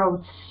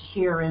white-throats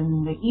here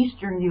in the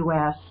eastern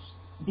U.S.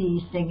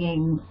 be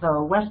singing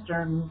the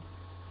western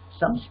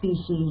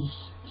subspecies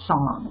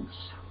songs?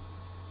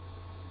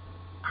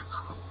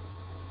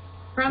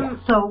 Yeah,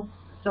 so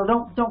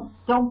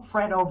don't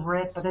fret over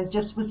it, but I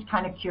just was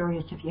kind of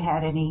curious if you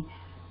had any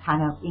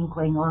kind of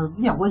inkling, or,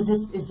 you know,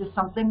 is this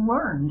something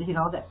learned, you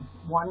know, that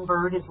one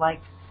bird is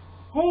like,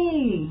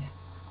 hey,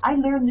 I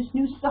learned this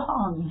new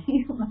song,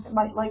 you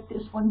might like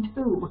this one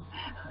too.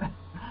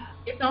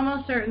 It's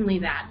almost certainly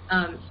that.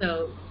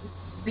 So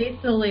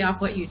based solely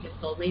off what you just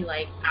told me,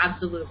 like,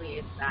 absolutely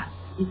it's that.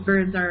 These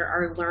birds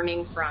are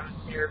learning from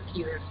their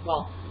peers,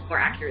 well, more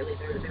accurately,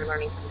 they're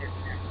learning from their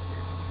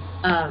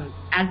peers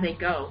as they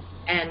go.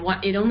 And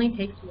it only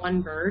takes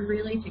one bird,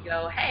 really, to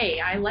go, hey,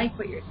 I like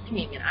what you're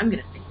singing, and I'm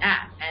going to sing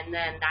that. And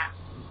then that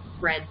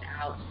spreads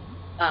out.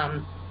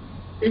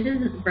 This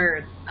isn't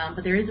birds,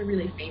 but there is a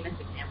really famous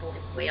example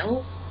in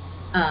whales,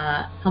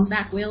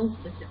 humpback whales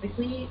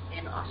specifically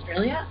in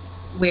Australia,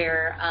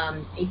 where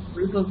a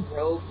group of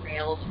rogue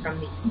whales from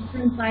the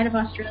eastern side of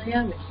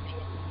Australia, which sing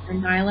an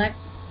eastern dialect,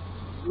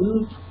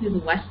 moved to the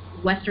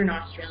western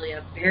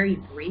Australia very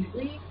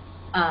briefly,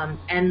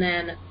 and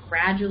then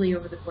gradually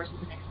over the course of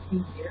the next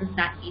few years,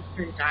 that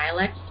eastern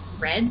dialect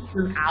spread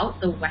throughout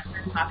the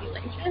western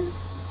population,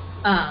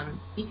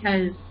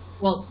 because,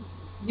 well,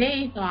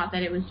 they thought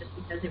that it was just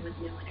because it was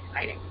new and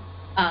exciting.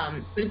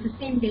 But it's the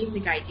same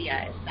basic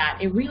idea, is that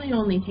it really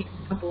only takes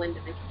a couple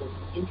individuals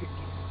to introduce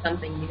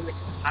something new into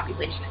the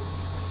population,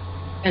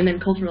 and then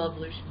cultural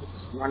evolution will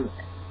just run with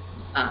it.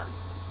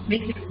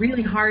 Makes it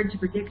really hard to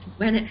predict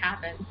when it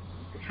happens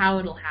and how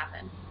it'll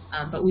happen,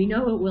 but we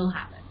know it will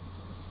happen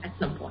at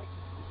some point.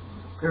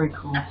 Very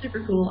cool. That's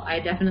super cool. I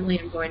definitely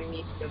am going to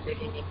need to go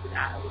digging into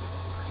that a little bit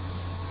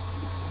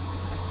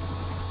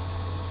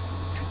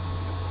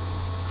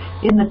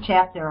more. In the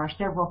chat, there are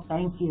several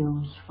thank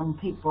yous from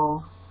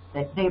people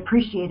that they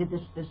appreciated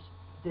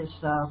this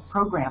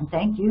program.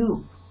 Thank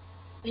you.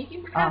 Thank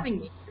you for having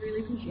me. I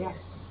really appreciate it.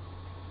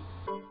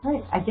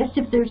 Right. I guess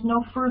if there's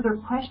no further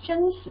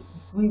questions,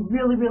 we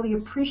really, really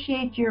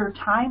appreciate your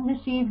time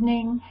this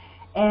evening,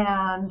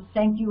 and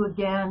thank you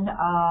again.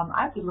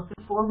 I'd be looking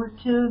forward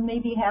to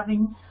maybe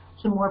having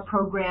some more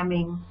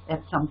programming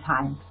at some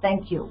time.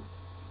 Thank you.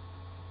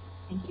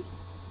 Thank you.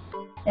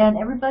 And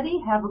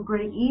everybody, have a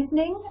great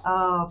evening.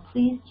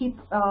 Please keep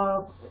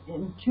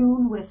in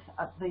tune with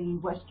the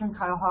Western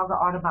Cuyahoga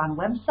Audubon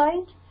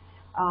website.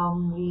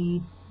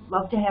 We'd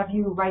love to have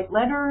you write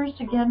letters,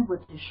 again,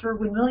 with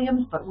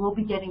Sherwin-Williams, but we'll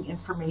be getting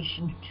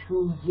information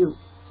to you.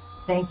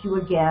 Thank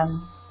you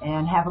again,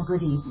 and have a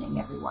good evening,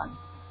 everyone.